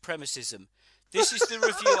Jewish supremacism. This is the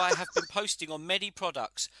review I have been posting on many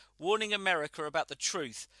products, warning America about the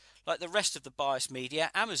truth. Like the rest of the biased media,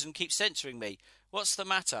 Amazon keeps censoring me. What's the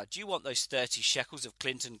matter? Do you want those 30 shekels of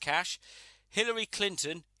Clinton cash? Hillary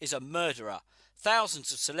Clinton is a murderer.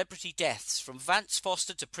 Thousands of celebrity deaths, from Vance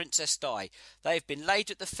Foster to Princess Di. They have been laid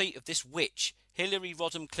at the feet of this witch, Hillary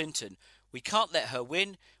Rodham Clinton. We can't let her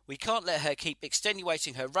win. We can't let her keep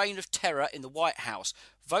extenuating her reign of terror in the White House.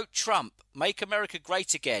 Vote Trump. Make America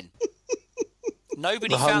great again.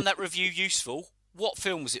 Nobody found that review useful. What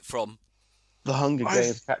film was it from? The Hunger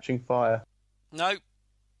Games Catching Fire. No.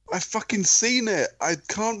 I've fucking seen it. I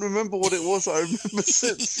can't remember what it was. I remember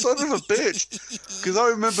son of a bitch. Because I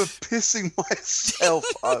remember pissing myself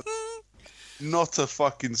up. Not a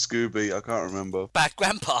fucking Scooby. I can't remember. Bad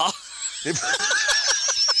Grandpa.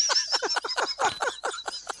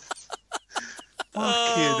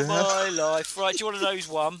 Oh, my life. Right, do you want to know who's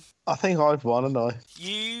won? I think I've won, haven't I?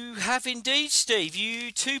 You have indeed, Steve.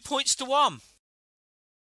 You 2 points to 1.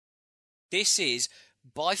 This is,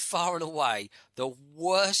 by far and away, the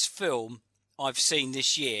worst film I've seen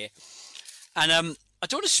this year. And I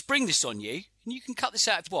don't want to spring this on you, and you can cut this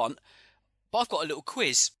out if you want, but I've got a little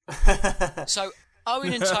quiz. So,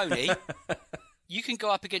 Owen and Tony, you can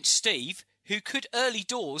go up against Steve, who could early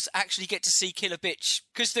doors actually get to see Killer Bitch,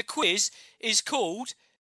 because the quiz is called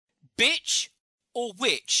Bitch or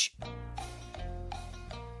Witch.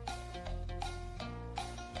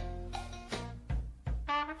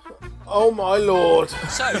 Oh my lord.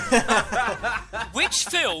 So, which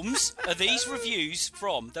films are these reviews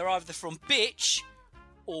from? They're either from Bitch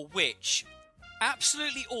or Witch.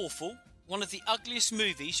 Absolutely awful. One of the ugliest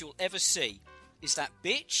movies you'll ever see. Is that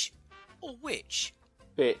Bitch or Witch?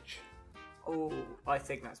 Bitch. Oh, I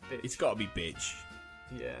think that's bitch. It's got to be bitch.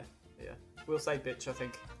 Yeah. We'll say bitch, I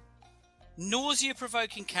think.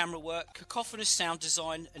 Nausea-provoking camera work, cacophonous sound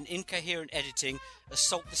design, and incoherent editing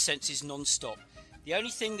assault the senses non-stop. The only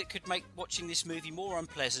thing that could make watching this movie more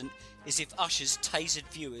unpleasant is if ushers tasered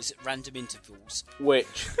viewers at random intervals.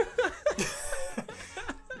 Witch.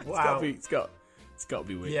 Wow. It's got to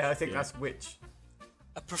be witch. Yeah, I think that's witch.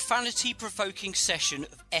 A profanity-provoking session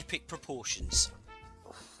of epic proportions.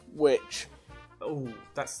 Witch. Oh,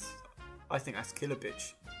 I think that's Killer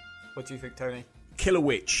Bitch. What do you think, Tony? Killer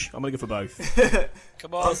Witch. I'm going to go for both.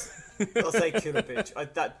 Come on. I'll say Killer Bitch.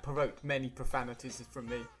 That provoked many profanities from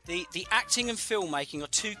me. The acting and filmmaking are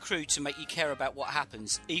too crude to make you care about what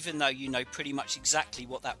happens, even though you know pretty much exactly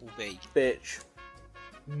what that will be. Bitch.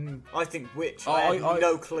 I think Witch. I have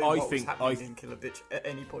no clue what was happening in Killer Bitch at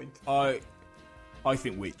any point. I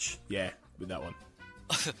think Witch. Yeah, with that one.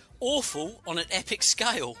 Awful on an epic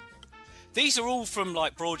scale. These are all from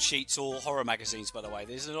like broadsheets or horror magazines, by the way.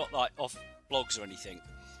 These are not like off blogs or anything.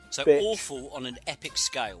 So Bitch. Awful on an epic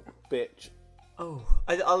scale. Bitch. Oh,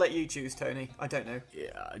 I'll let you choose, Tony. I don't know.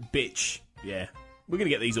 Yeah, bitch. Yeah. We're going to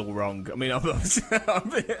get these all wrong. I mean,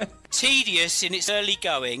 Tedious in its early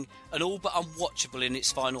going and all but unwatchable in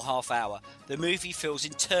its final half hour. The movie feels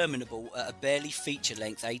interminable at a barely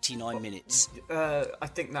feature-length 89 minutes. I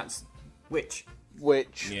think that's Witch.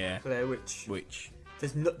 Witch. Yeah. Blair Witch. Witch.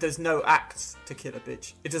 There's no acts to Killer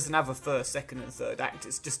Bitch. It doesn't have a first, second, and third act.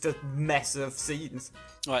 It's just a mess of scenes.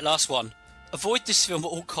 Right, last one. Avoid this film at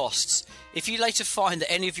all costs. If you later find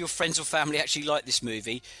that any of your friends or family actually like this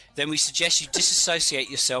movie, then we suggest you disassociate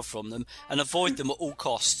yourself from them and avoid them at all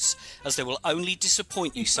costs, as they will only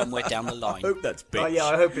disappoint you somewhere down the line. I hope that's bitch. Oh yeah,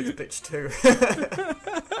 I hope it's bitch too.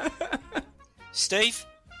 Steve?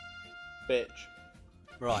 Bitch.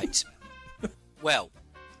 Right. Well,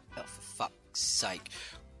 for fuck's sake.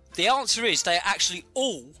 The answer is they are actually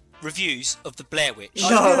all reviews of the Blair Witch.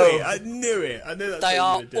 I knew it. I knew that's They what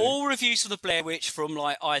are you were doing. all reviews of the Blair Witch from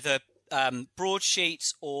like either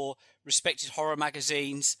broadsheets or respected horror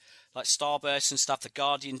magazines like Starburst and stuff. The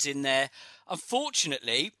Guardian's in there.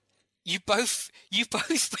 Unfortunately, You both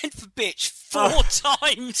went for bitch 4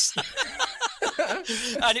 times,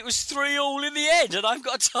 and it was 3-3 in the end, and I've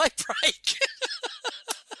got a tie break.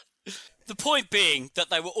 The point being that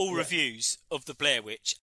they were all reviews of the Blair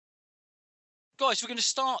Witch. Guys, we're going to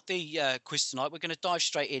start the quiz tonight. We're going to dive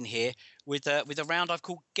straight in here with a round I've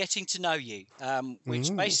called Getting to Know You,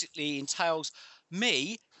 which basically entails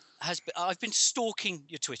me. I've been stalking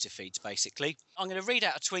your Twitter feeds, basically. I'm going to read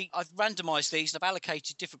out a tweet. I've randomised these and I've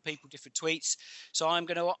allocated different people different tweets. So I'm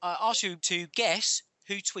going to ask you to guess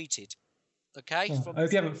who tweeted. Okay? I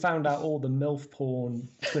hope you haven't found out all the MILF porn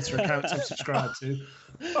Twitter accounts I'm subscribed to.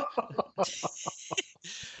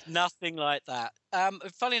 Nothing like that.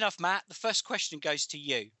 Funnily enough, Matt, the first question goes to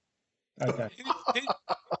you. Okay.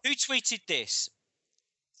 Who tweeted this?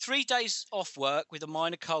 3 days off work with a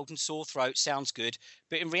minor cold and sore throat sounds good,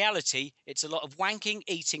 but in reality, it's a lot of wanking,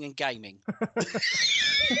 eating, and gaming. I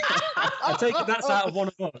take it that's out of one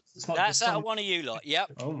of us. That's out of one of you lot, yep.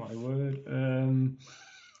 Oh, my word.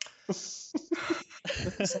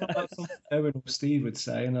 Owen or Steve would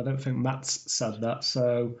say, and I don't think Matt's said that,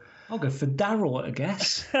 so I'll go for Daryl, I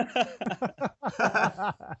guess.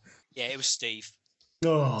 Yeah, it was Steve.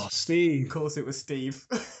 Oh, Steve. Of course it was Steve.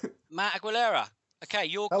 Matt Aguilera. Okay,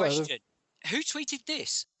 your Hello. question. Who tweeted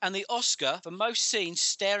this? And the Oscar for most scenes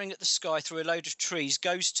staring at the sky through a load of trees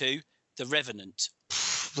goes to The Revenant.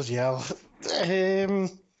 Bloody hell.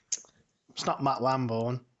 It's not Matt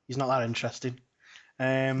Lamborn. He's not that interesting.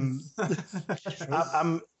 I'm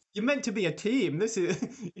You're meant to be a team. This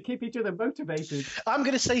is you keep each other motivated.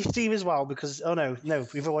 going to say Steve as well because no,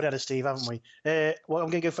 we've already had a Steve, haven't we? Well, I'm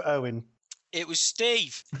going to go for Owen. It was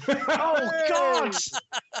Steve. Oh,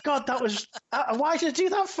 God, that was... why did you do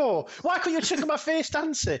that for? Why couldn't you check my first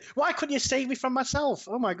answer? Why couldn't you save me from myself?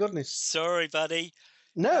 Oh, my goodness. Sorry, buddy.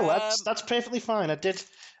 No, that's perfectly fine. I did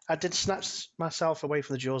snatch myself away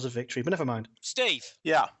from the jaws of victory, but never mind. Steve.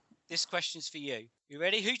 Yeah. This question's for you. You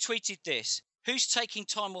ready? Who tweeted this? Who's taking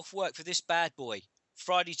time off work for this bad boy?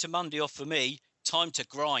 Friday to Monday off for me. Time to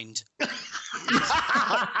grind.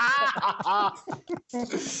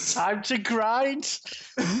 Time to grind.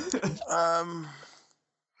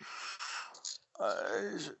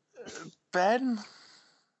 Ben?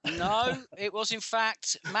 No, it was in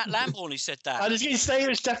fact Matt Lamborn who said that. I was going to say it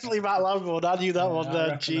was definitely Matt Lamborn. I knew that one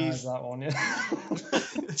there. Jeez. That one, yeah.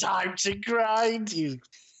 Time to grind, you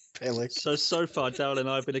pillock. So far, Daryl and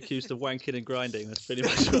I have been accused of wanking and grinding. That's pretty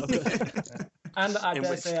much what I've got. And I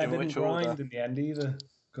dare say I didn't grind in the end either,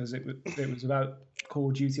 because it was about Call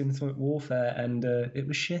of Duty Infinite Warfare, and it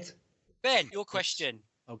was shit. Ben, your question.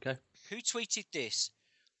 Okay. Who tweeted this?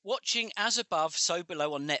 Watching As Above, So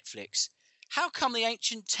Below on Netflix. How come the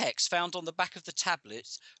ancient text found on the back of the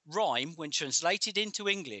tablets rhyme when translated into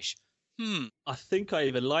English? I think I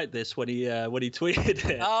even liked this when he tweeted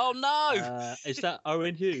it. Oh no! Is that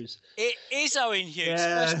Owen Hughes? It is Owen Hughes.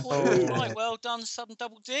 Yeah. First point. Right, well done, Southern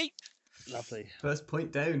Double D. Lovely. First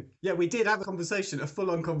point down. Yeah, we did have a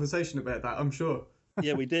full-on conversation about that, I'm sure.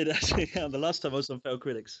 Yeah, we did actually. The last time I was on Fail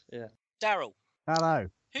Critics. Yeah. Daryl. Hello.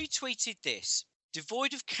 Who tweeted this?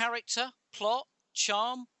 Devoid of character, plot,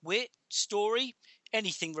 charm, wit, story,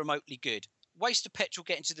 anything remotely good. Waste of petrol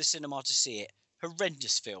getting to the cinema to see it.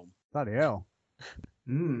 Horrendous film. Bloody hell.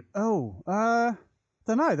 Oh,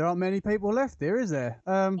 don't know. There aren't many people left here, is there?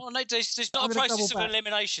 Oh no, there's not a process of back.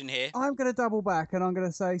 elimination here. I'm going to double back and I'm going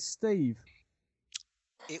to say Steve.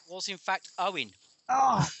 It was in fact Owen.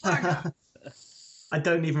 Oh, I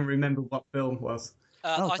don't even remember what film it was.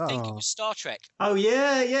 I think it was Star Trek. Oh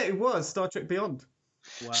yeah, it was Star Trek Beyond.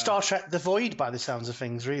 Wow. Star Trek: The Void, by the sounds of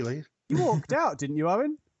things, really. You walked out, didn't you,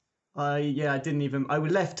 Owen? I didn't even. I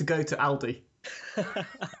left to go to Aldi.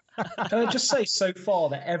 Can I just say so far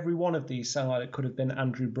that every one of these sound like it could have been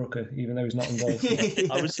Andrew Brooker, even though he's not involved.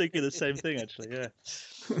 I was thinking the same thing, actually, yeah.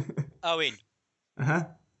 Owen. Uh-huh.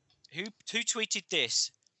 Who tweeted this?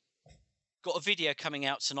 Got a video coming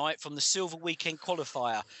out tonight from the Silver Weekend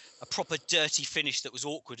qualifier. A proper dirty finish that was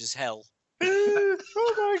awkward as hell. Oh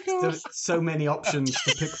my god! There's so many options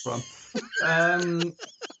to pick from.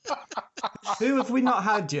 Who have we not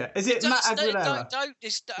had yet? Is it Matt Aguilera?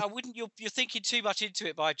 I wouldn't. You're thinking too much into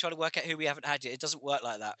it by trying to work out who we haven't had yet. It doesn't work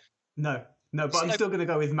like that. No, but I'm still going to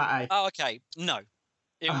go with Matt A. Oh, okay. No,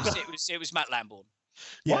 it was Matt Lamborn.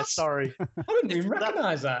 Yeah, What? sorry. I didn't even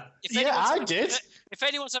recognise that. I did. If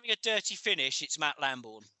anyone's having a dirty finish, it's Matt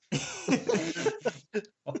Lamborn.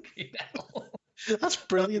 Fucking hell. That's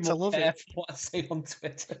brilliant. I love it. What I say on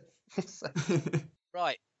Twitter.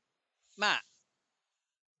 Right, Matt.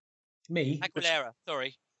 Me? Aguilera.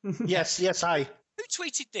 Sorry. Yes, I. Who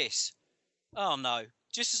tweeted this? Oh no.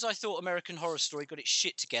 Just as I thought American Horror Story got its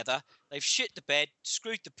shit together, they've shit the bed,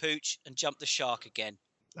 screwed the pooch, and jumped the shark again.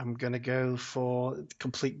 I'm going to go for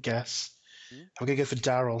complete guess. I'm going to go for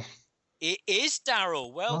Daryl. It is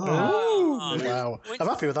Daryl. Well Oh. done. Wow. Point I'm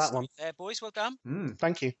happy with that one. there, boys. Well done.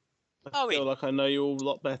 Thank you. I feel like I know you all a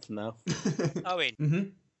lot better now. Owen. Mm-hmm.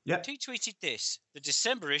 Yep. Who tweeted this? The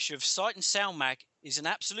December issue of Sight and Sound Mag is an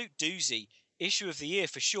absolute doozy. Issue of the year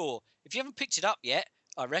for sure. If you haven't picked it up yet,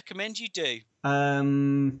 I recommend you do.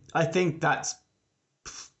 I think that's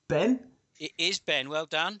Ben. It is Ben. Well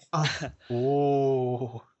done.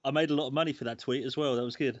 Oh. I made a lot of money for that tweet as well. That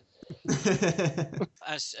was good.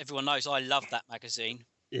 As everyone knows, I love that magazine.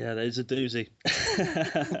 Yeah, that is a doozy.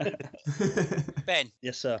 Ben.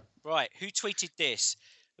 Yes, sir. Right. Who tweeted this?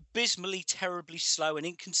 Abysmally, terribly slow and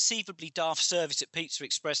inconceivably daft service at Pizza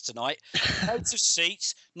Express tonight. Loads of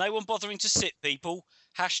seats. No one bothering to sit people.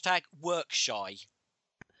 Hashtag work shy.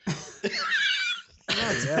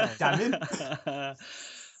 Damn it.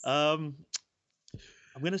 I'm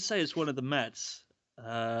going to say it's one of the Mets.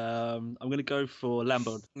 I'm going to go for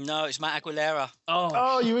Lambert. No, it's Matt Aguilera.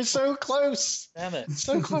 Oh, you were so close. Damn it.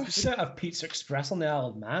 So close. Set of Pizza Express on the Isle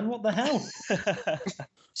of Man. What the hell?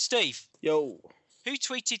 Steve. Yo. Who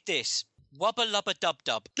tweeted this? Wubba lubba dub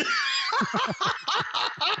dub.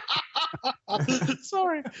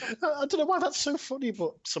 Sorry. I don't know why that's so funny,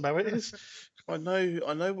 but somehow it is. I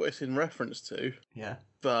know what it's in reference to. Yeah.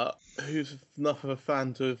 But who's enough of a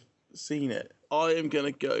fan to have seen it? I am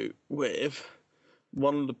going to go with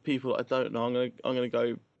one of the people I don't know. I'm going to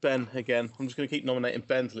go Ben again. I'm just going to keep nominating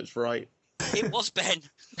Ben till it's right. It was Ben.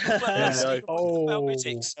 Right,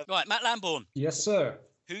 Matt Lambourne. Yes, sir.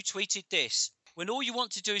 Who tweeted this? When all you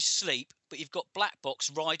want to do is sleep, but you've got Black Box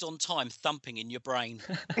Ride on Time thumping in your brain.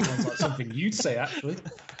 Sounds like something you'd say, actually.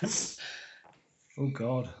 Oh,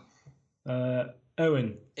 God.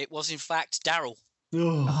 Owen. It was, in fact, Daryl.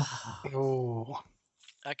 Oh.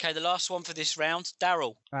 Okay, the last one for this round.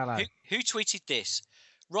 Daryl. Hello. Who tweeted this?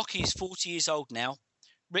 Rocky is 40 years old now.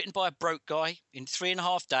 Written by a broke guy in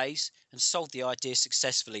 3.5 days and sold the idea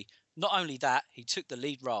successfully. Not only that, he took the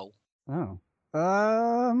lead role. Oh.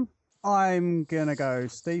 I'm going to go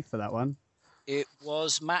Steve for that one. It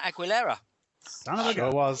was Matt Aguilera. Son of a gun.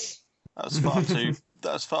 Sure was. That's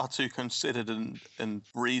far too considered and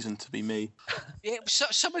reason to be me. Yeah, so,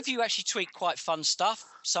 some of you actually tweet quite fun stuff.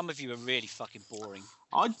 Some of you are really fucking boring.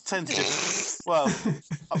 I tend to well,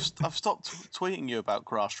 I've stopped tweeting you about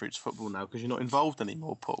grassroots football now because you're not involved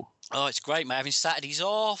anymore, Paul. Oh, it's great, mate. Having Saturdays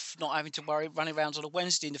off, not having to worry running around on a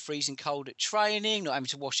Wednesday in the freezing cold at training, not having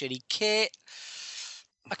to wash any kit.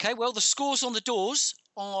 Okay, well, the scores on the doors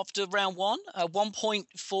after round one. 1 point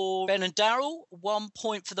for Ben and Daryl, 1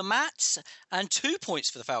 point for the Mats, and 2 points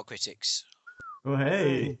for the Foul Critics. Oh,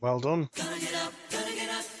 hey. Well done. Gonna get up, gonna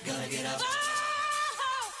get up, gonna get up.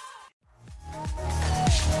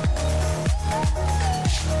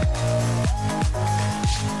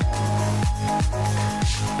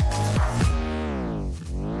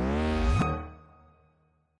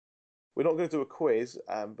 We're not going to do a quiz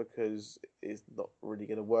because it's not really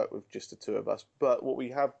going to work with just the two of us. But what we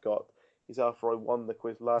have got is after I won the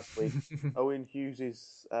quiz last week, Owen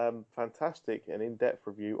Hughes' fantastic and in-depth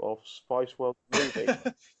review of Spice World movie.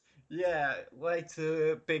 Yeah, way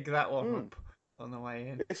to big that one up on the way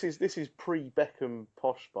in. This is pre-Beckham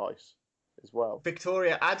posh Spice as well.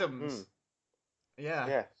 Victoria Adams. Yeah.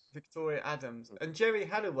 Yes. Victoria Adams. And Jerry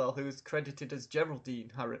Halliwell, who is credited as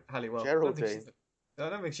Geraldine Halliwell. Geraldine. I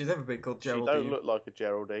don't think she's ever been called Geraldine. She don't look like a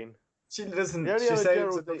Geraldine. She doesn't. The only She other says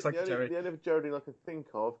Geraldine, it looks like a Jerry. the only Geraldine I can think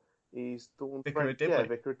of is Dawn Vicar of French. Yeah,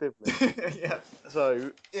 Dibley. Vicar of Dibley. Yeah.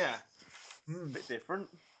 So, yeah. A bit different.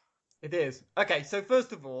 It is. Okay, so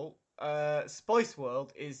first of all, Spice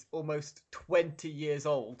World is almost 20 years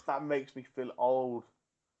old. That makes me feel old.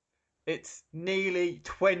 It's nearly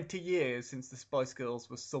 20 years since the Spice Girls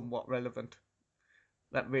was somewhat relevant.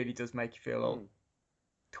 That really does make you feel old.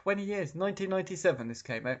 20 years. 1997 this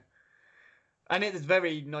came out. And it is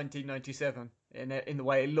very 1997 in the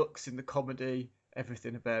way it looks, in the comedy,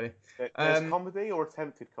 everything about it. There's comedy or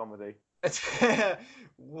attempted comedy?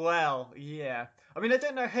 Well, yeah. I mean, I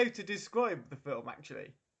don't know how to describe the film,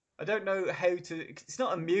 actually. I don't know how to... It's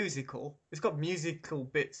not a musical. It's got musical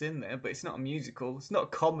bits in there, but it's not a musical. It's not a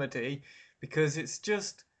comedy, because it's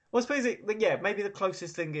just... Well, I suppose, maybe the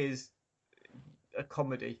closest thing is a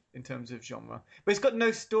comedy in terms of genre. But it's got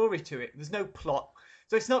no story to it. There's no plot.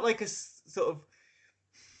 So it's not like a sort of...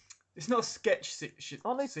 It's not a sketch series.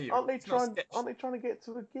 Aren't they trying to get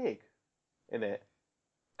to the gig in it?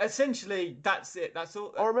 Essentially, that's it. That's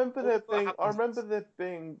all. I remember there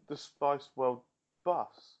being the Spice World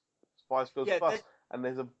bus, Spice Girls bus, and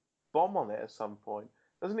there's a bomb on it at some point.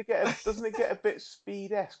 Doesn't it get a bit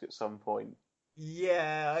Speed-esque at some point?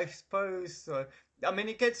 Yeah, I suppose so. I mean,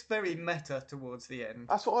 it gets very meta towards the end.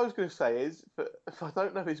 That's what I was going to say. But if I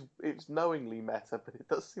don't know if it's knowingly meta, but it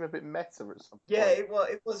does seem a bit meta at some Yeah,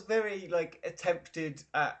 point. it was very like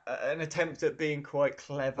an attempt at being quite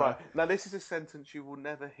clever. Right. Now, this is a sentence you will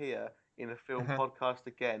never hear in a film podcast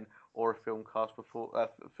again, or a film podcast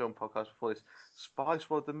before this. Spice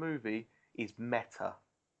World the movie is meta.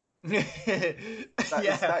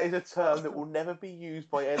 That is a term that will never be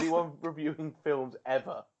used by anyone reviewing films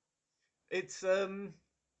ever. It's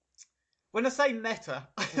when I say meta,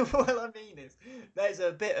 what I mean is there's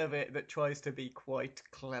a bit of it that tries to be quite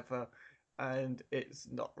clever, and it's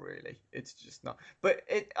not really. It's just not. But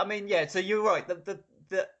I mean, yeah. So you're right.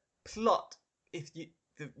 The plot, if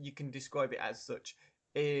you can describe it as such,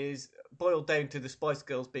 is boiled down to the Spice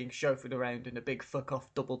Girls being chauffeured around in a big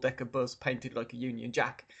fuck-off double-decker bus painted like a Union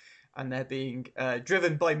Jack, and they're being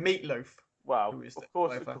driven by Meatloaf. Wow, who is of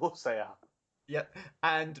course they are. Yep,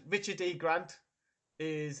 and Richard E. Grant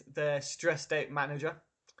is their stressed-out manager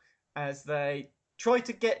as they try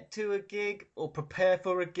to get to a gig or prepare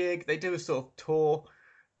for a gig. They do a sort of tour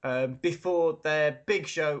before their big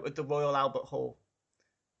show at the Royal Albert Hall.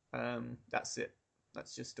 That's it.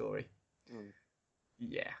 That's your story.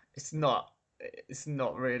 Yeah, it's not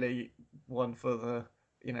really one for the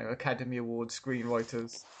Academy Award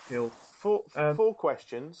Screenwriters Guild. Four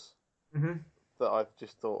questions Mhm. that I've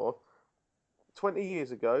just thought of. 20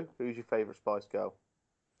 years ago, who's your favourite Spice Girl?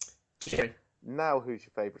 Jerry. Now, who's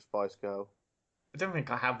your favourite Spice Girl? I don't think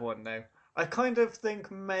I have one now. I kind of think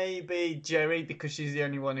maybe Jerry, because she's the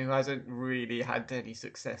only one who hasn't really had any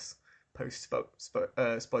success post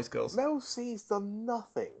Spice Girls. Mel C's done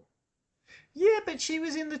nothing. Yeah, but she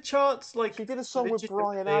was in the charts like she did a song with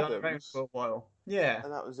Bryan around Adams for a while. Yeah,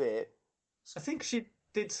 and that was it. I think she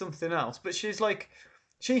did something else, but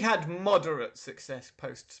she had moderate success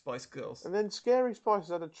post Spice Girls. And then Scary Spice has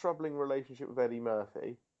had a troubling relationship with Eddie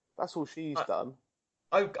Murphy. That's all she's done.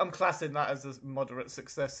 I'm classing that as a moderate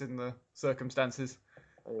success in the circumstances.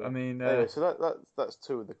 Anyway, I mean, so that's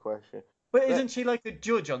two of the question. But isn't she like a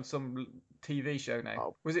judge on some TV show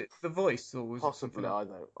now? Was it The Voice or was possibly? It I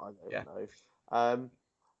don't know.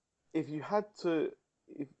 If you had to,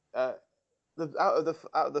 out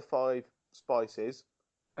of the five Spices,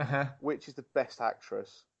 which is the best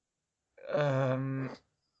actress?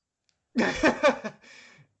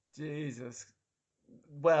 Jesus.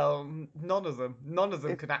 Well, none of them. None of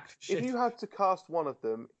them could act shit. If you had to cast one of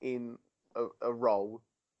them in a role,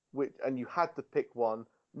 and you had to pick one,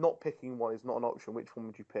 not picking one is not an option. Which one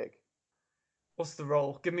would you pick? What's the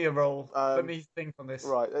role? Give me a role. Let me think on this.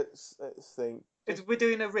 Right, let's think. We're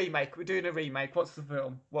doing a remake. What's the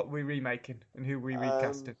film? What are we remaking and who are we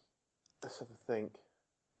recasting? Let's have a think.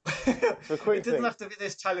 It doesn't have to be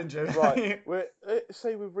this challenging. Right,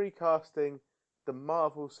 say we're recasting the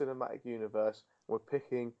Marvel Cinematic Universe. We're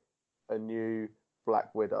picking a new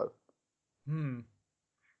Black Widow.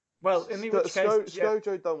 Well, in which case,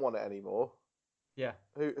 ScoJo don't want it anymore. Yeah.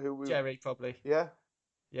 Who? Jerry probably. Yeah.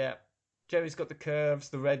 Yeah. Jerry's got the curves,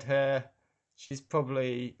 the red hair. She's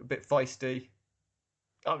probably a bit feisty.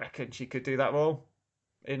 I reckon she could do that role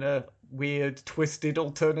in a weird, twisted,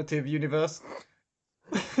 alternative universe.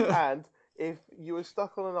 And if you were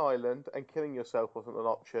stuck on an island and killing yourself wasn't an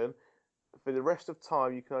option, for the rest of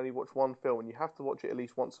time you can only watch one film, and you have to watch it at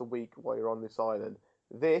least once a week while you're on this island.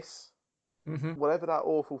 Whatever that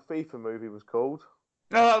awful FIFA movie was called.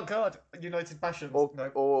 Oh God, United Passions.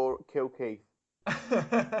 Or Kill Keith.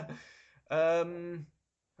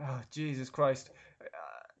 Oh Jesus Christ!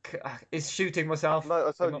 Is shooting myself? No,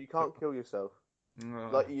 I told you can't kill yourself. No.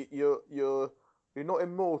 Like you're not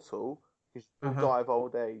immortal because you'll die of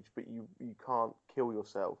old age, but you can't kill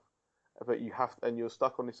yourself. But you have, and you're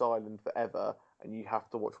stuck on this island forever, and you have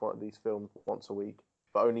to watch one of these films once a week,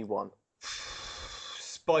 but only one.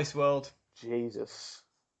 Spice World. Jesus.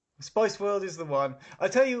 Spice World is the one. I'll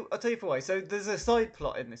tell you for why. So there's a side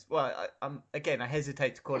plot in this. Well, I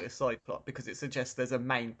hesitate to call it a side plot because it suggests there's a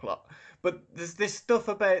main plot. But there's this stuff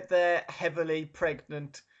about their heavily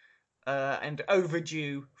pregnant and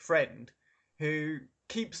overdue friend who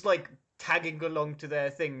keeps tagging along to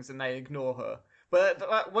their things and they ignore her.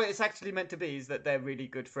 But what it's actually meant to be is that they're really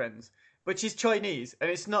good friends. But she's Chinese,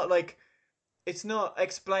 and it's not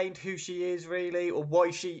explained who she is really, or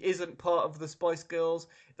why she isn't part of the Spice Girls.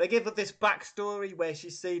 They give her this backstory where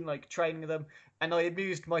she's seen training them, and I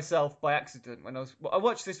amused myself by accident when I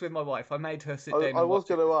watched this with my wife. I made her sit down. I was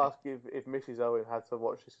going to ask if Mrs. Owen had to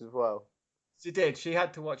watch this as well. She did. She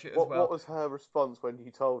had to watch it as well. What was her response when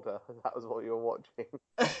you told her that was what you were watching?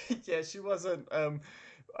 Yeah, she wasn't.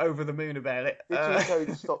 over the moon about it. Did you tell you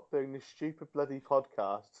to stop doing this stupid bloody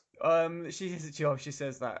podcast? She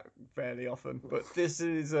says that fairly often, but this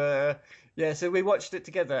is so we watched it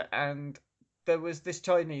together, and there was this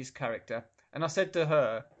Chinese character, and I said to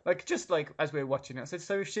her, just as we were watching it, I said,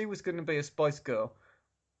 so if she was going to be a Spice Girl,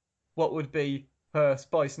 what would be her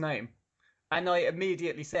Spice name? And I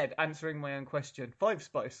immediately said, answering my own question, Five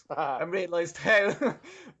Spice, and realised how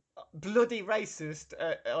bloody racist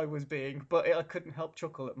I was being, but I couldn't help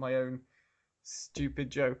chuckle at my own stupid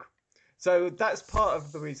joke. So that's part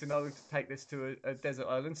of the reason I would take this to a desert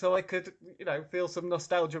island, so I could, feel some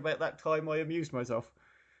nostalgia about that time I amused myself.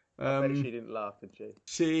 I bet she didn't laugh, did she?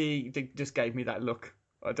 She just gave me that look.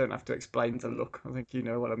 I don't have to explain the look. I think you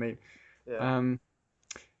know what I mean.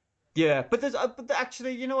 Yeah. But there's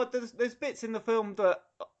actually, you know what? There's bits in the film that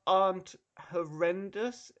aren't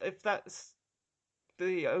horrendous, if that's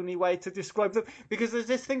the only way to describe them. Because there's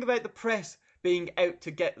this thing about the press being out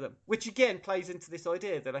to get them, which again plays into this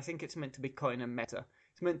idea that I think it's meant to be kind of meta.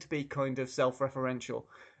 It's meant to be kind of self-referential.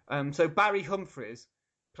 So Barry Humphries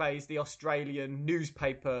plays the Australian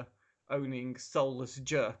newspaper-owning soulless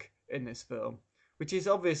jerk in this film, which is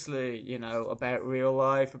obviously, about real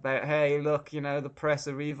life, about, hey, look, the press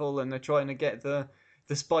are evil and they're trying to get the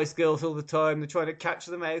Spice Girls all the time. They're trying to catch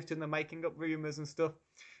them out and they're making up rumours and stuff.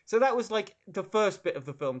 So that was the first bit of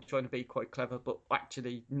the film, trying to be quite clever, but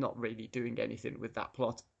actually not really doing anything with that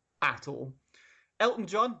plot at all. Elton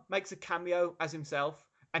John makes a cameo as himself,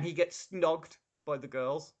 and he gets snogged by the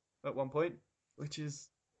girls at one point, which is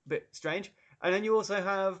a bit strange. And then you also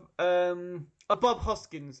have Bob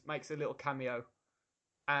Hoskins makes a little cameo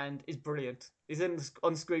and is brilliant. He's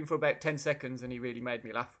on screen for about 10 seconds and he really made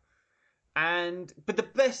me laugh. But the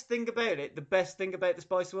best thing about the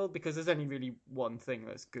Spice World, because there's only really one thing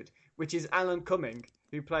that's good, which is Alan Cumming,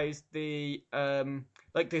 who plays the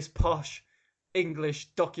this posh English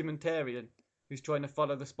documentarian who's trying to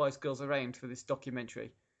follow the Spice Girls around for this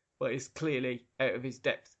documentary, but is clearly out of his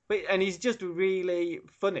depth. And he's just really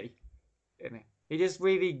funny, isn't he? He just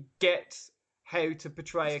really gets how to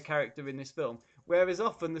portray a character in this film. Whereas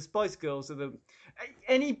often the Spice Girls are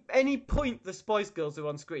any point the Spice Girls are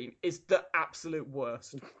on screen is the absolute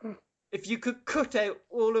worst. If you could cut out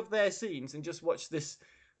all of their scenes and just watch this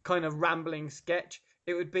kind of rambling sketch,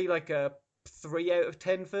 it would be like a 3 out of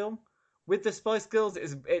 10 film. With the Spice Girls,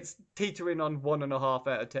 it's teetering on 1.5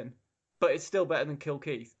 out of 10. But it's still better than Kill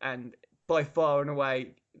Keith, and by far and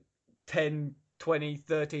away 10, 20,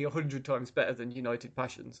 30, 100 times better than United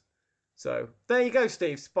Passions. So there you go,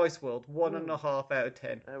 Steve. Spice World, 1.5 out of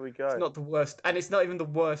 10. There we go. It's not the worst, and it's not even the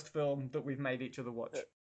worst film that we've made each other watch.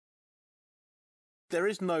 There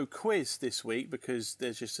is no quiz this week because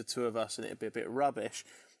there's just the two of us and it'd be a bit rubbish.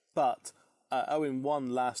 But Owen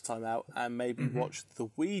won last time out and maybe watched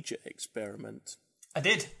the Ouija Experiment. I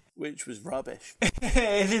did. Which was rubbish.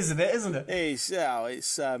 It is, isn't it? It is, yeah.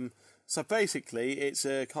 So basically, it's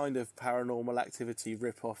a kind of Paranormal Activity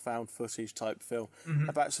rip-off, found footage type film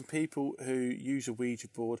about some people who use a Ouija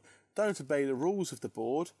board, don't obey the rules of the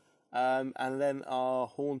board, and then are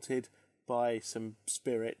haunted by some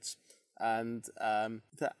spirits. And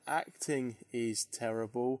the acting is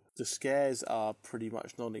terrible. The scares are pretty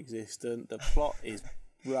much non-existent. The plot is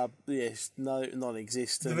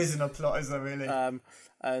non-existent. There isn't a plot, is there really?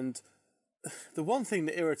 And the one thing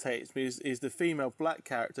that irritates me is the female black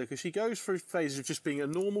character, because she goes through phases of just being a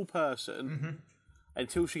normal person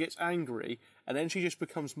until she gets angry, and then she just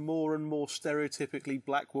becomes more and more stereotypically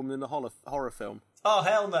black woman in a horror film. Oh,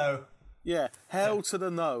 hell no. Yeah, hell to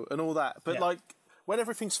the no, and all that. But when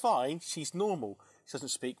everything's fine, she's normal. She doesn't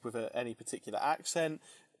speak with any particular accent,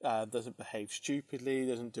 doesn't behave stupidly,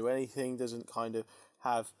 doesn't do anything, doesn't kind of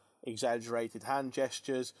have exaggerated hand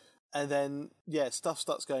gestures. And then, stuff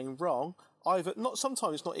starts going wrong.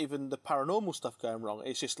 Sometimes it's not even the paranormal stuff going wrong.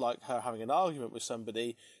 It's just like her having an argument with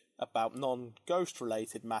somebody about non-ghost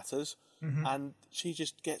related matters. And she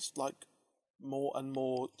just gets more and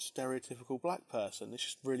more stereotypical black person. It's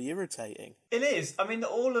just really irritating. It is. I mean,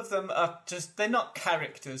 all of them are they're not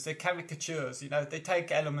characters, they're caricatures. They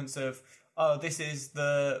take elements of, this is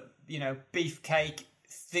the, beefcake,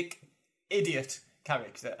 thick idiot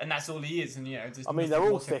character, and that's all he is. And they're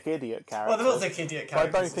all thick idiot characters. Well, they're all thick idiot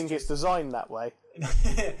characters. But I don't think it's designed that way.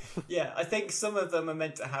 Yeah, I think some of them are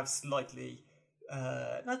meant to have slightly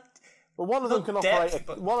one of them can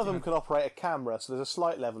operate. One of them can operate a camera, so there's a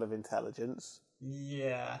slight level of intelligence.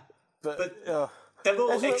 Yeah, but they're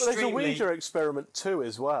all there's a Ouija Experiment 2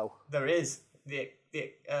 as well. There is I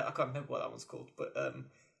can't remember what that one's called, but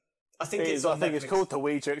I think it's called the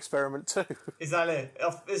Ouija Experiment 2. Is that it?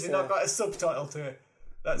 Is it not got a subtitle to it?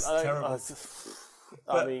 That's terrible.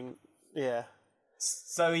 I mean, yeah.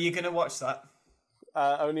 So are you going to watch that?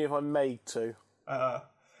 Only if I'm made to.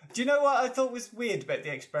 Do you know what I thought was weird about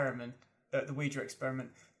the experiment, the Ouija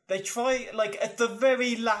experiment? They try, like, at the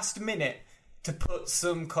very last minute to put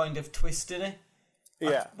some kind of twist in it.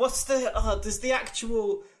 Yeah. What's the...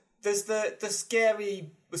 there's the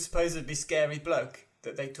scary, supposedly scary bloke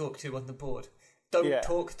that they talk to on the board. Don't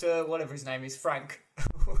talk to whatever his name is, Frank.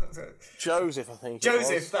 Joseph, I think.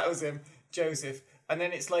 Joseph, that was him. Joseph. And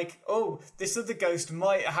then it's like, oh, this other ghost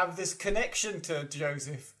might have this connection to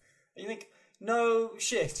Joseph. And you think, no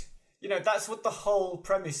shit. You know, that's what the whole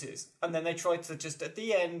premise is. And then they try to just at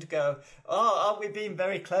the end go, oh, aren't we being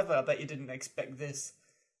very clever? I bet you didn't expect this.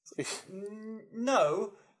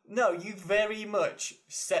 No, you very much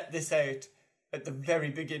set this out at the very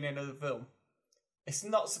beginning of the film. It's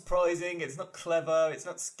not surprising, it's not clever, it's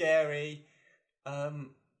not scary.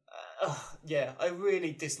 Yeah, I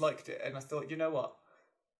really disliked it, and I thought, you know what?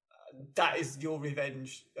 That is your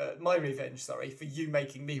revenge, my revenge, for you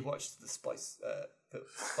making me watch the Spice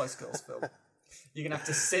Girls film. You're going to have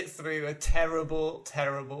to sit through a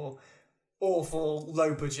terrible, awful,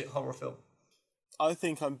 low-budget horror film. I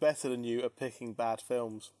think I'm better than you at picking bad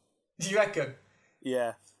films. Do you reckon?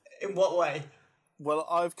 Yeah. In what way? Well,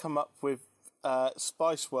 I've come up with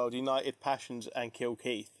Spice World, United Passions, and Kill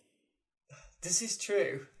Keith. This is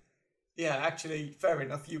true. Yeah, actually, fair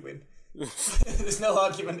enough, you win. There's no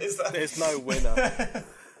argument, is there? There's no winner.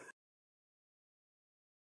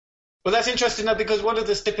 Well, that's interesting though, because one of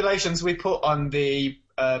the stipulations we put on the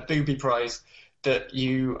booby prize that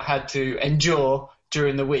you had to endure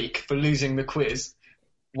during the week for losing the quiz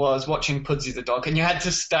was watching Pudsey the dog, and you had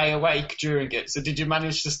to stay awake during it. So did you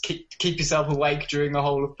manage to keep yourself awake during the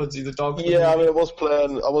whole of Pudsey the dog? Yeah, I mean, I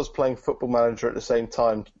was playing Football Manager at the same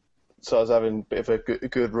time, so I was having a bit of a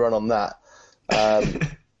good run on that.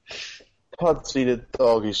 Pudsey the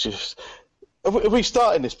dog is just... If we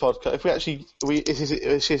start in this podcast,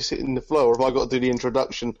 is this in the flow, or have I got to do the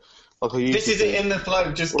introduction like I usually do? This is it in the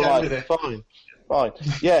flow, just go with it. Fine.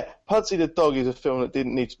 Yeah, Pudsey the dog is a film that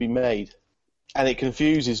didn't need to be made, and it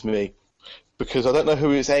confuses me because I don't know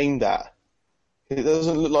who it's aimed at. It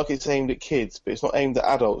doesn't look like it's aimed at kids, but it's not aimed at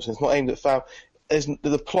adults. It's not aimed at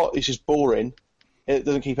the plot is just boring. It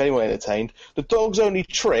doesn't keep anyone entertained. The dog's only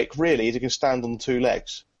trick, really, is it can stand on 2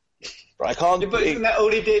 legs. Right, but isn't that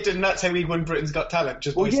all he did, and that's how he won Britain's Got Talent,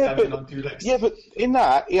 just by standing on 2 legs? Yeah, but in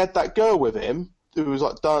that, he had that girl with him, who was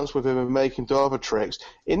like dance with him and making other tricks.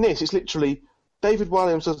 In this, it's literally David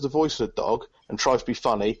Walliams does the voice of the dog and tries to be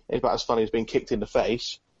funny. It's about as funny as being kicked in the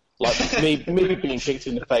face. Like me being kicked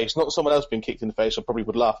in the face, not someone else being kicked in the face, I probably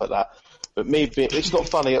would laugh at that. But it's not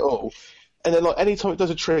funny at all. And then, like, any time it does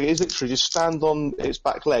a trick, it's literally just stand on its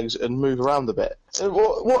back legs and move around a bit. And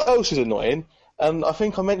what else is annoying? And I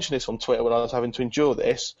think I mentioned this on Twitter when I was having to endure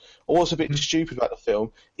this, or was a bit stupid about the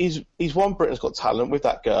film, he's won Britain's Got Talent with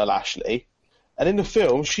that girl, Ashley, and in the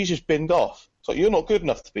film, she's just binned off. It's like, you're not good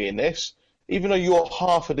enough to be in this. Even though you're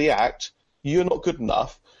half of the act, you're not good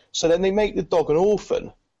enough. So then they make the dog an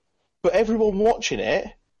orphan. But everyone watching it,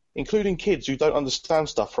 including kids who don't understand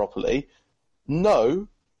stuff properly, know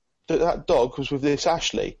that dog was with this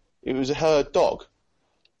Ashley. It was her dog.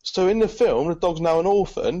 So in the film, the dog's now an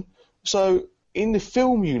orphan. So in the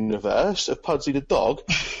film universe of Pudsey the dog,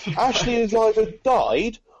 Ashley has either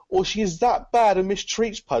died or she is that bad and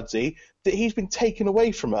mistreats Pudsey that he's been taken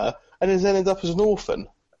away from her and has ended up as an orphan.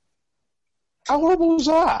 How horrible is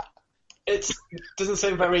that? It doesn't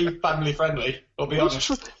seem very family friendly, I'll be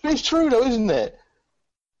honest. It's true though, isn't it?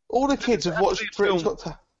 All the kids have watched Britain's Got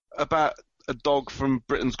Talent. About a dog from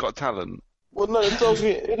Britain's Got Talent. Well, no, the dog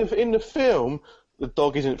in the film, the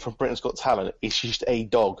dog isn't from Britain's Got Talent. It's just a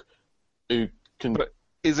dog who can. But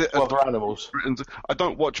is it other animals? I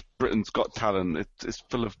don't watch Britain's Got Talent. It's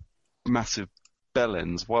full of massive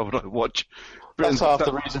bellends. Why would I watch? That's half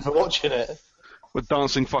the reason for watching it. With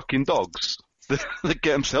dancing fucking dogs that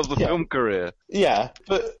get themselves a film career. Yeah,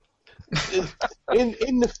 but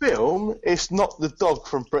in the film, it's not the dog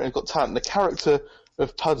from Britain's Got Talent. The character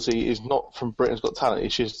of Pudsey is not from Britain's Got Talent.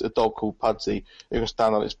 It's just a dog called Pudsey who can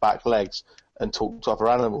stand on its back legs and talk to other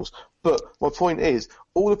animals. But my point is,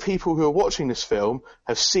 all the people who are watching this film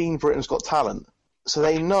have seen Britain's Got Talent, so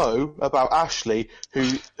they know about Ashley,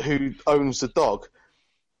 who owns the dog.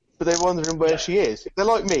 But they're wondering where she is. If they're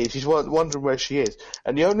like me, she's wondering where she is.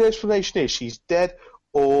 And the only explanation is she's dead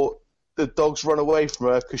or the dog's run away from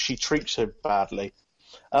her because she treats her badly.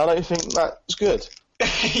 And I don't think that's good.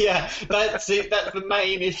 Yeah, that's it. That's the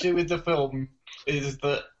main issue with the film, is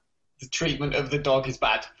that the treatment of the dog is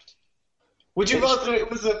bad. Would you rather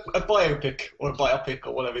it was a biopic or a biopic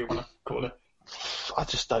or whatever you want to call it? I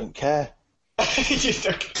just don't care.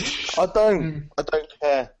 I don't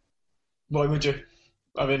care. Why would you?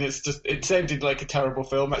 I mean, it sounded like a terrible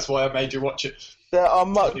film. That's why I made you watch it. There are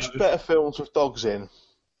much better films with dogs in.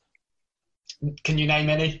 Can you name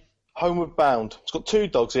any? Homeward Bound. It's got 2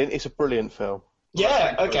 dogs in. It's a brilliant film.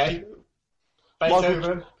 Yeah, okay.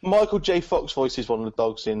 Michael J. Fox voices one of the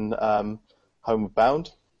dogs in Homeward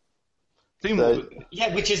Bound.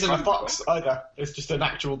 Yeah, which isn't a fox either. It's just an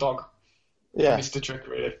actual dog. Yeah. Mr. Trick,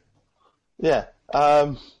 really. Yeah.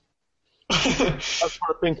 I'm trying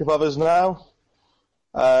to think of others now.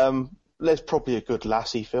 There's probably a good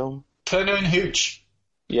Lassie film. Turner and Hooch.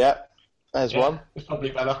 Yeah, there's one. It's probably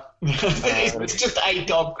better. It's just a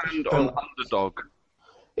dog. And on Underdog.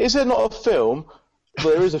 Is there not a film?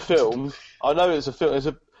 Well, there is a film. I know it's a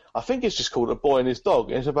film. I think it's just called A Boy and His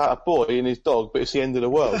Dog. It's about a boy and his dog, but it's the end of the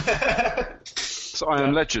world. So I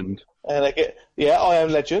Am Legend. And I Am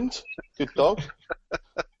Legend. Good dog.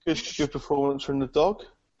 good performance from the dog.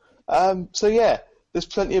 So yeah, there's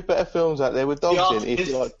plenty of better films out there with dogs in. If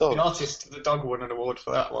you like dogs. The artist, the dog, won an award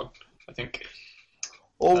for that one, I think.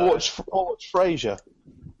 Or watch Frasier.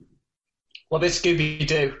 Well, there's Scooby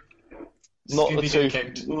Doo. Not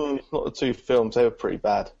the 2 films. They were pretty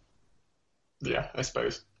bad. Yeah, I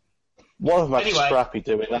suppose. One of them had Scrappy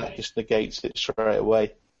doing that. Just negates it straight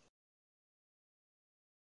away.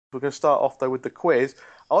 We're going to start off though with the quiz.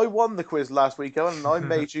 I won the quiz last week, Owen, and I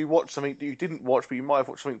made you watch something that you didn't watch, but you might have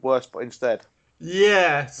watched something worse, but instead.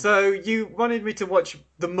 Yeah, so you wanted me to watch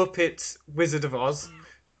The Muppets Wizard of Oz,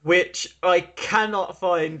 which I cannot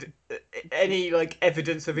find any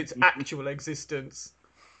evidence of its actual existence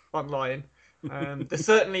online. There's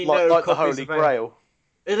certainly no like the copies Holy of Grail.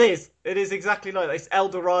 It is exactly like that. It's El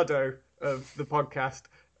Dorado of the podcast.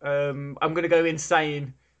 I'm going to go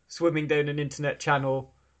insane swimming down an internet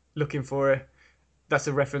channel looking for it. That's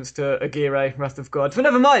a reference to Aguirre, Wrath of God. But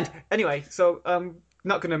never mind. Anyway, so I'm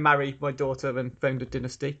not going to marry my daughter and found a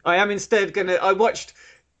dynasty. I am instead going to... I watched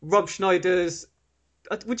Rob Schneider's...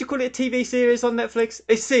 Would you call it a TV series on Netflix?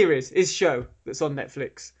 A series, his show that's on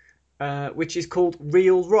Netflix, which is called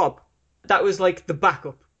Real Rob. That was like the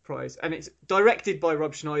backup prize. And it's directed by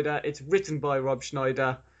Rob Schneider. It's written by Rob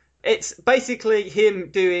Schneider. It's basically him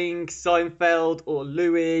doing Seinfeld or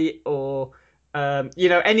Louis or...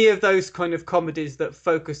 any of those kind of comedies that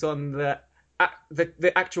focus on the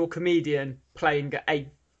actual comedian playing a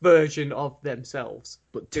version of themselves,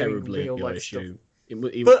 but terribly, real I life assume.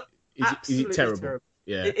 But Is it terrible? terrible.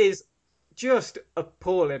 Yeah, it is just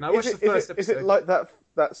appalling. I watched the first episode. Is it like that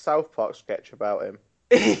South Park sketch about him?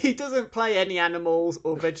 He doesn't play any animals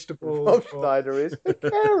or vegetables. Rob Schneider is a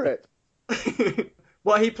carrot.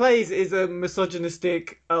 What he plays is a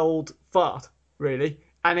misogynistic old fart, really.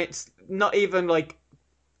 And it's not even,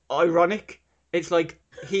 ironic. It's like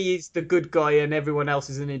he's the good guy and everyone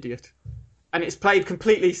else is an idiot. And it's played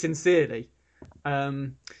completely sincerely.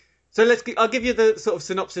 So I'll give you the sort of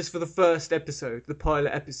synopsis for the first episode, the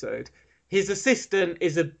pilot episode. His assistant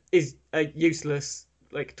is a useless,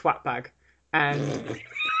 twat bag. And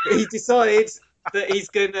he decides that he's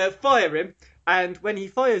going to fire him. And when he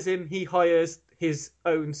fires him, he hires his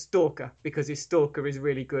own stalker because his stalker is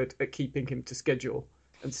really good at keeping him to schedule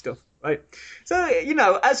and stuff, right? So,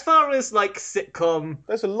 as far as sitcom,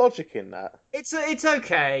 there's a logic in that. It's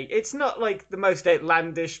okay. It's not the most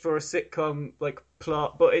outlandish for a sitcom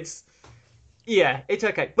plot, but it's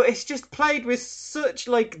okay. But it's just played with such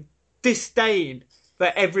disdain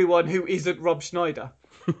for everyone who isn't Rob Schneider.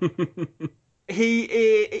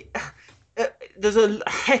 There's a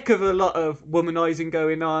heck of a lot of womanizing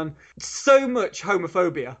going on. So much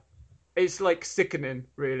homophobia. It's sickening,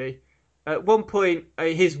 really. At one point,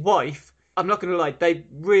 his wife, I'm not going to lie, they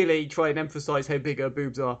really try and emphasise how big her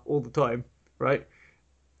boobs are all the time, right?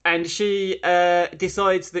 And she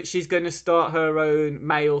decides that she's going to start her own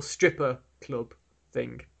male stripper club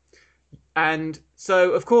thing. And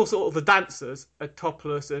so, of course, all the dancers are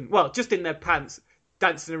topless and, just in their pants,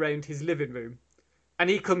 dancing around his living room.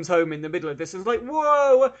 And he comes home in the middle of this and is like,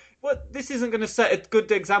 whoa, what? This isn't going to set a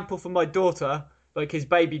good example for my daughter, his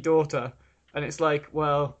baby daughter. And it's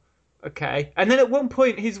well... okay. And then at one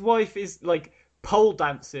point, his wife is pole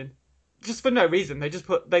dancing, just for no reason. They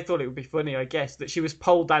thought it would be funny, I guess, that she was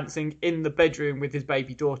pole dancing in the bedroom with his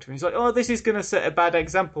baby daughter. And he's like, oh, this is going to set a bad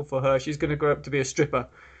example for her. She's going to grow up to be a stripper.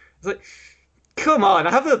 It's like, come on,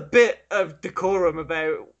 have a bit of decorum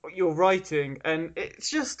about your writing. And it's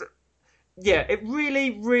just, it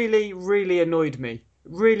really, really, really annoyed me.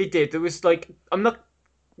 It really did. There was I'm not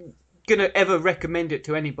gonna ever recommend it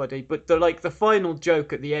to anybody, but the final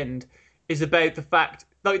joke at the end is about the fact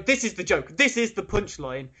this is the joke, this is the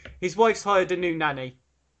punchline. His wife's hired a new nanny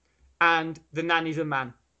and the nanny's a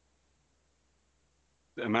man,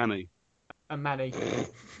 A Manny. A Manny.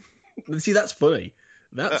 See, that's funny.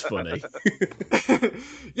 That's funny.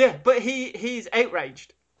 Yeah, but he's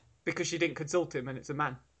outraged because she didn't consult him, and it's a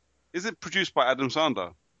man. Is it produced by Adam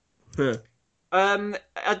Sandler?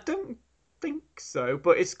 I don't think so,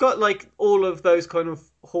 but it's got like all of those kind of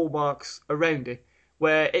hallmarks around it,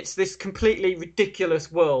 where it's this completely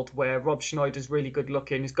ridiculous world where Rob Schneider's really good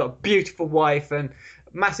looking, he's got a beautiful wife and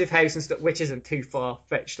massive house and stuff, which isn't too far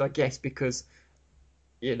fetched, I guess, because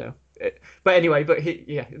but anyway,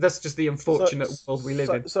 that's just the unfortunate world we live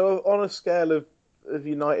in. So on a scale of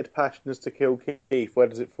United Passions to Kill Keith, where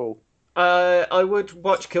does it fall? I would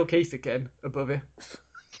watch Kill Keith again above it.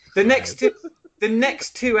 The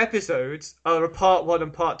next two episodes are a part 1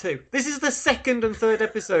 and part 2. This is the second and third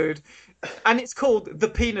episode, and it's called the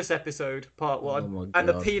penis episode part 1 and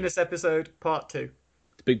the penis episode part 2.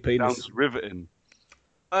 Big penis. Sounds riveting.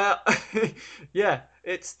 Yeah,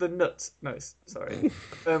 it's the nuts. No, sorry.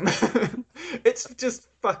 It's just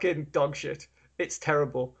fucking dog shit. It's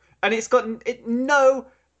terrible, and it's got no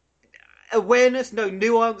awareness, no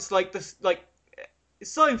nuance. Like this, like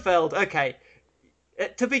Seinfeld. Okay,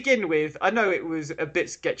 to begin with, I know it was a bit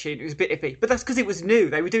sketchy and it was a bit iffy, but that's because it was new.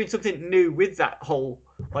 They were doing something new with that whole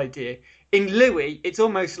idea. In Louis, it's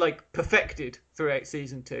almost like perfected throughout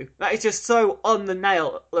season 2. That is just so on the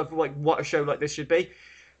nail of like what a show like this should be.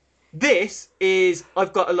 This is,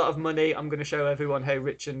 I've got a lot of money, I'm going to show everyone how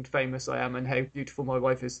rich and famous I am and how beautiful my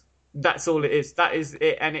wife is. That's all it is. That is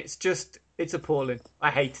it. And it's appalling.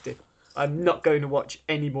 I hated it. I'm not going to watch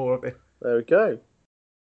any more of it. There we go.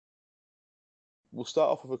 We'll start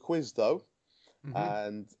off with a quiz, though.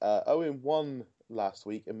 And Owen won last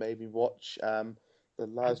week and made me watch the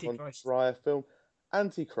Lars von Trier film,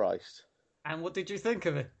 Antichrist. And what did you think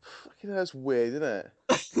of it? Fucking hell, that's weird, isn't it?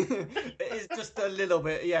 It is just a little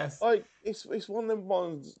bit, yes. Like it's one of them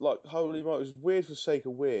ones like holy moly, it's weird for the sake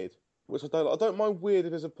of weird, which I don't mind weird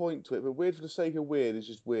if there's a point to it, but weird for the sake of weird is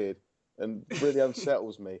just weird and really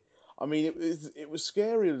unsettles me. I mean, it was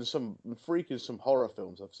scarier than some freakier some horror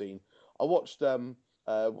films I've seen. I watched what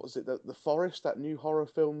was it, the Forest, that new horror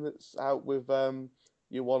film that's out with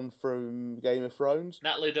your one from Game of Thrones,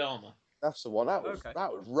 Natalie Dormer. That's the one. That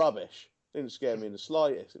was rubbish. Didn't scare me in the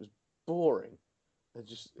slightest. It was boring. It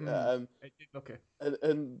just okay.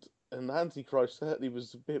 And Antichrist certainly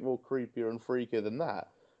was a bit more creepier and freakier than that.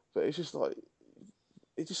 But it's just like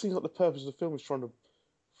it just seems like the purpose of the film is trying to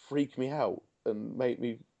freak me out and make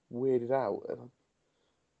me weirded out.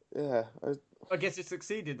 And I guess it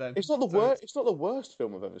succeeded then. It's not the worst. It's not the worst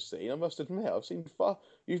film I've ever seen. I must admit, I've seen far.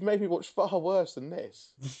 You've made me watch far worse than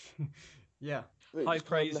this. Yeah. High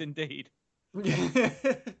praise indeed.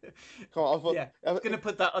 Come on, I'm going to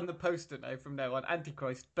put that on the poster now from now on.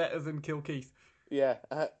 Antichrist, better than Kill Keith. Yeah,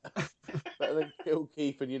 better than Kill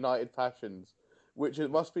Keith and United Passions, which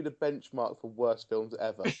it must be the benchmark for worst films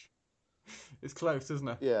ever. It's close, isn't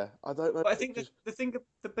it? Yeah, I don't know. But I think the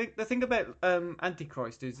thing about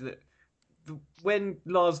Antichrist is that when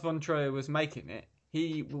Lars von Trier was making it,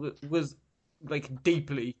 he was like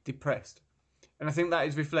deeply depressed, and I think that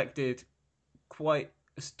is reflected quite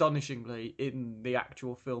astonishingly in the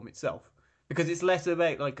actual film itself, because it's less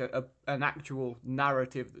about like an actual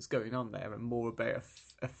narrative that's going on there and more about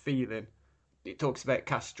a feeling. It talks about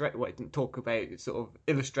well, it didn't talk about, it sort of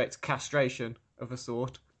illustrates castration of a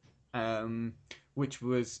sort, which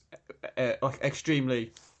was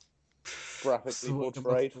extremely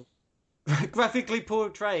graphically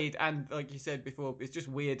portrayed, and like you said before, it's just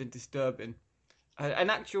weird and disturbing,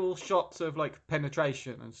 and actual shots of like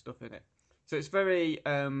penetration and stuff in it. So it's very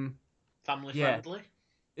family friendly.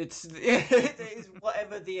 It is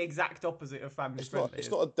whatever the exact opposite of family friendly.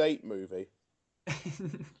 It's not a date movie.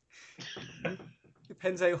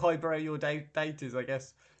 Depends how highbrow your date is, I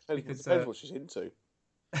guess. Depends what she's into.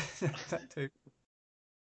 That too.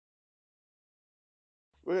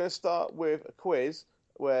 We're going to start with a quiz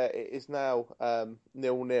where it is now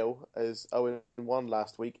 0-0 as Owen won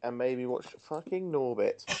last week, and maybe watch fucking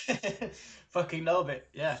Norbit. Fucking Norbit,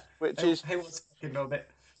 yeah. Which is fucking Norbit?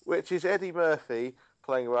 Which is Eddie Murphy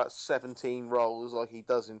playing about 17 roles like he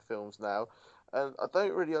does in films now, and I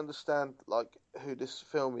don't really understand like who this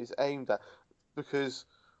film is aimed at, because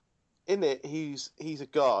in it he's a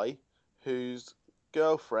guy whose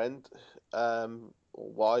girlfriend or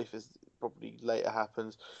wife, as probably later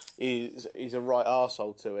happens, is a right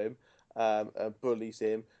arsehole to him, and bullies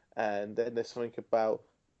him, and then there's something about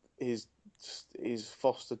his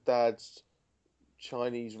foster dad's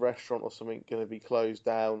Chinese restaurant or something going to be closed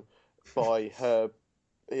down by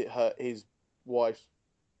his wife's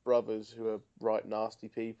brothers, who are right nasty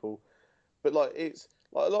people. But like it's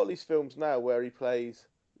like a lot of these films now where he plays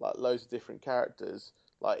like loads of different characters.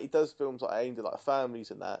 Like he does films like aimed at like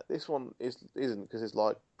families and that. This one isn't because it's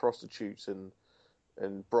like prostitutes and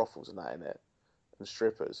brothels and that in it, and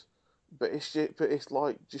strippers. But it's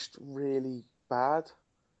like just really bad.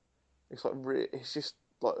 It's like it's just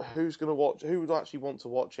like who's gonna watch? Who would actually want to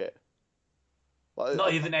watch it? Like,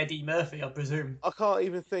 Not even Eddie Murphy, I presume. I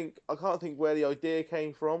can't think where the idea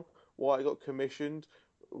came from, why it got commissioned.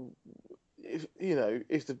 It's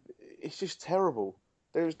just terrible.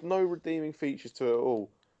 There's no redeeming features to it at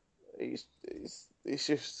all. It's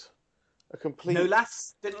just a complete. No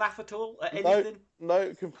laughs? Didn't laugh at all at anything?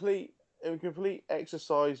 No, complete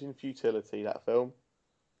exercise in futility. That film,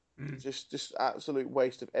 just absolute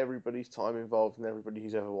waste of everybody's time involved and everybody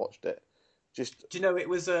who's ever watched it. Do you know it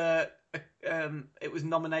was it was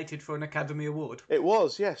nominated for an Academy Award? It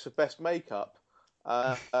was, yes, for best makeup.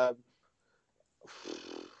 Yeah.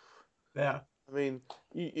 I mean,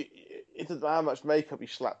 it doesn't matter how much makeup you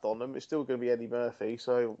slapped on them; it's still going to be Eddie Murphy.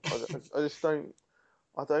 So I just don't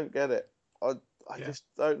get it. I just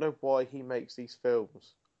don't know why he makes these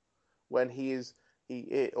films when was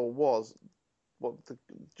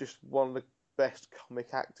just one of the best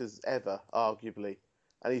comic actors ever, arguably,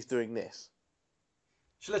 and he's doing this.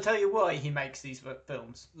 Shall I tell you why he makes these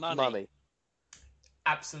films? Money.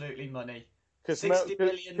 Absolutely money. 60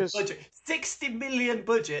 million budget. 60 million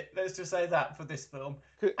budget, let's just say that, for this film.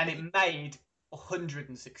 And it made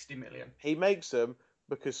 160 million. He makes them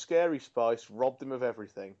because Scary Spice robbed him of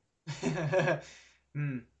everything. Was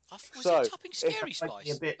it topping Scary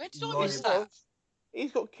Spice? Where did I miss that?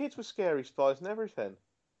 He's got kids with Scary Spice and everything.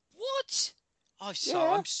 What? I'm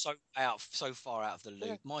so far out of the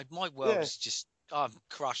loop. My world is just, I'm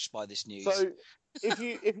crushed by this news. So if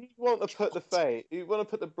you want to put the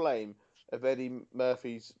blame of Eddie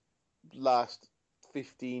Murphy's last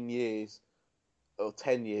 15 years or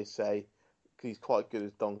 10 years, say, because he's quite good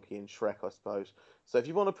as Donkey and Shrek, I suppose. So if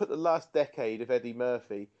you want to put the last decade of Eddie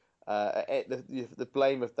Murphy, the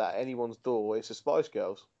blame of that at anyone's door, it's the Spice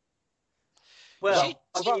Girls. Well,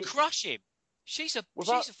 she'd crush him. She's a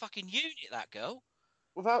fucking unit, that girl.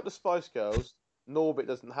 Without the Spice Girls, Norbit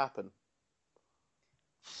doesn't happen.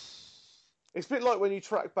 It's a bit like when you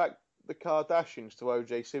track back the Kardashians to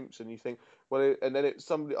O.J. Simpson. You think,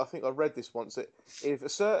 somebody. I think I read this once that if a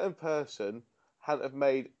certain person hadn't have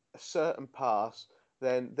made a certain pass,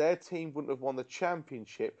 then their team wouldn't have won the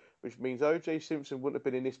championship, which means O.J. Simpson wouldn't have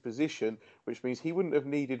been in this position, which means he wouldn't have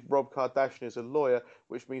needed Rob Kardashian as a lawyer,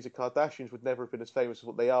 which means the Kardashians would never have been as famous as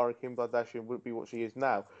what they are, and Kim Kardashian wouldn't be what she is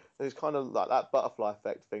now. And it's kind of like that butterfly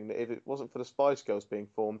effect thing, that if it wasn't for the Spice Girls being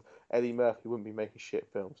formed, Eddie Murphy wouldn't be making shit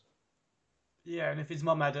films. Yeah, and if his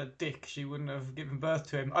mum had a dick, she wouldn't have given birth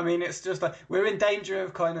to him. I mean, it's just like, we're in danger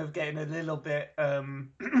of kind of getting a little bit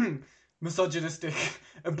misogynistic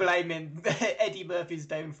and blaming Eddie Murphy's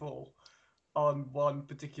downfall on one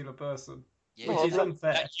particular person, which is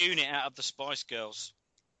unfair. That unit out of the Spice Girls.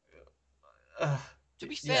 To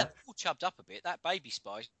be fair, they're all chubbed up a bit. That baby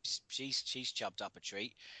Spice, she's chubbed up a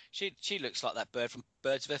treat. She looks like that bird from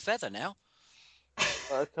Birds of a Feather now.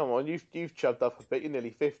 Come on, you've chubbed up a bit. You're nearly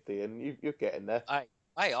 50, and you're getting there.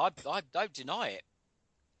 Hey, I don't deny it.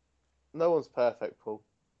 No one's perfect, Paul.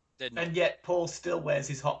 And yet Paul still wears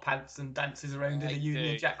his hot pants and dances around in a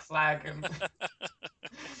Union Jack flag and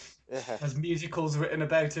has musicals written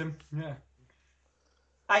about him. Yeah.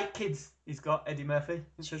 8 kids he's got, Eddie Murphy,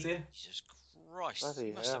 it says here. Jesus Christ.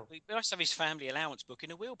 He must have his family allowance book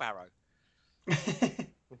in a wheelbarrow. That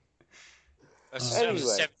was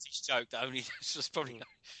a 70s joke that only there's probably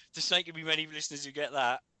there's not going to be many listeners who get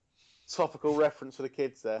that. Topical reference for the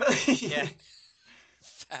kids there. Yeah.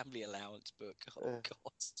 Family allowance book. Oh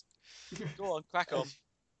God. Go on, crack on.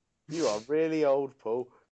 You are really old, Paul.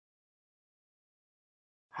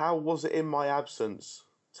 How was it in my absence?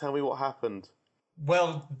 Tell me what happened.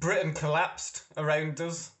 Well, Britain collapsed around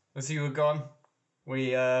us as you were gone.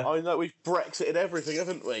 I know we've Brexited everything,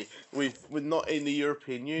 haven't we? We're not in the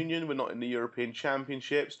European Union. We're not in the European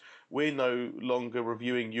Championships. We're no longer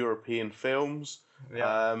reviewing European films.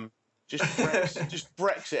 Yeah. Just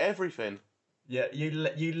Brexit everything. Yeah,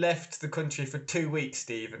 you left the country for 2 weeks,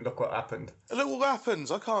 Steve, and look what happened. And look what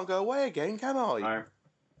happens. I can't go away again, can I? No.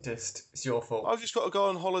 It's your fault. I've just got to go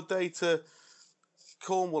on holiday to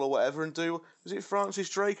Cornwall or whatever and do. Was it Francis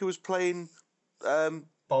Drake who was playing?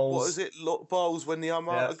 Bowls. What is it? Bowls when the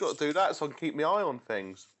I've got to do that so I can keep my eye on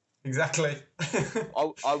things. Exactly.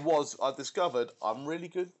 I discovered I'm really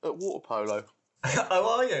good at water polo.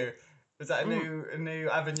 Oh, are you? Is that a new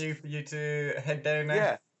avenue for you to head down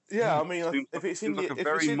there? Yeah. I mean, if it's in a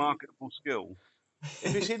very marketable skill.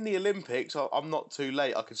 If it's in the Olympics, I'm not too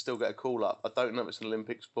late. I can still get a call up. I don't know if it's an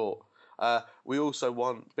Olympic sport. We also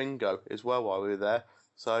won bingo as well while we were there.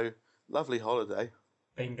 So lovely holiday.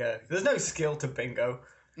 Bingo. There's no skill to bingo.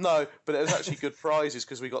 No, but it was actually good prizes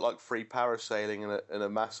because we got like free parasailing and a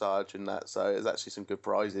massage and that. So it was actually some good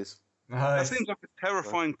prizes. That seems like a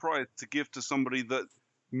terrifying prize to give to somebody that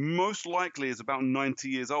most likely is about 90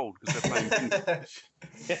 years old because they're playing bingo.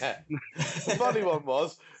 Yeah. The funny one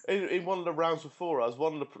was, in one of the rounds before us,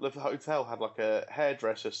 one of the hotel had like a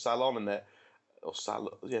hairdresser salon in it. Or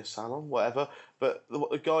salon, whatever. But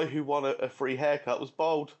the guy who won a free haircut was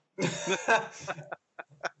bald.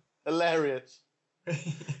 Hilarious.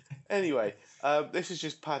 Anyway, this is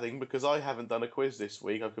just padding because I haven't done a quiz this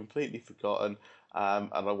week. I've completely forgotten. And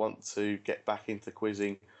I want to get back into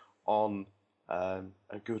quizzing on a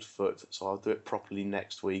good foot. So I'll do it properly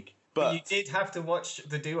next week. But you did have to watch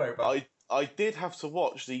the do-over. I did have to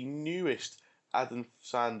watch the newest Adam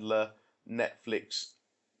Sandler Netflix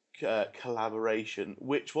collaboration,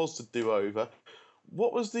 which was the do-over.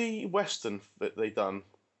 What was the Western that they done?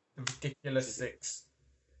 Ridiculous Six.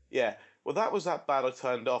 Yeah, well, that was that bad I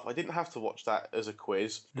turned off. I didn't have to watch that as a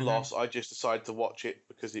quiz loss. I just decided to watch it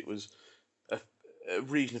because it was a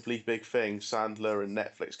reasonably big thing. Sandler and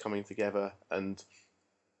Netflix coming together and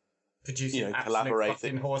producing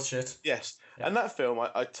collaborating. Horseshit. Yes, and that film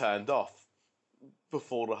I turned off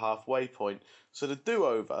before the halfway point. So the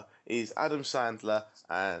do-over is Adam Sandler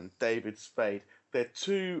and David Spade. They're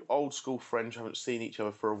two old school friends who haven't seen each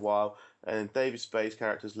other for a while, and David Spade's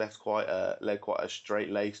character's led quite a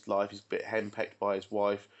straight-laced life. He's a bit henpecked by his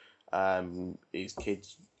wife. His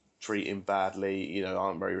kids treat him badly,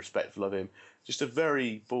 aren't very respectful of him. Just a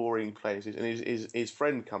very boring place. And his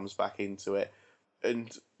friend comes back into it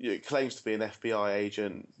and claims to be an FBI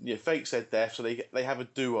agent. Fakes their death, so they have a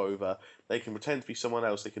do-over. They can pretend to be someone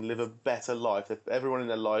else. They can live a better life. Everyone in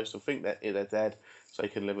their lives will think that they're dead, so they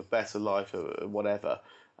can live a better life or whatever.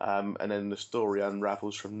 And then the story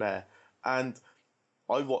unravels from there. And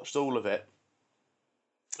I watched all of it.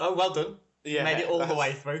 Oh, well done. Yeah, made it all the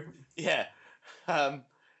way through. Yeah.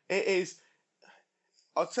 It is...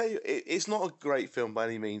 I'll tell you, it's not a great film by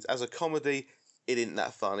any means. As a comedy, it isn't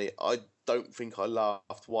that funny. I don't think I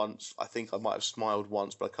laughed once. I think I might have smiled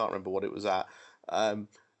once, but I can't remember what it was at.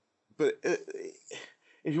 But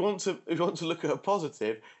if you want to look at a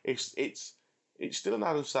positive, it's still an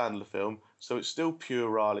Adam Sandler film, so it's still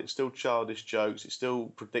puerile, it's still childish jokes, it's still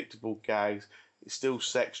predictable gags, it's still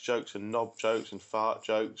sex jokes and knob jokes and fart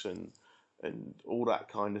jokes and all that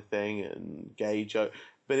kind of thing and gay joke,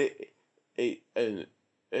 but it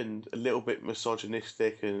and a little bit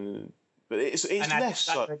misogynistic but it's and less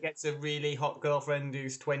so. Sandler gets a really hot girlfriend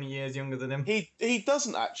who's 20 years younger than him. He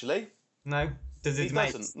doesn't actually. No, does his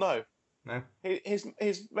mate? Doesn't. No.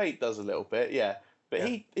 His mate does a little bit, yeah, but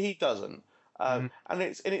he doesn't. And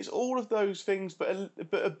it's all of those things, but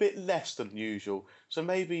a bit less than usual. So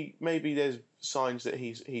maybe there's signs that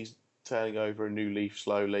he's turning over a new leaf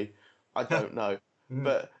slowly. I don't know.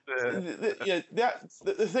 But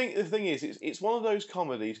the thing is, it's one of those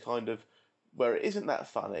comedies kind of where it isn't that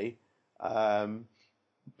funny,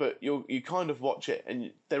 but you kind of watch it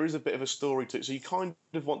and there is a bit of a story to it, so you kind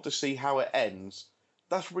of want to see how it ends.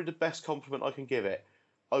 That's probably the best compliment I can give it.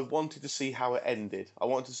 I wanted to see how it ended. I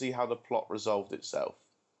wanted to see how the plot resolved itself.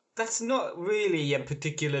 That's not really a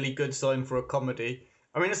particularly good sign for a comedy.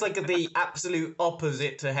 I mean, it's like the absolute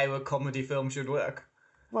opposite to how a comedy film should work.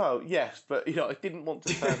 Well, yes, but I didn't want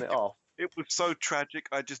to turn it off. It was so tragic.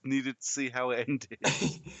 I just needed to see how it ended.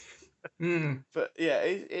 But yeah,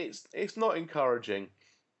 it's not encouraging.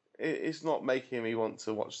 It's not making me want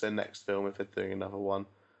to watch their next film if they're doing another one.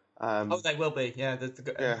 They will be. Yeah.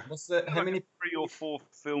 What's the how many 3 or 4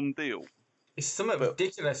 film deal? It's something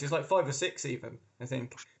ridiculous. It's like 5 or 6 even, I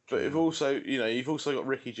think. But you've also got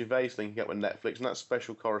Ricky Gervais linking up with Netflix, and that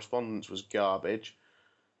Special Correspondence was garbage.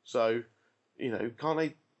 So, can't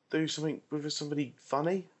they do something with somebody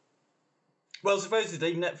funny? Well,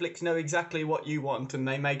 supposedly Netflix know exactly what you want, and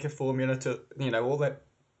they make a formula to, all their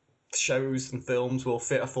shows and films will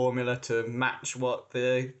fit a formula to match what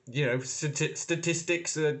the,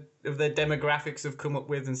 statistics of their demographics have come up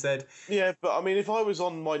with and said. Yeah, but I mean, if I was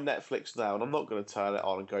on my Netflix now, and I'm not going to turn it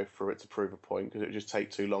on and go through it to prove a point because it would just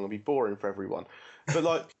take too long and be boring for everyone.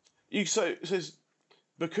 But it says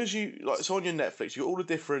because so on your Netflix, you got all the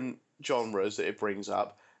different genres that it brings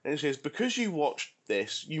up, and it says because you watched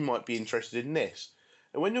this, you might be interested in this.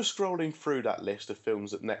 And when you're scrolling through that list of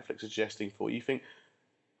films that Netflix is suggesting for you, think,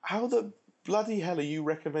 how the bloody hell are you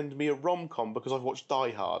recommending me a rom-com because I've watched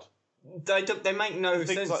Die Hard? They make no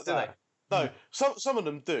sense, like do that. they? No, some of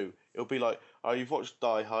them do. It'll be like, oh, you've watched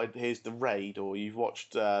Die Hard, here's The Raid, or you've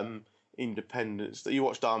watched Independence, you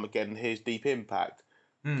watched Armageddon, here's Deep Impact.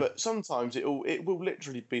 But sometimes it will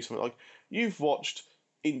literally be something like, you've watched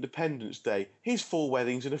Independence Day. Here's 4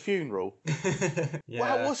 weddings and a funeral.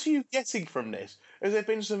 Wow, what are you getting from this? Has there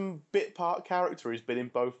been some bit part character who's been in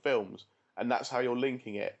both films, and that's how you're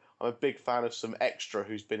linking it? I'm a big fan of some extra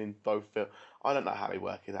who's been in both films. I don't know how they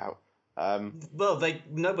work it out. Well,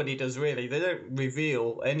 nobody does really. They don't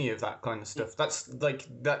reveal any of that kind of stuff.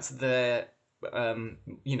 That's their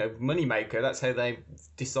money maker. That's how they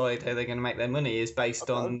decide how they're going to make their money, is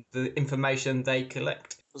based on the information they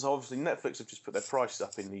collect. So obviously Netflix have just put their prices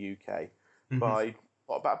up in the UK by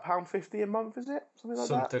about £1.50 a month, is it?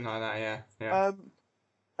 Something like that, yeah.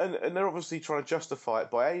 And they're obviously trying to justify it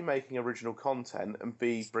by A, making original content, and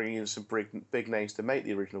B, bringing in some big names to make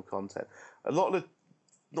the original content. A lot of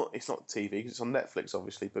it's not TV because it's on Netflix,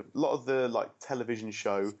 obviously, but a lot of the television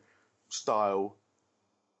show style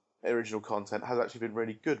original content has actually been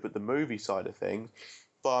really good. But the movie side of things,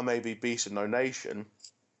 bar maybe Beast of No Nation,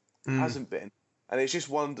 hasn't been. And it's just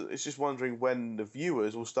wondering when the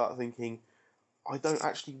viewers will start thinking, I don't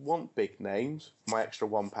actually want big names, my extra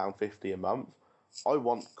 £1.50 a month. I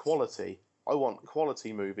want quality. I want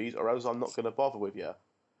quality movies, or else I'm not going to bother with you.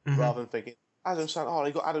 Rather than thinking, Adam Sandler,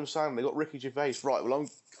 they got Adam Sandler, they got Ricky Gervais. Right, well, I'm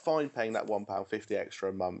fine paying that £1.50 extra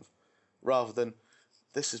a month. Rather than,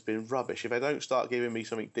 this has been rubbish. If they don't start giving me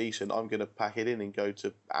something decent, I'm going to pack it in and go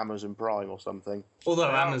to Amazon Prime or something.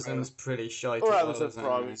 Although Amazon's pretty shite. Or Amazon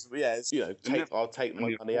Prime, I'll take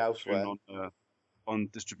my money elsewhere. On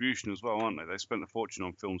distribution as well, aren't they? They spent a fortune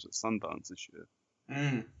on films at Sundance this year.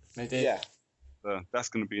 They did. Yeah. That's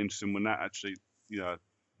going to be interesting when that actually,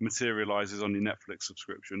 materializes on your Netflix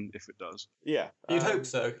subscription, if it does. Yeah. You'd hope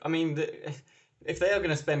so. I mean, if they are going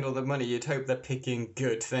to spend all the money, you'd hope they're picking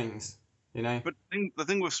good things, But the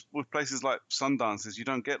thing with places like Sundance is you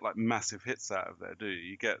don't get massive hits out of there, do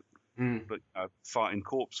you? You get fighting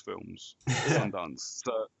corpse films at Sundance.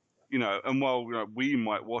 So, and while we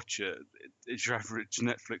might watch it, is your average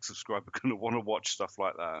Netflix subscriber going to want to watch stuff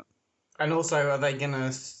like that? And also, are they going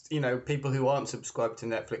to, people who aren't subscribed to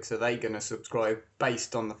Netflix, are they going to subscribe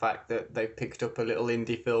based on the fact that they picked up a little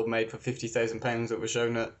indie film made for £50,000 that was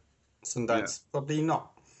shown at Sundance? Yeah. Probably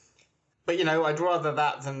not. But, I'd rather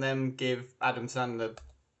that than them give Adam Sandler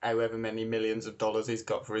however many millions of dollars he's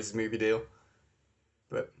got for his movie deal.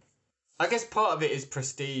 But I guess part of it is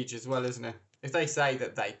prestige as well, isn't it? If they say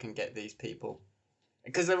that they can get these people,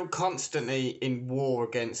 because they were constantly in war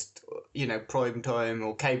against, prime time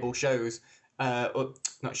or cable shows, or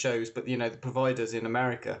not shows, but, the providers in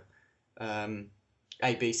America.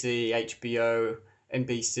 ABC, HBO,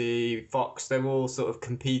 NBC, Fox, they're all sort of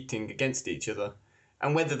competing against each other.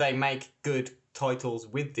 And whether they make good titles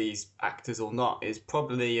with these actors or not is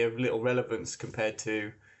probably of little relevance compared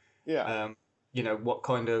to, what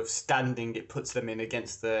kind of standing it puts them in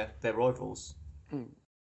against their rivals.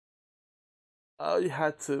 I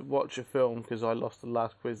had to watch a film because I lost the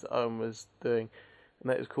last quiz that Owen was doing, and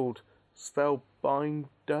that is called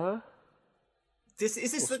Spellbinder. Is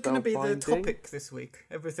this going to be the topic this week?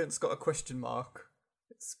 Everything's got a question mark.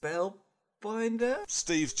 Spellbinder?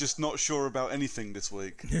 Steve's just not sure about anything this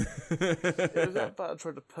week. It was that bad. I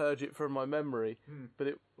tried to purge it from my memory, but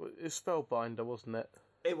it's Spellbinder, wasn't it?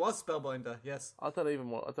 It was Spellbinder, yes. I don't even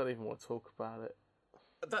want to talk about it.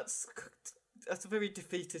 That's a very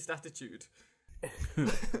defeatist attitude.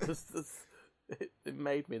 It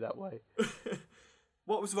made me that way.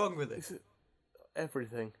 What was wrong with it?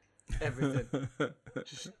 Everything.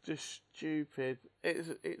 just stupid.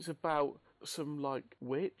 It's about some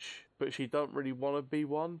witch, but she don't really want to be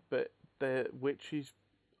one. But other witches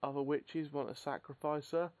want to sacrifice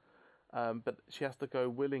her, but she has to go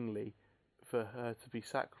willingly for her to be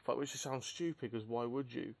sacrificed. Which just sounds stupid, because why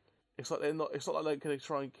would you? It's like they're not. It's not like they're going to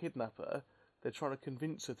try and kidnap her. They're trying to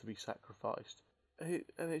convince her to be sacrificed.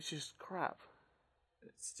 And it's just crap.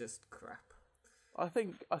 It's just crap. I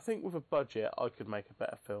think with a budget, I could make a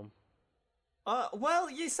better film.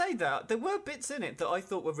 Well, you say that. There were bits in it that I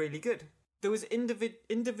thought were really good. There was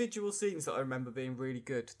individual scenes that I remember being really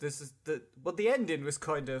good. The ending was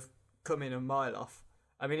kind of coming a mile off.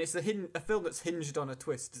 I mean, it's a film that's hinged on a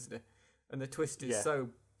twist, isn't it? And the twist is so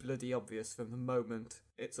bloody obvious from the moment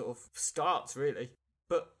it sort of starts, really.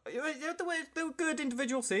 But there were good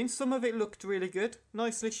individual scenes. Some of it looked really good.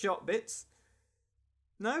 Nicely shot bits.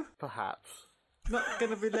 No? Perhaps. Not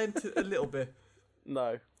going to relent a little bit.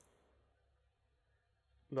 No.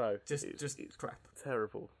 Just crap.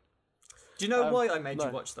 Terrible. Do you know why I made you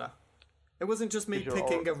watch that? It wasn't just me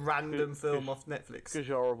picking a random film off Netflix. Because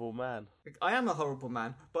you're a horrible man. I am a horrible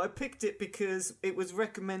man, but I picked it because it was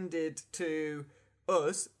recommended to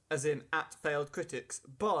us, as in at Failed Critics,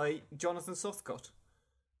 by Jonathan Southcott.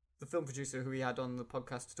 the film producer who we had on the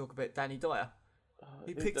podcast to talk about Danny Dyer.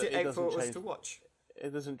 He It picked do- it it out doesn't for us change- to watch.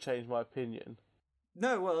 It doesn't change my opinion.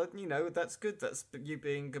 No, well, that's good. That's you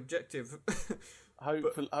being objective.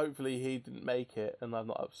 Hopefully he didn't make it, and I've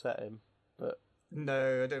not upset him. But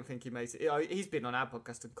No, I don't think he made it. He's been on our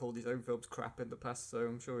podcast and called his own films crap in the past, so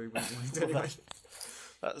I'm sure he wouldn't mind anyway.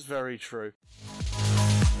 that's very true.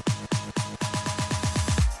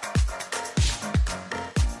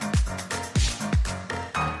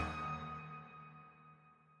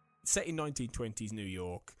 Set in 1920s New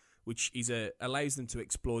York, which is allows them to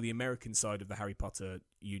explore the American side of the Harry Potter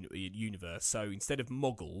universe. So instead of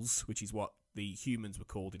Muggles, which is what the humans were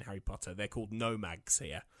called in Harry Potter, they're called Nomags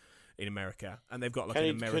here in America, and they've got like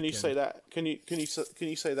an American. Can you say that? Can you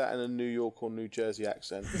say that in a New York or New Jersey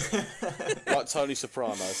accent, like Tony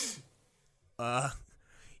Soprano?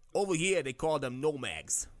 Over here they call them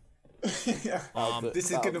Nomags. This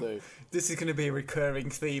is gonna be a recurring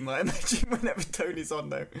theme, I imagine, whenever Tony's on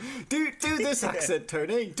though. Do this accent,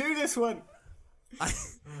 Tony. Do this one.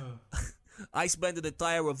 I spent an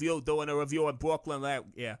entire review doing a review in Brooklyn.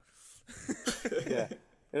 Yeah. Yeah,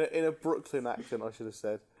 in a Brooklyn accent, I should have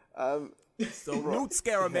said. So Newt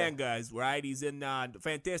Scaramanga's right. He's in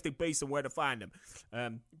Fantastic Beasts and Where to Find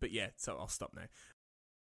Them. But yeah, so I'll stop now.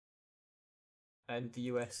 And the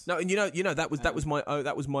US. No, and you know that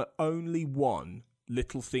was my only one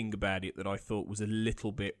little thing about it that I thought was a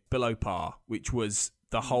little bit below par, which was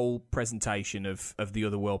the whole presentation of the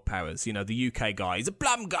other world powers. You know, the UK guy, he's a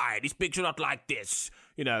plum guy, and his picture not like this.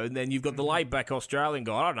 You know, and then you've got the laid-back Australian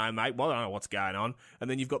guy, I don't know, mate, well, I don't know what's going on. And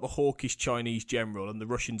then you've got the hawkish Chinese general, and the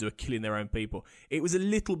Russians who are killing their own people. It was a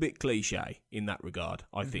little bit cliche in that regard,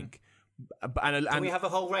 I think. And Can we have a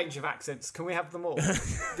whole range of accents? Can we have them all?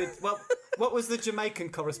 What was the Jamaican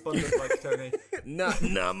correspondent like, Tony? No,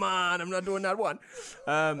 man, I'm not doing that one.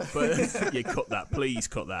 But yeah, cut that, please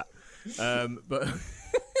cut that. But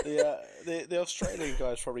the Australian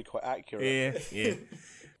guy is probably quite accurate. Yeah.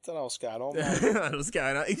 Don't know what's going on. I don't know what's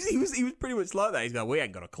going on. He was pretty much like that. He's going, we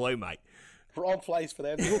ain't got a clue, mate. Wrong place for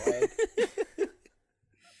them.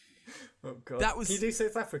 Oh God! That was. Can you do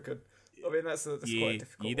South African? I mean, that's quite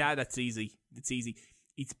difficult. Yeah, that's easy. It's easy.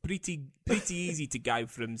 It's pretty easy to go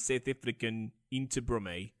from South African into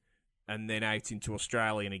Brummy, and then out into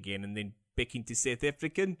Australian again, and then back into South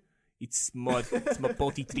African. It's my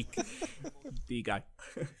potty trick. There you go.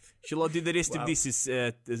 Shall I do the rest of this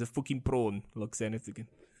as a fucking prawn, like South African?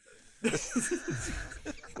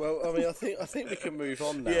 Well, I mean, I think we can move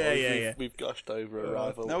on now. Yeah. We've gushed over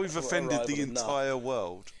Arrival. Now we've offended Arrival the enough. entire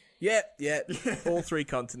world. Yeah. All 3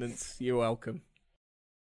 continents. You're welcome.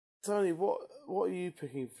 Tony, what are you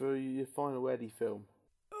picking for your final Eddie film?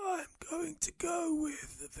 I'm going to go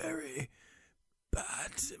with a very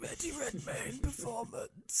bad Eddie Redmayne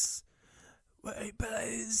performance, where he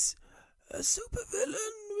plays a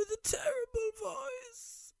supervillain with a terrible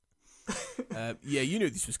voice. Yeah, you knew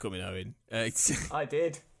this was coming, Owen. I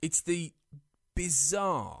did. It's the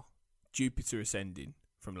bizarre Jupiter Ascending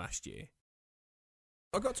from last year.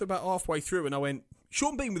 I got to about halfway through and I went,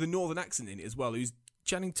 Sean Bean with a northern accent in it as well, who's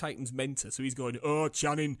Channing Tatum's mentor, so he's going, oh,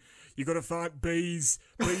 Channing, you got to fight bees.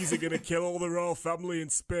 Bees are going to kill all the royal family in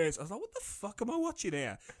space. I was like, what the fuck am I watching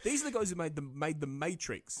here? These are the guys who made the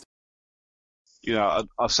Matrix. You know,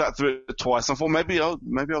 I sat through it twice. And I thought maybe I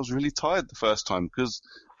was really tired the first time because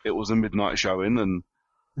it was a midnight showing, and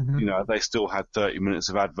you know they still had 30 minutes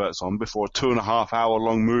of adverts on before a 2.5 hour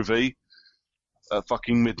long movie at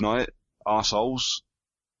fucking midnight. Arseholes.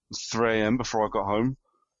 It's 3 a.m. before I got home.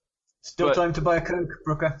 Still time to buy a Coke,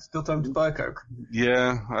 Brooker. Still time to buy a Coke.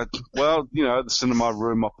 Yeah, well, you know, at the cinema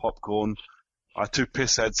room, my popcorn. I had 2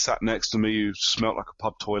 pissheads sat next to me who smelt like a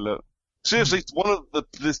pub toilet. Seriously, one of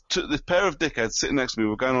this pair of dickheads sitting next to me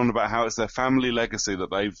were going on about how it's their family legacy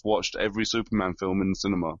that they've watched every Superman film in the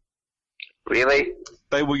cinema. Really?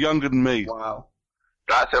 They were younger than me. Wow.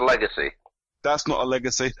 That's a legacy. That's not a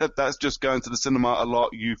legacy. That's just going to the cinema a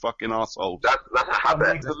lot, you fucking assholes. That's a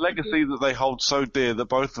habit. It's a legacy that they hold so dear that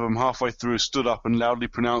both of them halfway through stood up and loudly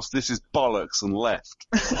pronounced, "This is bollocks," and left.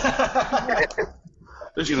 The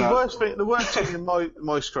worst thing in my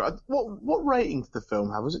screen. What rating did the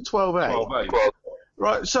film have? Was it 12A? 12A.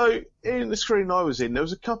 Right. So in the screen I was in, there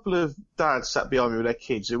was a couple of dads sat behind me with their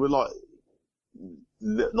kids who were like,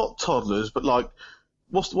 not toddlers, but like,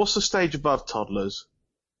 what's the stage above toddlers?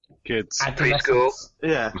 Kids. Preschool.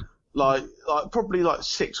 Yeah. Like probably like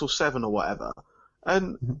 6 or 7 or whatever.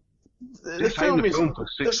 And the film is for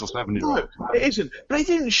 6 or 7-year-olds. No, it isn't. But they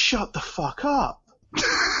didn't shut the fuck up.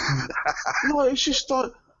 No, it's just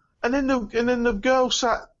like, and then the girl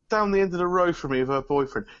sat down the end of the row from me with her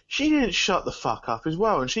boyfriend. She didn't shut the fuck up as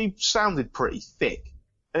well, and she sounded pretty thick.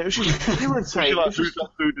 And it was just irritating. Like, who's that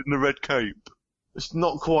dude in the red cape? It's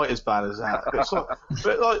not quite as bad as that. But, it's like,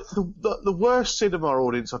 the worst cinema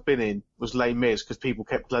audience I've been in was Les Mis because people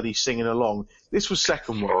kept bloody singing along. This was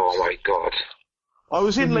second worst. Oh my god. I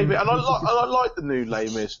was in Les Mis, and I liked the new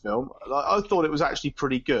Les Mis film. I thought it was actually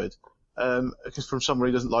pretty good, because from someone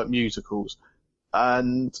who doesn't like musicals,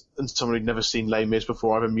 and someone who'd never seen Les Mis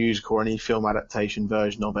before, either musical or any film adaptation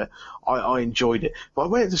version of it, I enjoyed it. But I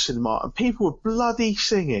went to the cinema and people were bloody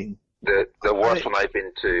singing. The worst one I've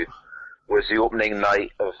been to was the opening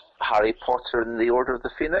night of Harry Potter and the Order of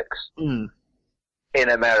the Phoenix in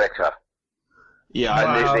America. Yeah,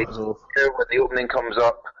 and when the opening comes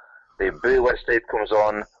up, the boo when Snape comes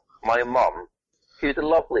on. My mum, who's a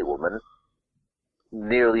lovely woman,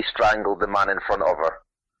 nearly strangled the man in front of her.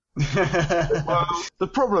 Well, the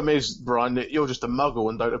problem is, Brian, that you're just a muggle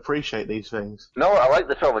and don't appreciate these things. No, I like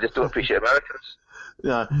the film. I just don't appreciate Americans.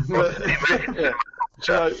 Yeah,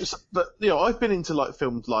 but I've been into like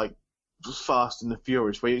films like Fast and the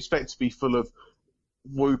Furious, where you expect to be full of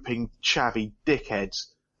whooping, chavvy dickheads,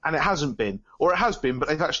 and it hasn't been, or it has been, but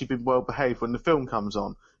they've actually been well behaved when the film comes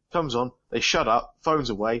on. They shut up, phones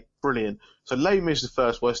away, brilliant. So Les Mis is the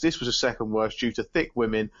first worst. This was the second worst due to thick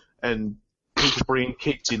women and people bringing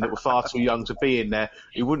kids in that were far too young to be in there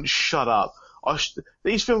who wouldn't shut up.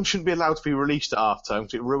 These films shouldn't be allowed to be released at half-term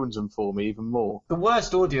because it ruins them for me even more. The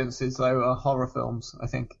worst audiences, though, are horror films, I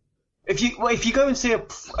think. If you go and see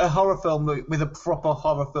a horror film with a proper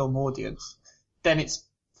horror film audience, then it's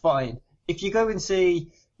fine. If you go and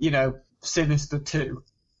see, Sinister 2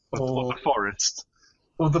 or The Forest.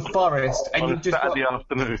 Or The Forest, and you've just Saturday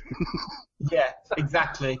afternoon. Yeah,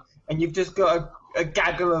 exactly. And you've just got a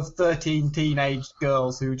gaggle of 13 teenage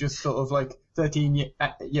girls who just sort of like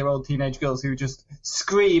 13-year-old teenage girls who just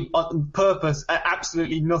scream on purpose at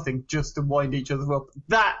absolutely nothing just to wind each other up.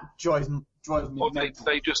 That drives me mental.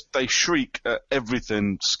 They shriek at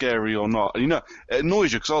everything, scary or not. And, it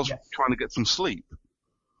annoys you because I was trying to get some sleep.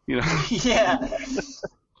 Yeah.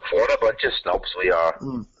 What a bunch of snobs we are.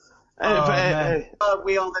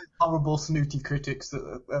 We are those horrible snooty critics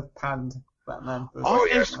that have panned Batman.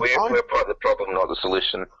 Yes, we're part of the problem, not the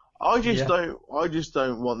solution. I just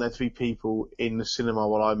don't want there to be people in the cinema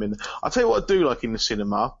while I'm in. I'll tell you what I do like in the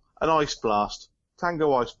cinema: an ice blast,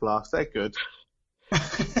 Tango ice blast. They're good.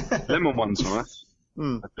 Lemon one's nice.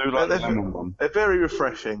 I do like the lemon one. They're very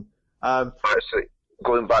refreshing. Actually,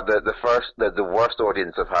 going back, the worst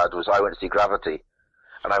audience I've had was I went to see Gravity,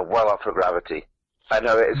 and I'm well up for Gravity. And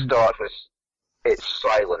how it starts with it's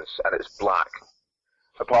silence and it's black.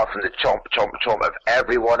 Apart from the chomp, chomp, chomp of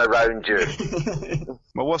everyone around you.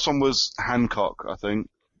 My worst one was Hancock, I think.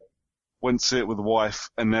 Went to see it with the wife,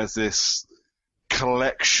 and there's this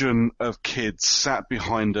collection of kids sat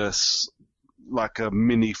behind us like a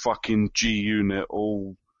mini fucking G unit,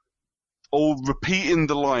 all repeating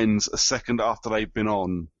the lines a second after they've been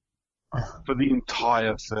on for the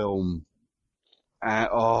entire film.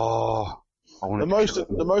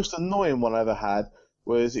 The most annoying one I ever had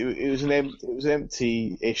was it was an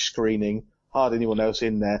empty-ish screening, hardly anyone else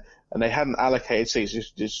in there, and they hadn't allocated seats.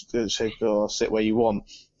 Just said, sit where you want.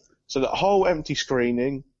 So that whole empty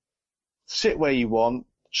screening, sit where you want,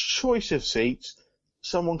 choice of seats.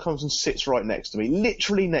 Someone comes and sits right next to me,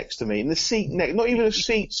 literally next to me, in the seat not even a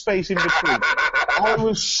seat space in between. I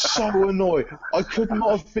was so annoyed. I could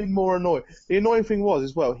not have been more annoyed. The annoying thing was,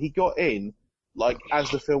 as well, he got in, like, as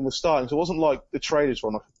the film was starting, so it wasn't like the trailers were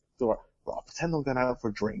on. I thought, right, I'll pretend I'm going out for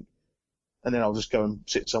a drink, and then I'll just go and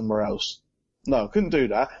sit somewhere else. No, I couldn't do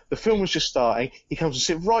that. The film was just starting. He comes and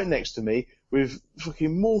sit right next to me with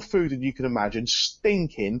fucking more food than you can imagine,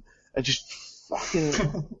 stinking, and just fucking...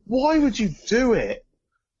 Why would you do it?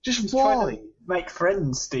 Just why? Trying to make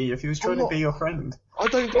friends, Steve. He was trying to be your friend. I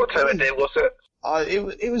don't. What time of day was it?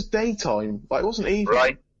 It was daytime. Like, it wasn't evening.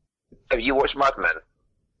 Right. Have you watched Mad Men?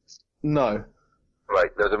 No. Right.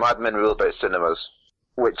 There's a Mad Men rule about cinemas,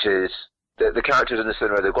 which is the characters in the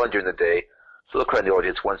cinema, they're going during the day. So look around the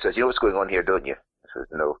audience. One says, "You know what's going on here, don't you?" I says,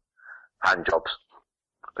 "No." Hand jobs.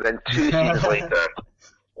 But then 2 scenes later,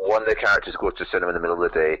 one of the characters goes to cinema in the middle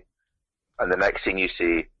of the day, and the next thing you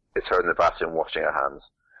see is her in the bathroom washing her hands.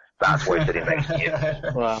 That's why he's sitting next to you.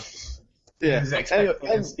 Wow. Yeah.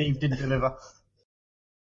 And Steve didn't deliver.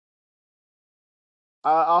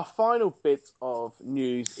 Our final bit of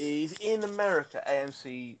news is in America,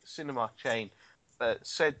 AMC cinema chain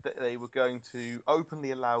said that they were going to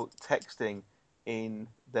openly allow texting in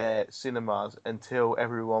their cinemas until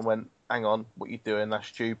everyone went, hang on, what are you doing? That's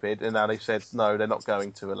stupid. And now they said, no, they're not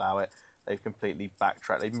going to allow it. They've completely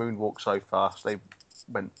backtracked. They moonwalked so fast, they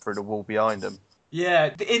went through the wall behind them.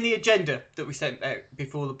 Yeah, in the agenda that we sent out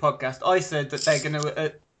before the podcast, I said that they're going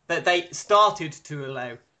to that they started to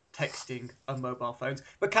allow texting on mobile phones.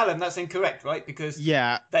 But Callum, that's incorrect, right? Because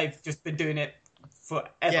they've just been doing it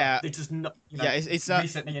forever. Yeah. They're just not. It's not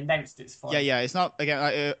recently announced it's fine. Yeah. It's not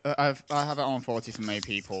again. I have it on 40 for many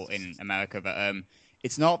people in America, but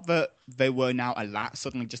it's not that they were now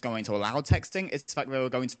suddenly just going to allow texting. It's like they were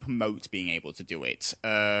going to promote being able to do it.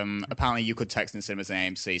 Apparently, you could text in cinemas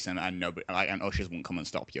and AMC cinema, and nobody, and ushers wouldn't come and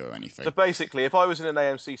stop you or anything. So basically, if I was in an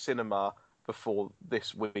AMC cinema before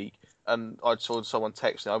this week and I saw someone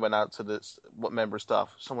texting, I went out to what member of staff,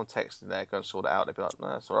 someone texting there, go and sort it out. They'd be like, "No,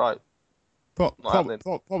 that's all right." Probably.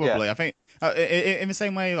 Yeah. I think in the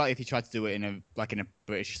same way, like if you try to do it in a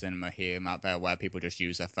British cinema here and out there where people just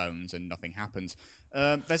use their phones and nothing happens.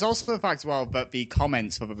 There's also the fact as well that the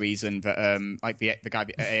comments for the reason that like the guy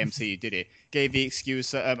at AMC who did it gave the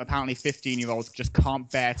excuse that apparently 15-year-olds just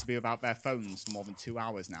can't bear to be without their phones for more than 2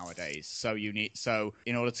 hours nowadays. So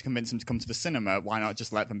in order to convince them to come to the cinema, why not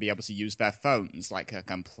just let them be able to use their phones like a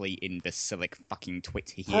complete imbecilic fucking twit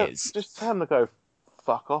he is? Just tell them to go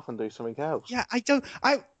fuck off and do something else. Yeah, I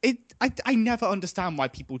never understand why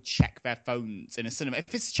people check their phones in a cinema.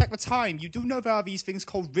 If it's to check the time, you do know there are these things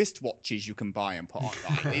called wristwatches you can buy and put on.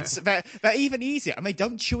 Right? They're even easier, and they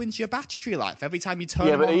don't chew into your battery life every time you turn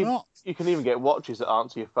them on and off. You can even get watches that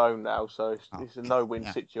answer your phone now, so it's a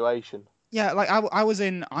no-win situation. Yeah, like I was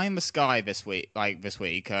in I'm the Sky this week,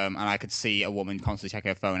 and I could see a woman constantly checking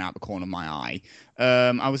her phone out the corner of my eye.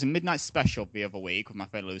 I was in Midnight Special the other week with my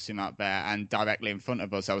friend Lucy out there, and directly in front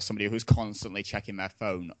of us there was somebody who's constantly checking their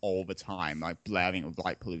phone all the time, like blaring with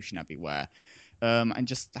light pollution everywhere. And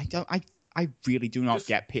just I really do not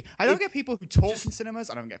get I don't get people who talk in cinemas.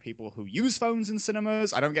 I don't get people who use phones in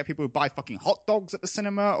cinemas. I don't get people who buy fucking hot dogs at the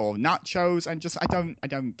cinema or nachos, and just I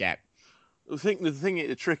don't get.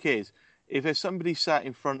 The trick is, if there's somebody sat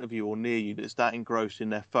in front of you or near you that's that engrossed in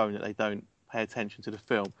their phone that they don't pay attention to the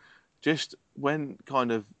film, just when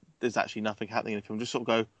kind of there's actually nothing happening in the film, just sort of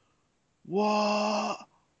go, what?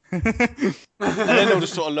 And then they'll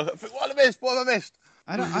just sort of look at, what have I missed?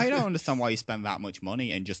 I don't understand why you spend that much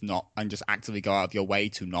money and just actively go out of your way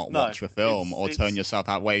to not watch a film or turn yourself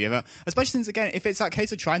out way. Especially since, again, if it's that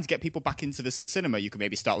case of trying to get people back into the cinema, you could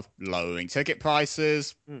maybe start with lowering ticket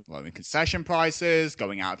prices, lowering concession prices,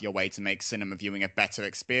 going out of your way to make cinema viewing a better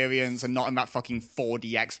experience, and not in that fucking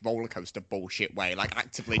 4DX roller coaster bullshit way, like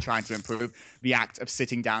actively trying to improve the act of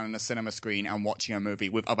sitting down on a cinema screen and watching a movie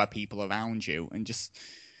with other people around you, and just.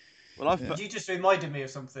 You just reminded me of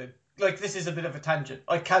something. Like, this is a bit of a tangent.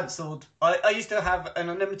 I cancelled. I used to have an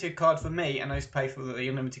unlimited card for me, and I used to pay for the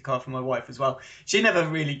unlimited card for my wife as well. She never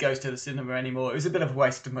really goes to the cinema anymore. It was a bit of a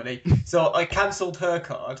waste of money. So I cancelled her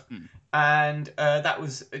card, and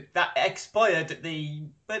that expired at the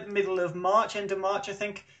middle of March, end of March, I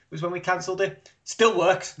think, was when we cancelled it. Still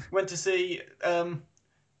works. Went to see I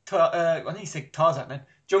think you said Tarzan then.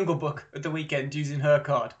 Jungle Book at the weekend using her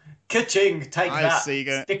card. Ka-ching! Take that.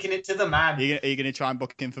 Sticking it to the man. Are you going to try and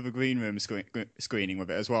book in for the green room screening with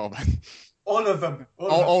it as well, then? All of them.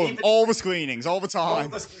 All the screenings, all the time. All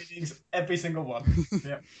the screenings, every single one.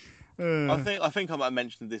 Yeah. I think I might have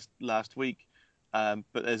mentioned this last week, but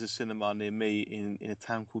there's a cinema near me in a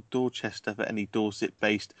town called Dorchester for any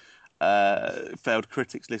Dorset-based failed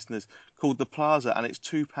critics listeners, called The Plaza, and it's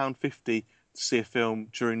 £2.50 to see a film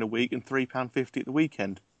during the week and £3.50 at the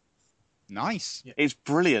weekend. Nice. It's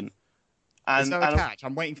brilliant. There's no catch.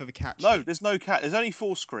 I'm waiting for the catch. No, there's no catch. There's only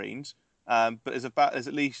 4 screens, but there's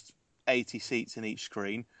at least 80 seats in each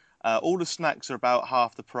screen. All the snacks are about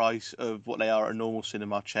half the price of what they are at a normal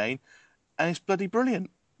cinema chain, and it's bloody brilliant.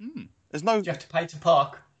 There's no. Do you have to pay to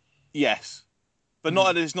park? Yes, but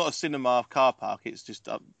it's not a cinema car park. It's just.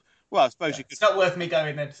 Well, I suppose you could. It's not worth me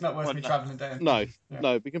going then. It's not worth me travelling down. No,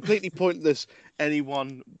 it'd be completely pointless.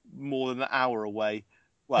 Anyone more than an hour away,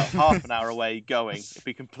 well, half an hour away going, it'd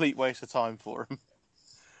be a complete waste of time for them.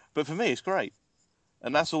 But for me, it's great,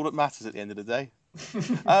 and that's all that matters at the end of the day.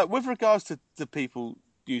 With regards to people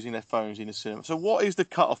using their phones in the cinema, so what is the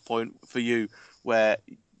cut-off point for you where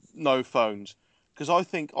no phones? Because I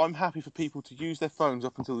think I'm happy for people to use their phones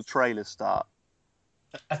up until the trailers start.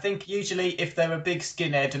 I think usually if they're a big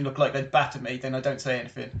skinhead and look like they'd batter me, then I don't say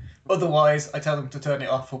anything. Otherwise, I tell them to turn it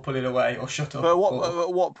off or pull it away or shut up. But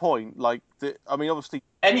at what point? Like, obviously,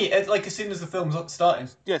 as soon as the film's starting.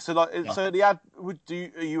 Yeah. So so the ad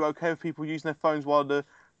are you okay with people using their phones while the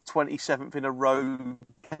 27th in a row,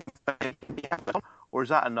 or is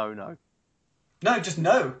that a no? No, just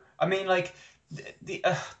no. I mean, like. The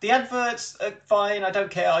adverts are fine. I don't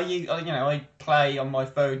care. I play on my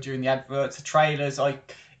phone during the adverts. The trailers,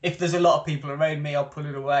 if there's a lot of people around me, I'll put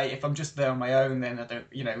it away. If I'm just there on my own, then I don't,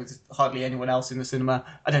 there's hardly anyone else in the cinema.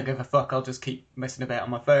 I don't give a fuck. I'll just keep messing about on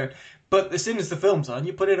my phone. But as soon as the film's on,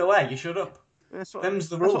 you put it away. You shut up. Them's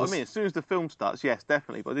the rules. That's what I mean. As soon as the film starts, yes,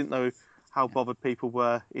 definitely. But I didn't know how bothered people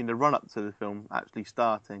were in the run-up to the film actually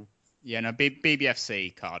starting. Yeah, no,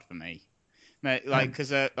 BBFC card for me.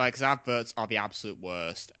 Because adverts are the absolute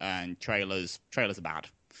worst, and trailers are bad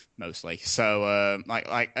mostly. So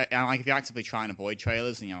if you actively try and avoid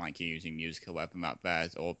trailers and you're using music or whatever out there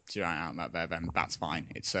or trying out there, then that's fine.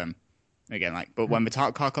 It's again but when the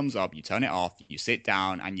title card comes up, you turn it off, you sit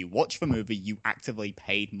down and you watch the movie you actively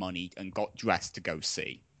paid money and got dressed to go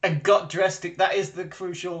see. And got dressed. That is the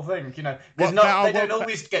crucial thing, Because they don't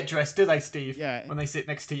always get dressed, do they, Steve? Yeah. When they sit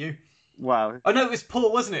next to you. Wow. Oh no, it was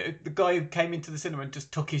Paul, wasn't it? The guy who came into the cinema and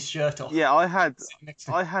just took his shirt off. Yeah, I had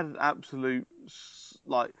an absolute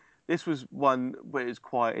this was one where it was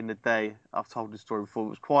quiet in the day. I've told this story before. It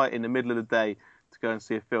was quiet in the middle of the day to go and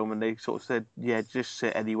see a film, and they sort of said, "Yeah, just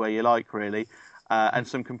sit anywhere you like, really." And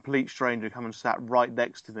some complete stranger come and sat right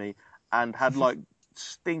next to me and had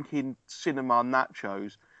stinking cinema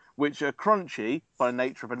nachos, which are crunchy by the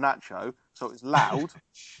nature of a nacho, so it's loud,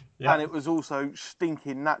 and it was also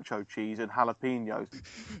stinking nacho cheese and jalapenos.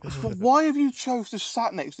 But why have you chose to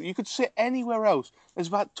sat next to? You could sit anywhere else. There's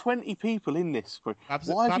about 20 people in this group.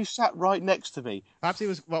 Why have you sat right next to me? Perhaps it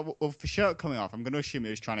was well for shirt coming off. I'm going to assume he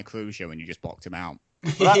was trying to cruise you and you just blocked him out.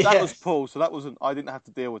 Well, that was Paul, so that wasn't. I didn't have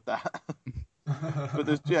to deal with that. But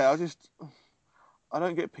I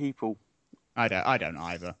don't get people. I don't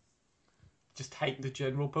either. Just hate the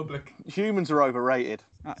general public. Humans are overrated.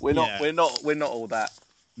 We're not all that.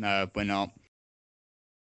 No, we're not.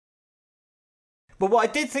 But what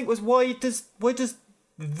I did think was, why does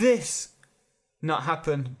this not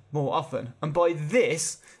happen more often? And by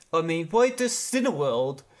this, I mean, why does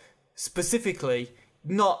Cineworld specifically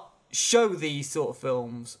not show these sort of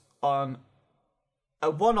films on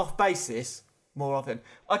a one-off basis more often?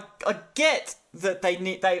 I get that they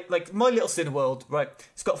My Little Cineworld, right?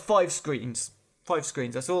 It's got 5 screens. 5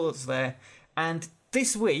 screens. That's all that's there. And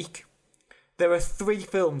this week there are 3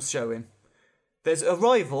 films showing. There's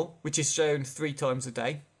Arrival, which is shown 3 times a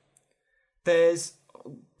day. There's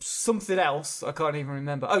something else I can't even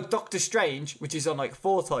remember. Oh, Doctor Strange, which is on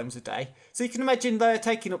 4 times a day. So you can imagine they're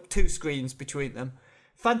taking up 2 screens between them.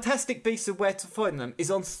 Fantastic Beasts and Where to Find Them is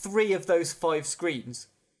on 3 of those 5 screens.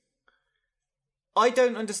 I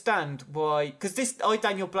don't understand why, because this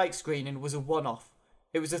Daniel Blake screening was a one-off.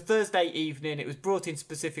 It was a Thursday evening. It was brought in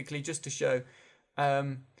specifically just to show.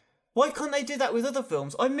 Why can't they do that with other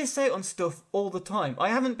films? I miss out on stuff all the time. I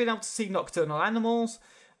haven't been able to see Nocturnal Animals,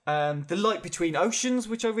 The Light Between Oceans,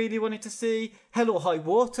 which I really wanted to see, Hell or High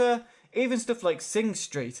Water, even stuff like Sing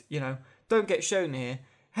Street, don't get shown here.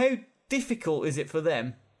 How difficult is it for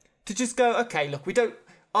them to just go, okay, look, we don't...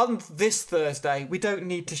 On this Thursday, we don't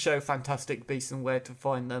need to show Fantastic Beasts and Where to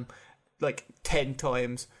Find Them 10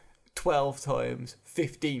 times, 12 times,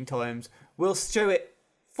 15 times. We'll show it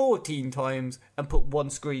 14 times and put 1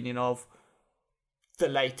 screening of the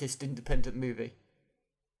latest independent movie.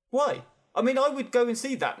 Why? I mean, I would go and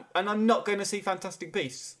see that, and I'm not going to see Fantastic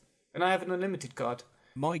Beasts, and I have an unlimited card.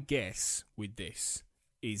 My guess with this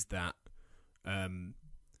is that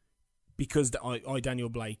because Daniel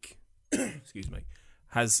Blake, excuse me,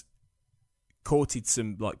 has courted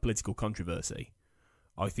some political controversy.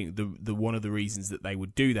 I think the one of the reasons that they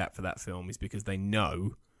would do that for that film is because they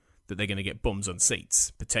know that they're going to get bums on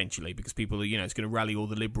seats potentially, because people are, it's going to rally all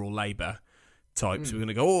the liberal Labour types who are going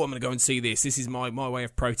to go, oh, I'm going to go and see this. This is my way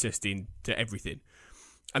of protesting to everything,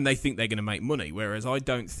 and they think they're going to make money. Whereas I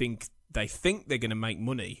don't think they think they're going to make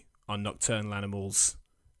money on Nocturnal Animals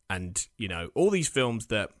and all these films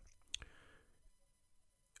that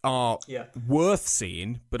are worth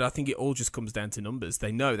seeing, but I think it all just comes down to numbers.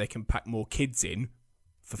 They know they can pack more kids in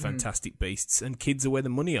for Fantastic Beasts, and kids are where the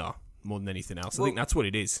money are more than anything else. I think that's what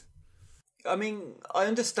it is. I mean, I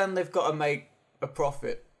understand they've got to make a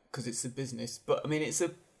profit because it's a business, but I mean,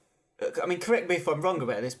 correct me if I'm wrong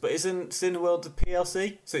about this, but isn't Cineworld a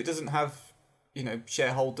PLC? So it doesn't have,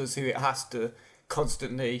 shareholders who it has to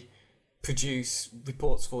constantly produce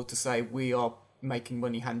reports for to say we are making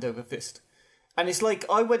money hand over fist. And it's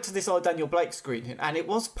I went to this Daniel Blake screening, and it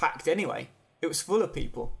was packed anyway. It was full of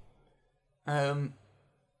people. And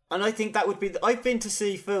I think that would be... I've been to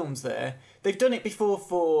see films there. They've done it before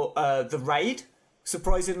for The Raid,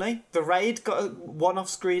 surprisingly. The Raid got a one-off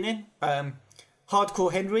screening.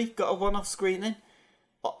 Hardcore Henry got a one-off screening.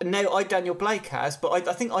 Now Daniel Blake has, but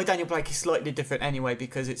I think Daniel Blake is slightly different anyway,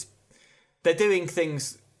 because they're doing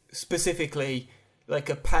things specifically like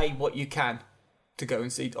a pay what you can to go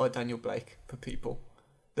and see Daniel Blake for people.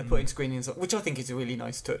 They're putting screenings on, which I think is a really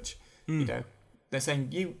nice touch. You know, they're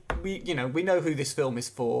saying we know who this film is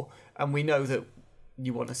for, and we know that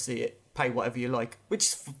you want to see it. Pay whatever you like,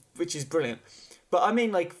 which is brilliant. But I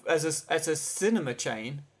mean, like as a cinema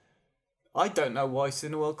chain, I don't know why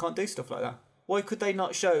Cineworld can't do stuff like that. Why could they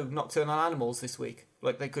not show Nocturnal Animals this week?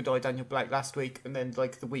 Like they could Daniel Blake last week, and then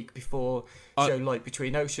like the week before show Light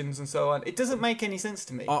Between Oceans and so on. It doesn't make any sense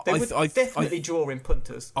to me. They would definitely draw in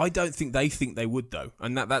punters. I don't think they think they would though,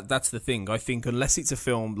 and that's the thing. I think unless it's a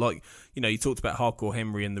film like you talked about Hardcore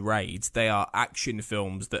Henry and The Raids, they are action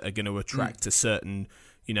films that are going to attract a certain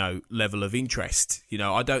level of interest.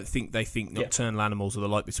 I don't think they think Nocturnal Animals or The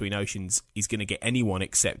Light Between Oceans is going to get anyone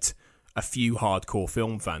except a few hardcore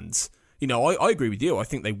film fans. I agree with you. I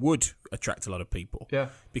think they would attract a lot of people. Yeah.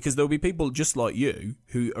 Because there'll be people just like you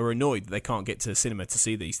who are annoyed that they can't get to cinema to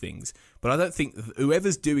see these things. But I don't think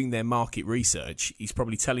whoever's doing their market research is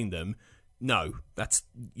probably telling them, no,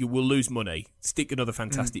 you will lose money. Stick another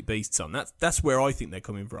Fantastic Beasts on. That's where I think they're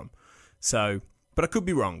coming from. So, but I could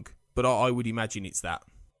be wrong. But I would imagine it's that.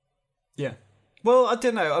 Yeah. Well, I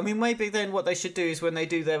don't know. I mean, maybe then what they should do is when they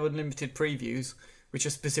do their unlimited previews, which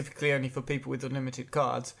are specifically only for people with unlimited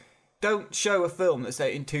cards, don't show a film that's out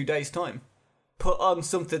in 2 days' time. Put on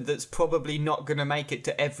something that's probably not going to make it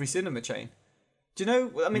to every cinema chain. Do you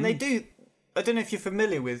know? I mean, they do. I don't know if you're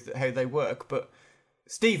familiar with how they work, but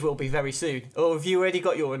Steve will be very soon. Or have you already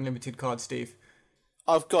got your unlimited card, Steve?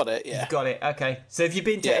 I've got it, yeah. You've got it, okay. So have you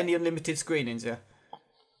been to any unlimited screenings, yeah?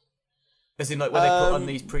 As in, like, when they put on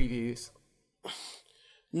these previews?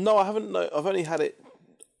 No, I haven't. I've only had it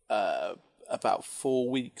about 4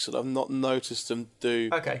 weeks, and I've not noticed them do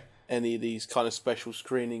any of these kind of special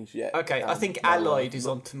screenings yet. Okay, I think Allied is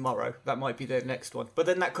on tomorrow. That might be their next one. But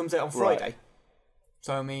then that comes out on Friday. Right.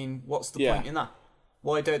 So, I mean, what's the point in that?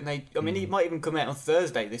 Why don't they... I mean, it might even come out on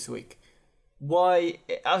Thursday this week. Why...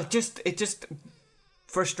 It just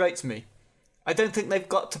frustrates me. I don't think they've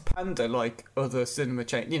got to pander like other cinema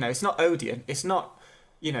chains. It's not Odeon. It's not,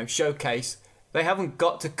 Showcase. They haven't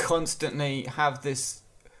got to constantly have this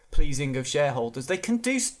pleasing of shareholders. They can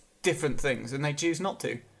do different things, and they choose not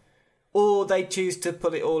to. Or they choose to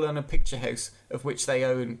put it all on a picture house, of which they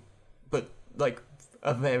own, but, like,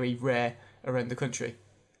 are very rare around the country.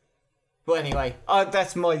 But anyway,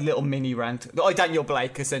 that's my little mini rant. Daniel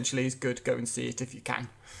Blake, essentially, is good. Go and see it if you can.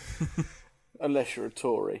 Unless you're a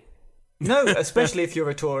Tory. No, especially if you're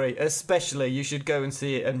a Tory. Especially, you should go and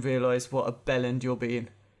see it and realise what a bellend you're being.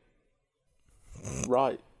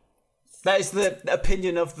 Right. That is the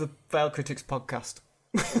opinion of the Failed Critics podcast.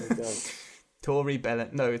 There you go. Tory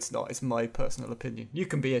bellend. No, it's not. It's my personal opinion. You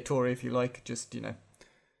can be a Tory if you like. Just,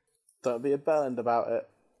 Don't be a bellend about it.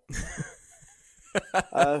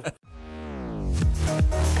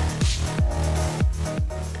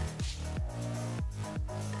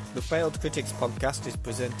 The Failed Critics podcast is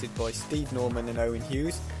presented by Steve Norman and Owen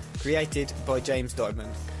Hughes, created by James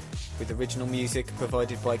Diamond, with original music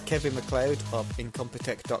provided by Kevin MacLeod of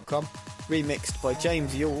Incompetech.com, remixed by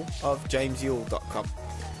James Yule of JamesYule.com.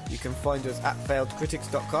 You can find us at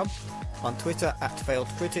FailedCritics.com, on Twitter at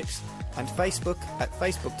FailedCritics, and Facebook at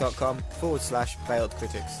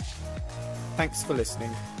Facebook.com/FailedCritics. Thanks for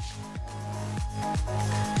listening.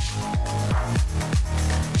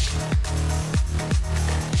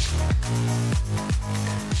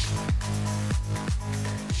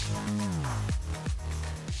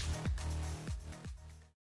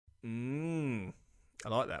 I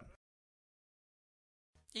like that.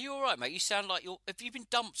 Are you alright, mate? You sound like you're... Have you been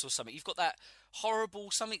dumped or something? You've got that horrible,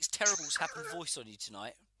 something's terrible's happened voice on you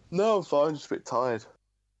tonight. No, I'm fine. Just a bit tired.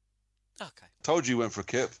 Okay. Told you went for a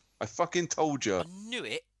kip. I fucking told you. I knew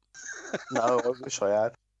it. No, I wish I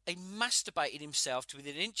had. He masturbated himself to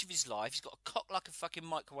within an inch of his life. He's got a cock like a fucking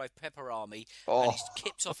microwave pepper army, and he's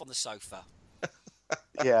kipped off on the sofa.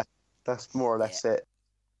 Yeah, that's more or less it.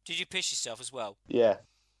 Did you piss yourself as well? Yeah.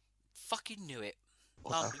 Fucking knew it.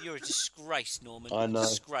 You're a disgrace, Norman. I know.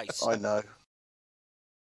 Disgrace. I know.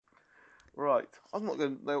 Right, I'm not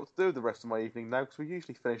going to know what to do with the rest of my evening now because we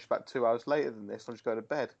usually finish about 2 hours later than this. I'm just going to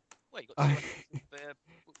bed. Well, you got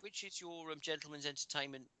which is your gentleman's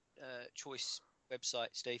entertainment choice website,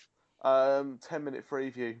 Steve? 10-minute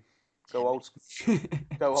preview. Go old school.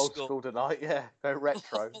 Go old school tonight. Yeah, go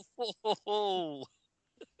retro.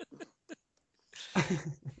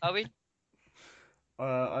 Owen?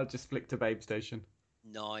 I just flicked to Babe Station.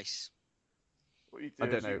 Nice. What you I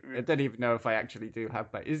don't know. I don't even know if I actually do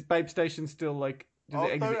have Babe. Is Babe Station still like? Does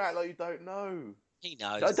it don't exist? act like you don't know. He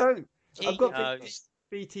knows. I don't. I've got knows.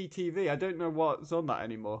 BT TV. I don't know what's on that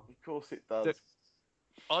anymore. Of course it does.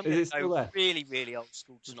 I'm Is going it to still go there? really, really old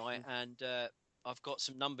school tonight and I've got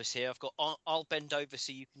some numbers here. I'll bend over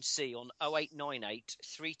so you can see on 0898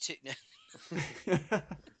 32.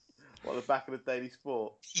 What, the back of the Daily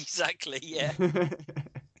Sport? Exactly, yeah.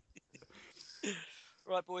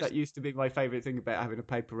 Right, boys. That used to be my favourite thing about having a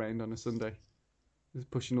paper round on a Sunday. Was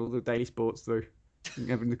pushing all the daily sports through and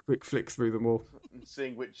having a quick flick through them all. And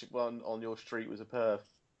seeing which one on your street was a perv.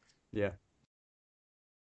 Yeah.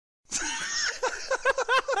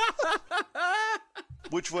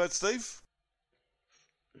 Which word, Steve?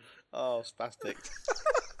 Oh, spastic.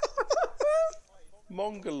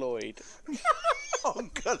 Mongoloid.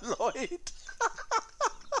 Mongoloid.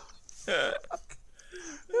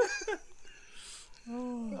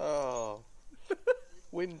 Oh.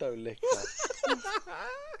 Window licker.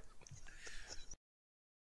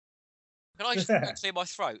 Can I just clear my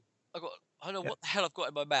throat? I don't know what the hell I've got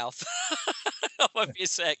in my mouth. I won't be a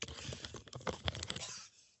sec.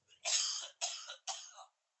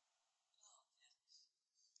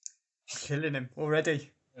 Killing him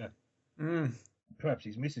already. Yeah. Mm. Perhaps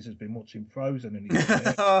his missus has been watching Frozen and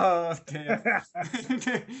he's Oh dear.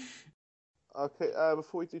 Okay,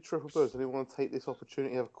 before we do Triple Buzz, I want to take this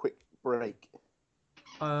opportunity to have a quick break.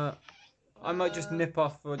 I might just nip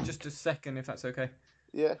off for just a second if that's okay.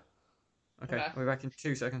 Yeah. Okay, Okay. I'll be back in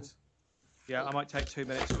 2 seconds. Yeah, I might take 2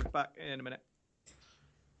 minutes. We're back in a minute.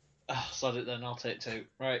 Oh, sod it then. I'll take 2.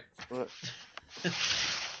 Right. Right.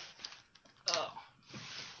 Oh.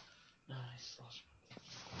 Nice.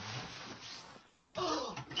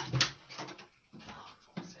 Oh.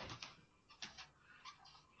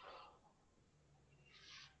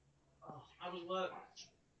 How was work?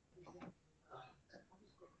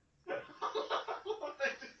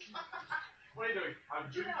 What are you doing?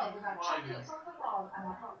 I'm drinking wine. Chocolates on the wall and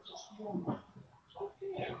I've got just one. Good for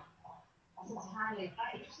you. That's entirely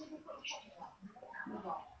right. Just need to put the chocolate on the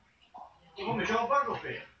wall. You want me to go back up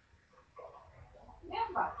here? Yeah,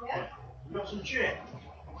 I'm back, yeah. You got some cheer?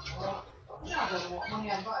 No, I don't know what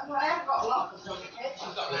money I've got. I haven't got a lot because I'm rich.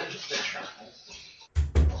 I've got loads.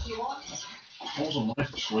 What do you want? Also money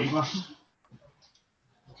for sleep lessons.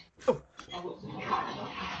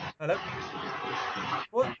 Hello?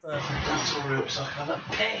 What the? That's all real suck on the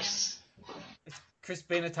piss. It's Chris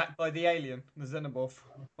being attacked by the alien, the Xenomorph.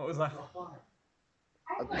 What was that?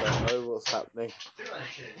 I don't know what's happening.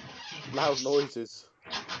 Loud noises.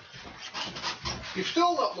 You've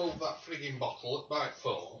still not moved that frigging bottle at my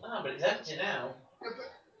phone. Ah, but it's empty now. Yeah,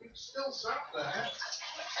 but it's still sat there.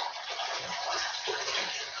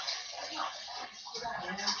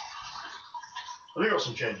 Have you got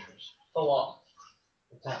some change for us? For what?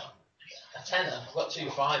 A tenner. I've got 2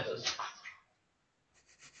 fivers.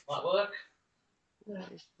 Might work.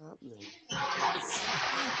 What is happening?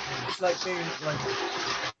 It's like being like.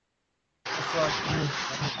 It's like.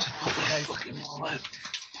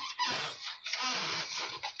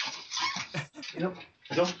 You know,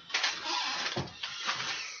 I don't.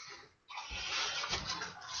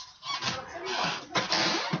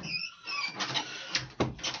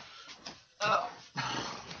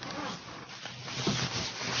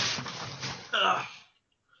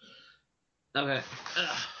 Okay.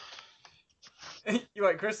 You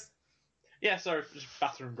right, Chris? Yeah, sorry, just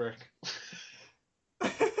bathroom break.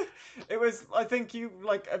 It was. I think you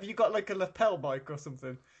like. Have you got like a lapel mic or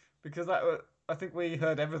something? Because that. I think we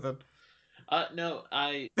heard everything. No,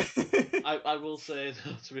 I will say,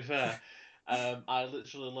 to be fair, I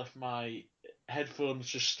literally left my headphones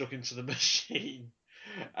just stuck into the machine,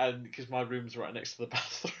 and because my room's right next to the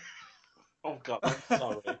bathroom. Oh God, I'm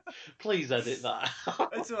sorry. Please edit that.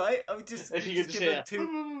 It's alright. I'm just. If you could just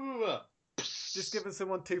hear. Just giving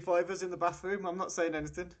someone 2 fivers in the bathroom. I'm not saying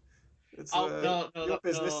anything. It's No, your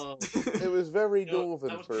business. No. It was very No, northern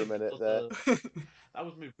that was for a my minute brother. there. That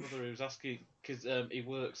was my brother who was asking because he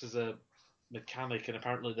works as a mechanic, and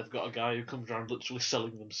apparently they've got a guy who comes around literally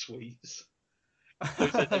selling them sweets. So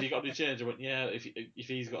he said, "Have you got any change?" I went, "Yeah. If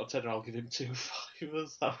he's got a tenner, I'll give him 2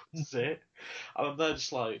 fivers." That was it. And I'm there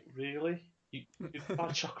just like, really? You can buy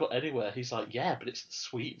chocolate anywhere? He's like, "Yeah, but it's the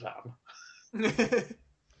sweet van."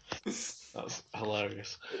 That's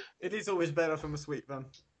hilarious. It is always better from a sweet van.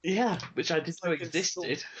 Yeah, which I didn't know like in existed.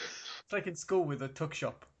 It's like in school with a tuck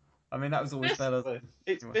shop. I mean, that was always better.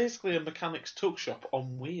 It's basically a mechanic's tuck shop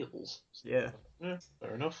on wheels. Yeah. Yeah,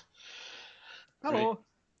 fair enough. Hello.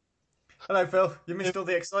 Hello, Phil. You missed all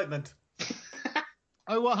the excitement.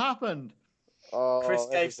 Oh, what happened? Oh, Chris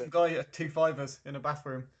gave some guy 2 fivers in a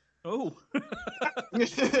bathroom. Oh.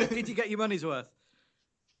 Did you get your money's worth?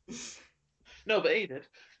 No, but he did.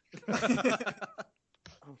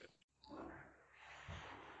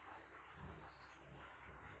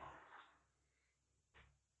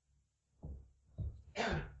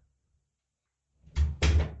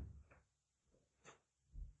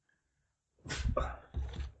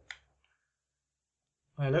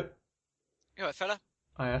 Hello. You all right, fella?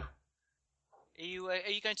 Hiya. Are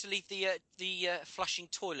you going to leave the flushing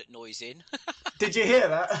toilet noise in? Did you hear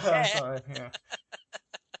that? Yeah. Sorry, yeah.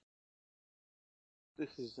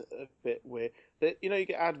 This is a bit weird. You know, you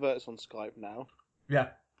get adverts on Skype now. Yeah.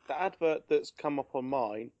 The advert that's come up on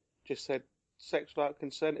mine just said sex without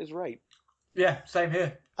consent is rape. Yeah, same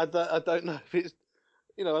here. I don't know if it's,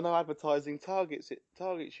 you know, I know advertising targets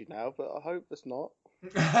you now, but I hope it's not.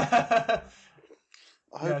 I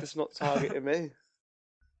hope it's not targeting me.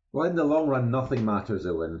 Well, in the long run, nothing matters,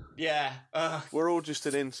 Owen. Yeah. We're all just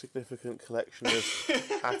an insignificant collection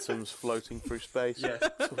of atoms floating through space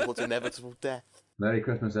towards inevitable death. Merry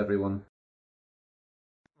Christmas, everyone.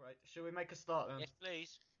 Right, shall we make a start then? Yes,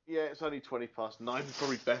 please. Yeah, it's only 9:20. It's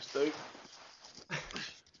probably best to.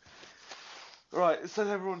 Right, so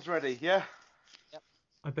everyone's ready, yeah? Yep.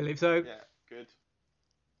 I believe so. Yeah, good.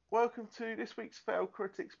 Welcome to this week's Fail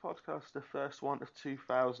Critics podcast, the first one of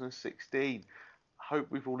 2016.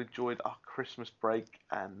 Hope we've all enjoyed our Christmas break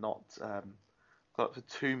and not got up to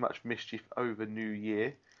too much mischief over New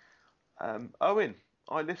Year. Owen,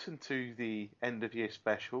 I listened to the end of year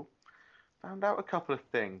special, found out a couple of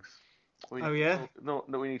things. We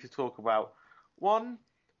need to talk about. One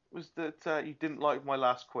was that you didn't like my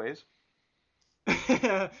last quiz.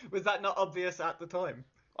 Was that not obvious at the time?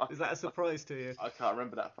 Is that a surprise to you? I can't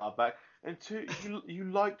remember that far back. And two, you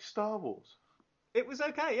liked Star Wars. It was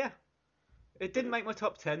okay, yeah. It didn't make my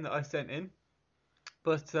top 10 that I sent in,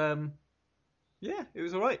 but yeah, it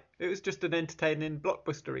was alright. It was just an entertaining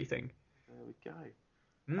blockbustery thing. There we go.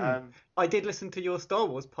 I did listen to your Star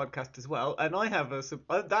Wars podcast as well, and I have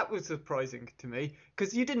that was surprising to me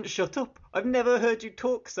because you didn't shut up. I've never heard you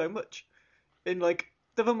talk so much in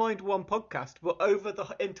never mind one podcast, but over the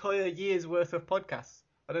entire year's worth of podcasts.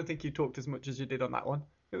 I don't think you talked as much as you did on that one.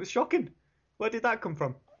 It was shocking. Where did that come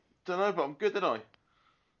from? Don't know, but I'm good, didn't I?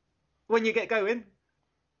 When you get going.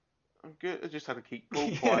 I'm good. I just had to keep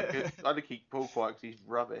Paul quiet. I had to keep Paul quiet because he's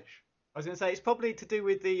rubbish. I was going to say, it's probably to do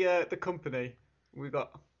with the company we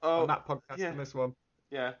got on that podcast and this one.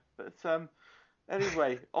 Yeah, but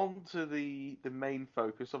anyway, on to the main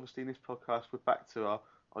focus. Obviously, in this podcast, we're back to our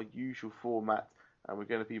usual format, and we're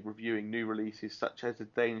going to be reviewing new releases such as The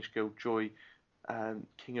Danish Girl Joy and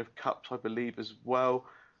King of Cups, I believe, as well.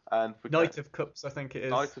 And Knight of Cups, I think it is.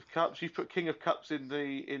 Knight of Cups. You put King of Cups in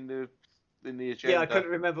the agenda. Yeah, I couldn't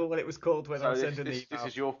remember what it was called when I was sending the email. This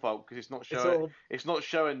is your fault because it's not showing. It's not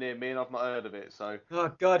showing near me, and I've not heard of it. So.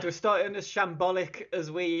 Oh God, we're starting as shambolic as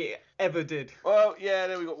we ever did. Well, yeah.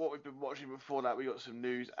 Then we got what we've been watching before that. We got some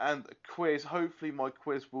news and a quiz. Hopefully, my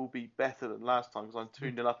quiz will be better than last time because I'm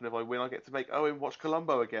 2-0 up, and if I win, I get to make Owen watch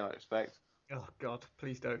Columbo again. I expect. Oh God,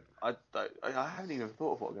 please don't. I haven't even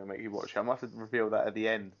thought of what I'm going to make you watch. I might have to reveal that at the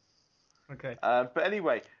end. Okay. But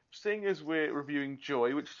anyway, seeing as we're reviewing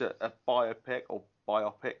Joy, which is a biopic or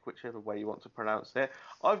biopic, whichever way you want to pronounce it,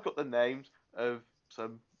 I've got the names of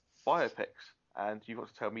some biopics, and you've got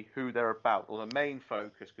to tell me who they're about, or the main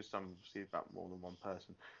focus, because some obviously about more than one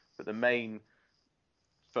person, but the main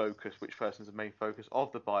focus, which person's the main focus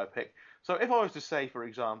of the biopic. So if I was to say, for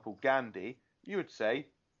example, Gandhi, you would say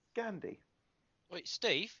Gandhi. Wait,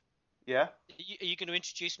 Steve? Yeah? Are you going to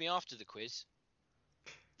introduce me after the quiz?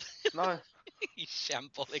 No. He's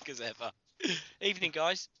shambolic as ever. Evening,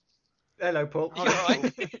 guys. Hello, Paul. You all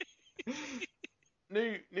right?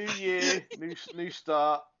 New year, new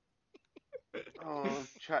start. Oh,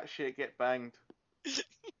 chat shit, get banged.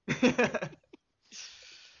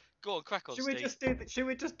 Go on, crack on, Should Steve.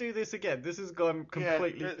 we just do this again? This has gone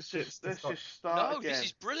completely. Let's just start No, again. this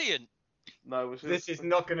is brilliant. No, this is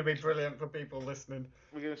not going to be brilliant for people listening.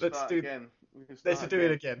 We're going to start again. Let's do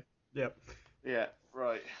it again. Yep. Yeah,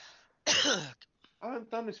 right. I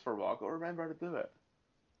haven't done this for a while. I've got to remember how to do it.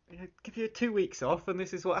 Yeah, give you 2 weeks off, and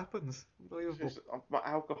this is what happens. Unbelievable. My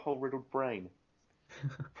alcohol-riddled brain.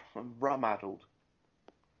 I'm rum-addled.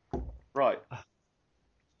 Right.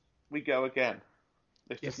 We go again.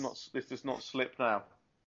 This does not slip now.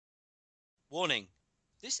 Warning.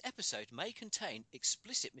 This episode may contain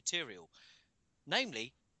explicit material,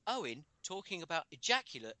 namely Owen talking about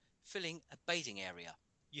ejaculate filling a bathing area.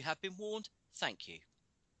 You have been warned. Thank you.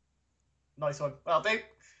 Nice one. Well, do.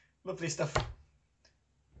 Lovely stuff.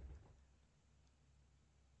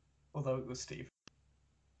 Although it was Steve.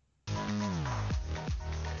 And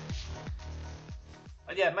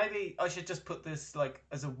yeah, maybe I should just put this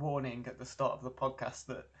as a warning at the start of the podcast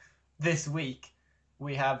that this week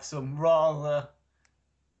we have some rather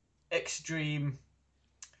extreme,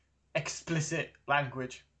 explicit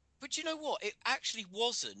language. But you know what? It actually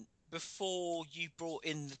wasn't before you brought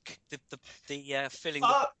in the filling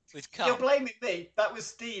with cum. You're blaming me. That was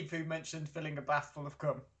Steve who mentioned filling a bath full of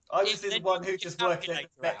cum. I was the one who just worked in the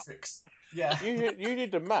metrics. Yeah. You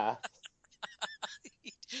did the math.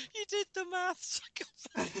 You did the maths.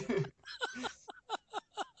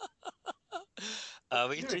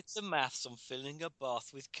 We did the maths on filling a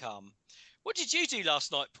bath with cum. What did you do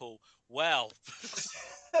last night, Paul? Well,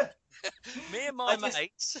 me and my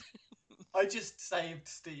mates. I just saved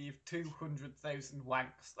Steve 200,000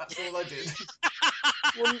 wanks. That's all I did.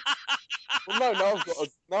 Well, no, now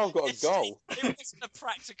I've got a goal. It wasn't a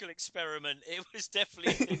practical experiment. It was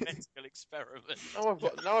definitely a theoretical experiment.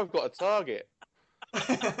 Now I've got a target.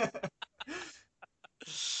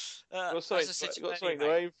 Got something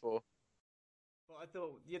to aim for. Well, I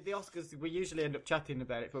thought the Oscars, we usually end up chatting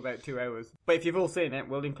about it for about 2 hours. But if you've all seen it,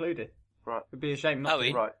 we'll include it. Right. It'd be a shame not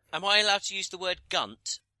to. Right. Am I allowed to use the word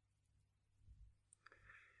gunt?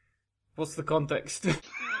 What's the context?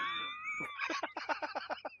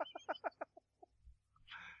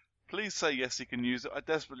 Please say yes, he can use it. I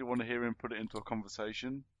desperately want to hear him put it into a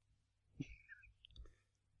conversation.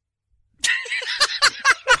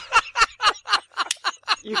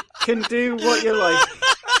 You can do what you like.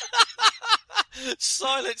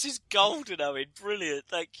 Silence is golden, Owen. Brilliant,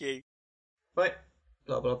 thank you. Right.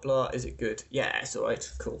 Blah, blah, blah. Is it good? Yeah, it's alright.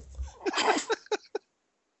 Cool.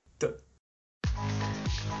 Done.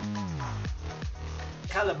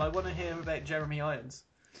 Callum, I want to hear about Jeremy Irons.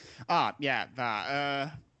 Yeah,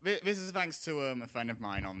 that. This is thanks to a friend of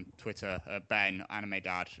mine on Twitter, Ben, Anime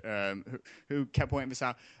Dad, who kept pointing this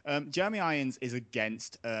out. Jeremy Irons is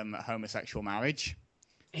against homosexual marriage.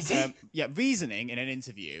 Is he? Yeah, reasoning in an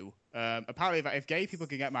interview, apparently that if gay people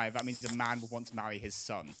can get married, that means a man will want to marry his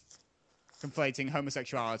son. Conflating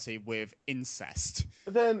homosexuality with incest.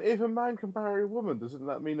 But then, if a man can marry a woman, doesn't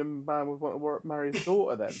that mean a man would want to marry his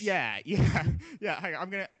daughter then? Yeah. Hang on,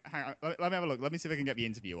 Let me have a look. Let me see if I can get the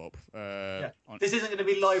interview up. This isn't going to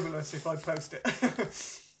be libelous if I post it.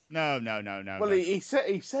 No. Well, he said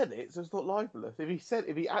it, so it's not libelous.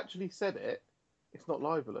 If he actually said it, it's not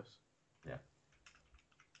libelous. Yeah.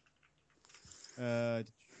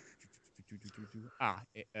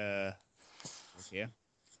 It's here.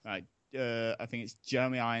 Right. I think it's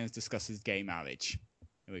Jeremy Irons discusses gay marriage.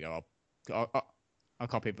 Here we go. I'll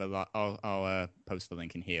copy the. I'll post the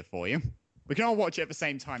link in here for you. We can all watch it at the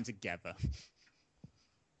same time together.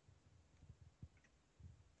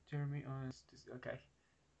 Jeremy Irons. Okay.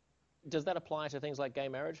 Does that apply to things like gay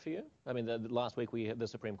marriage for you? I mean, last week the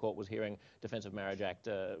Supreme Court was hearing Defence of Marriage Act.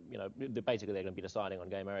 Basically they're going to be deciding on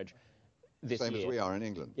gay marriage this year. Same as we are in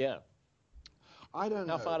England. Yeah. I don't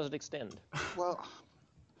know. How far does it extend? Well,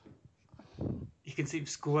 you can seem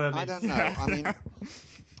squirming. I don't know. I mean,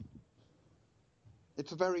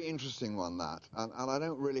 it's a very interesting one, that, and I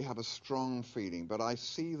don't really have a strong feeling, but I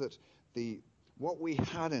see that what we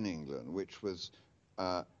had in England, which was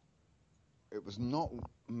it was not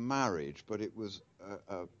marriage, but it was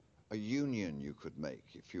a union you could make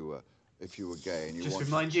if you were gay and you just wanted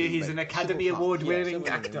remind to you he's make an Academy Award winning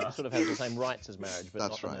actor. Sort of has the same rights as marriage, but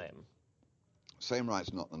That's not right. the name. Same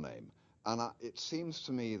rights, not the name. And it seems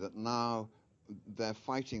to me that now they're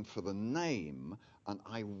fighting for the name, and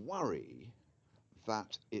I worry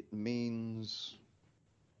that it means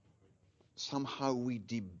somehow we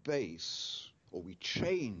debase or we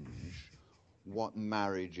change what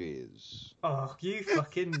marriage is. Oh, you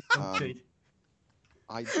fucking donkey.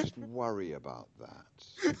 I just worry about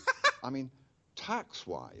that. I mean,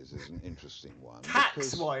 tax-wise is an interesting one.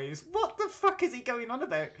 Tax-wise? What the fuck is he going on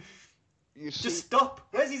about? You see, just stop.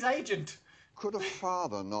 Where's his agent? Could a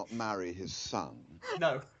father not marry his son?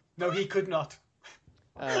 No, he could not.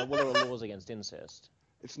 Well, there are laws against incest.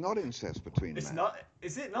 It's not incest between men. It's not.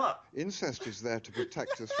 Is it not? Incest is there to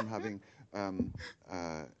protect us from having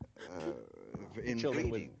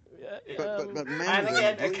inbreeding. But men and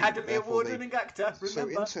again, breed, Academy Award-winning actor.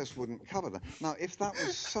 Remember? So incest wouldn't cover that. Now, if that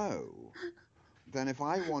was so, then if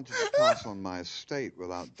I wanted to pass on my estate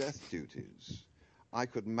without death duties, I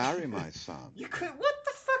could marry my son. You could. What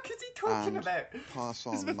the fuck is he talking about? Pass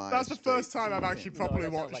on my. That's the first time I've actually properly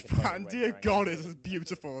watched that, and dear God, it's as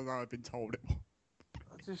beautiful as I've been told it.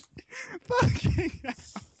 Just fucking.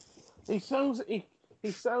 He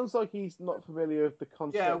sounds like he's not familiar with the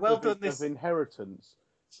concept of inheritance,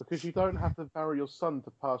 because you don't have to marry your son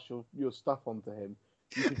to pass your stuff on to him.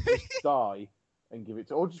 You can just die and give it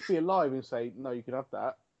to, or just be alive and say, no, you can have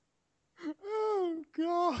that. Oh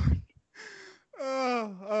God.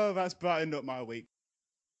 Oh, that's brightened up my week.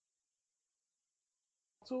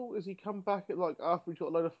 Has he come back at after he's got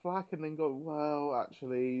a load of flack and then go, well,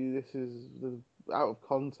 actually, this is out of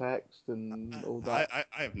context and all that.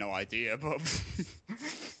 I have no idea, but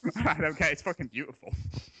I don't care. It's fucking beautiful.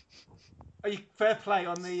 Are you fair play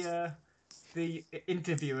on the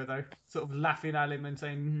interviewer though, sort of laughing at him and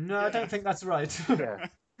saying, "No, I don't think that's right." Yeah.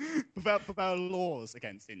 about laws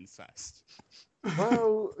against incest.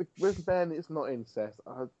 Well, with Ben, it's not incest.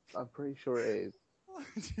 I'm pretty sure it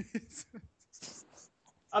is.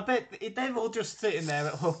 I bet they're all just sitting there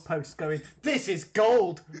at HuffPost going, "This is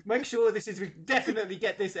gold. Make sure we definitely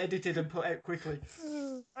get this edited and put out quickly."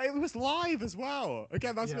 It was live as well.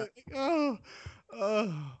 Again, that's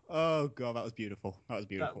oh god, that was beautiful.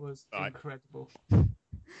 That was incredible.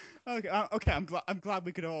 Okay. I'm glad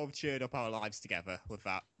we could all have cheered up our lives together with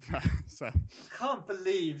that. So I can't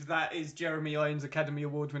believe that is Jeremy Irons, Academy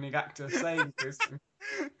Award-winning actor, saying this.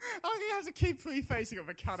 He has to keep prefacing of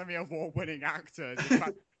Academy Award-winning actors,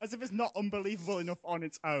 as if it's not unbelievable enough on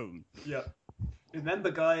its own. Yeah.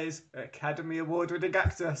 Remember, guys, Academy Award-winning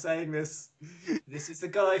actor saying this. This is the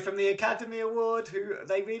guy from the Academy Award who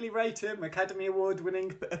they really rate him. Academy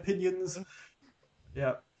Award-winning opinions.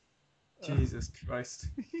 Yeah. Jesus Christ.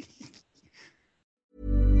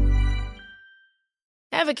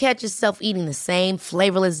 Ever catch yourself eating the same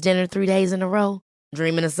flavorless dinner 3 days in a row?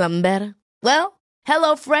 Dreaming of something better? Well,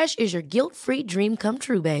 HelloFresh is your guilt-free dream come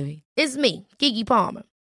true, baby. It's me, Keke Palmer.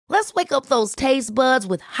 Let's wake up those taste buds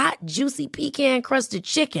with hot, juicy pecan-crusted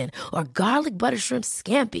chicken or garlic butter shrimp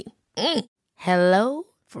scampi. Hello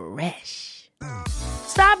Fresh.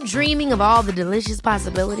 Stop dreaming of all the delicious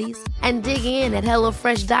possibilities and dig in at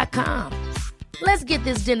HelloFresh.com. Let's get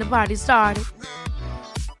this dinner party started.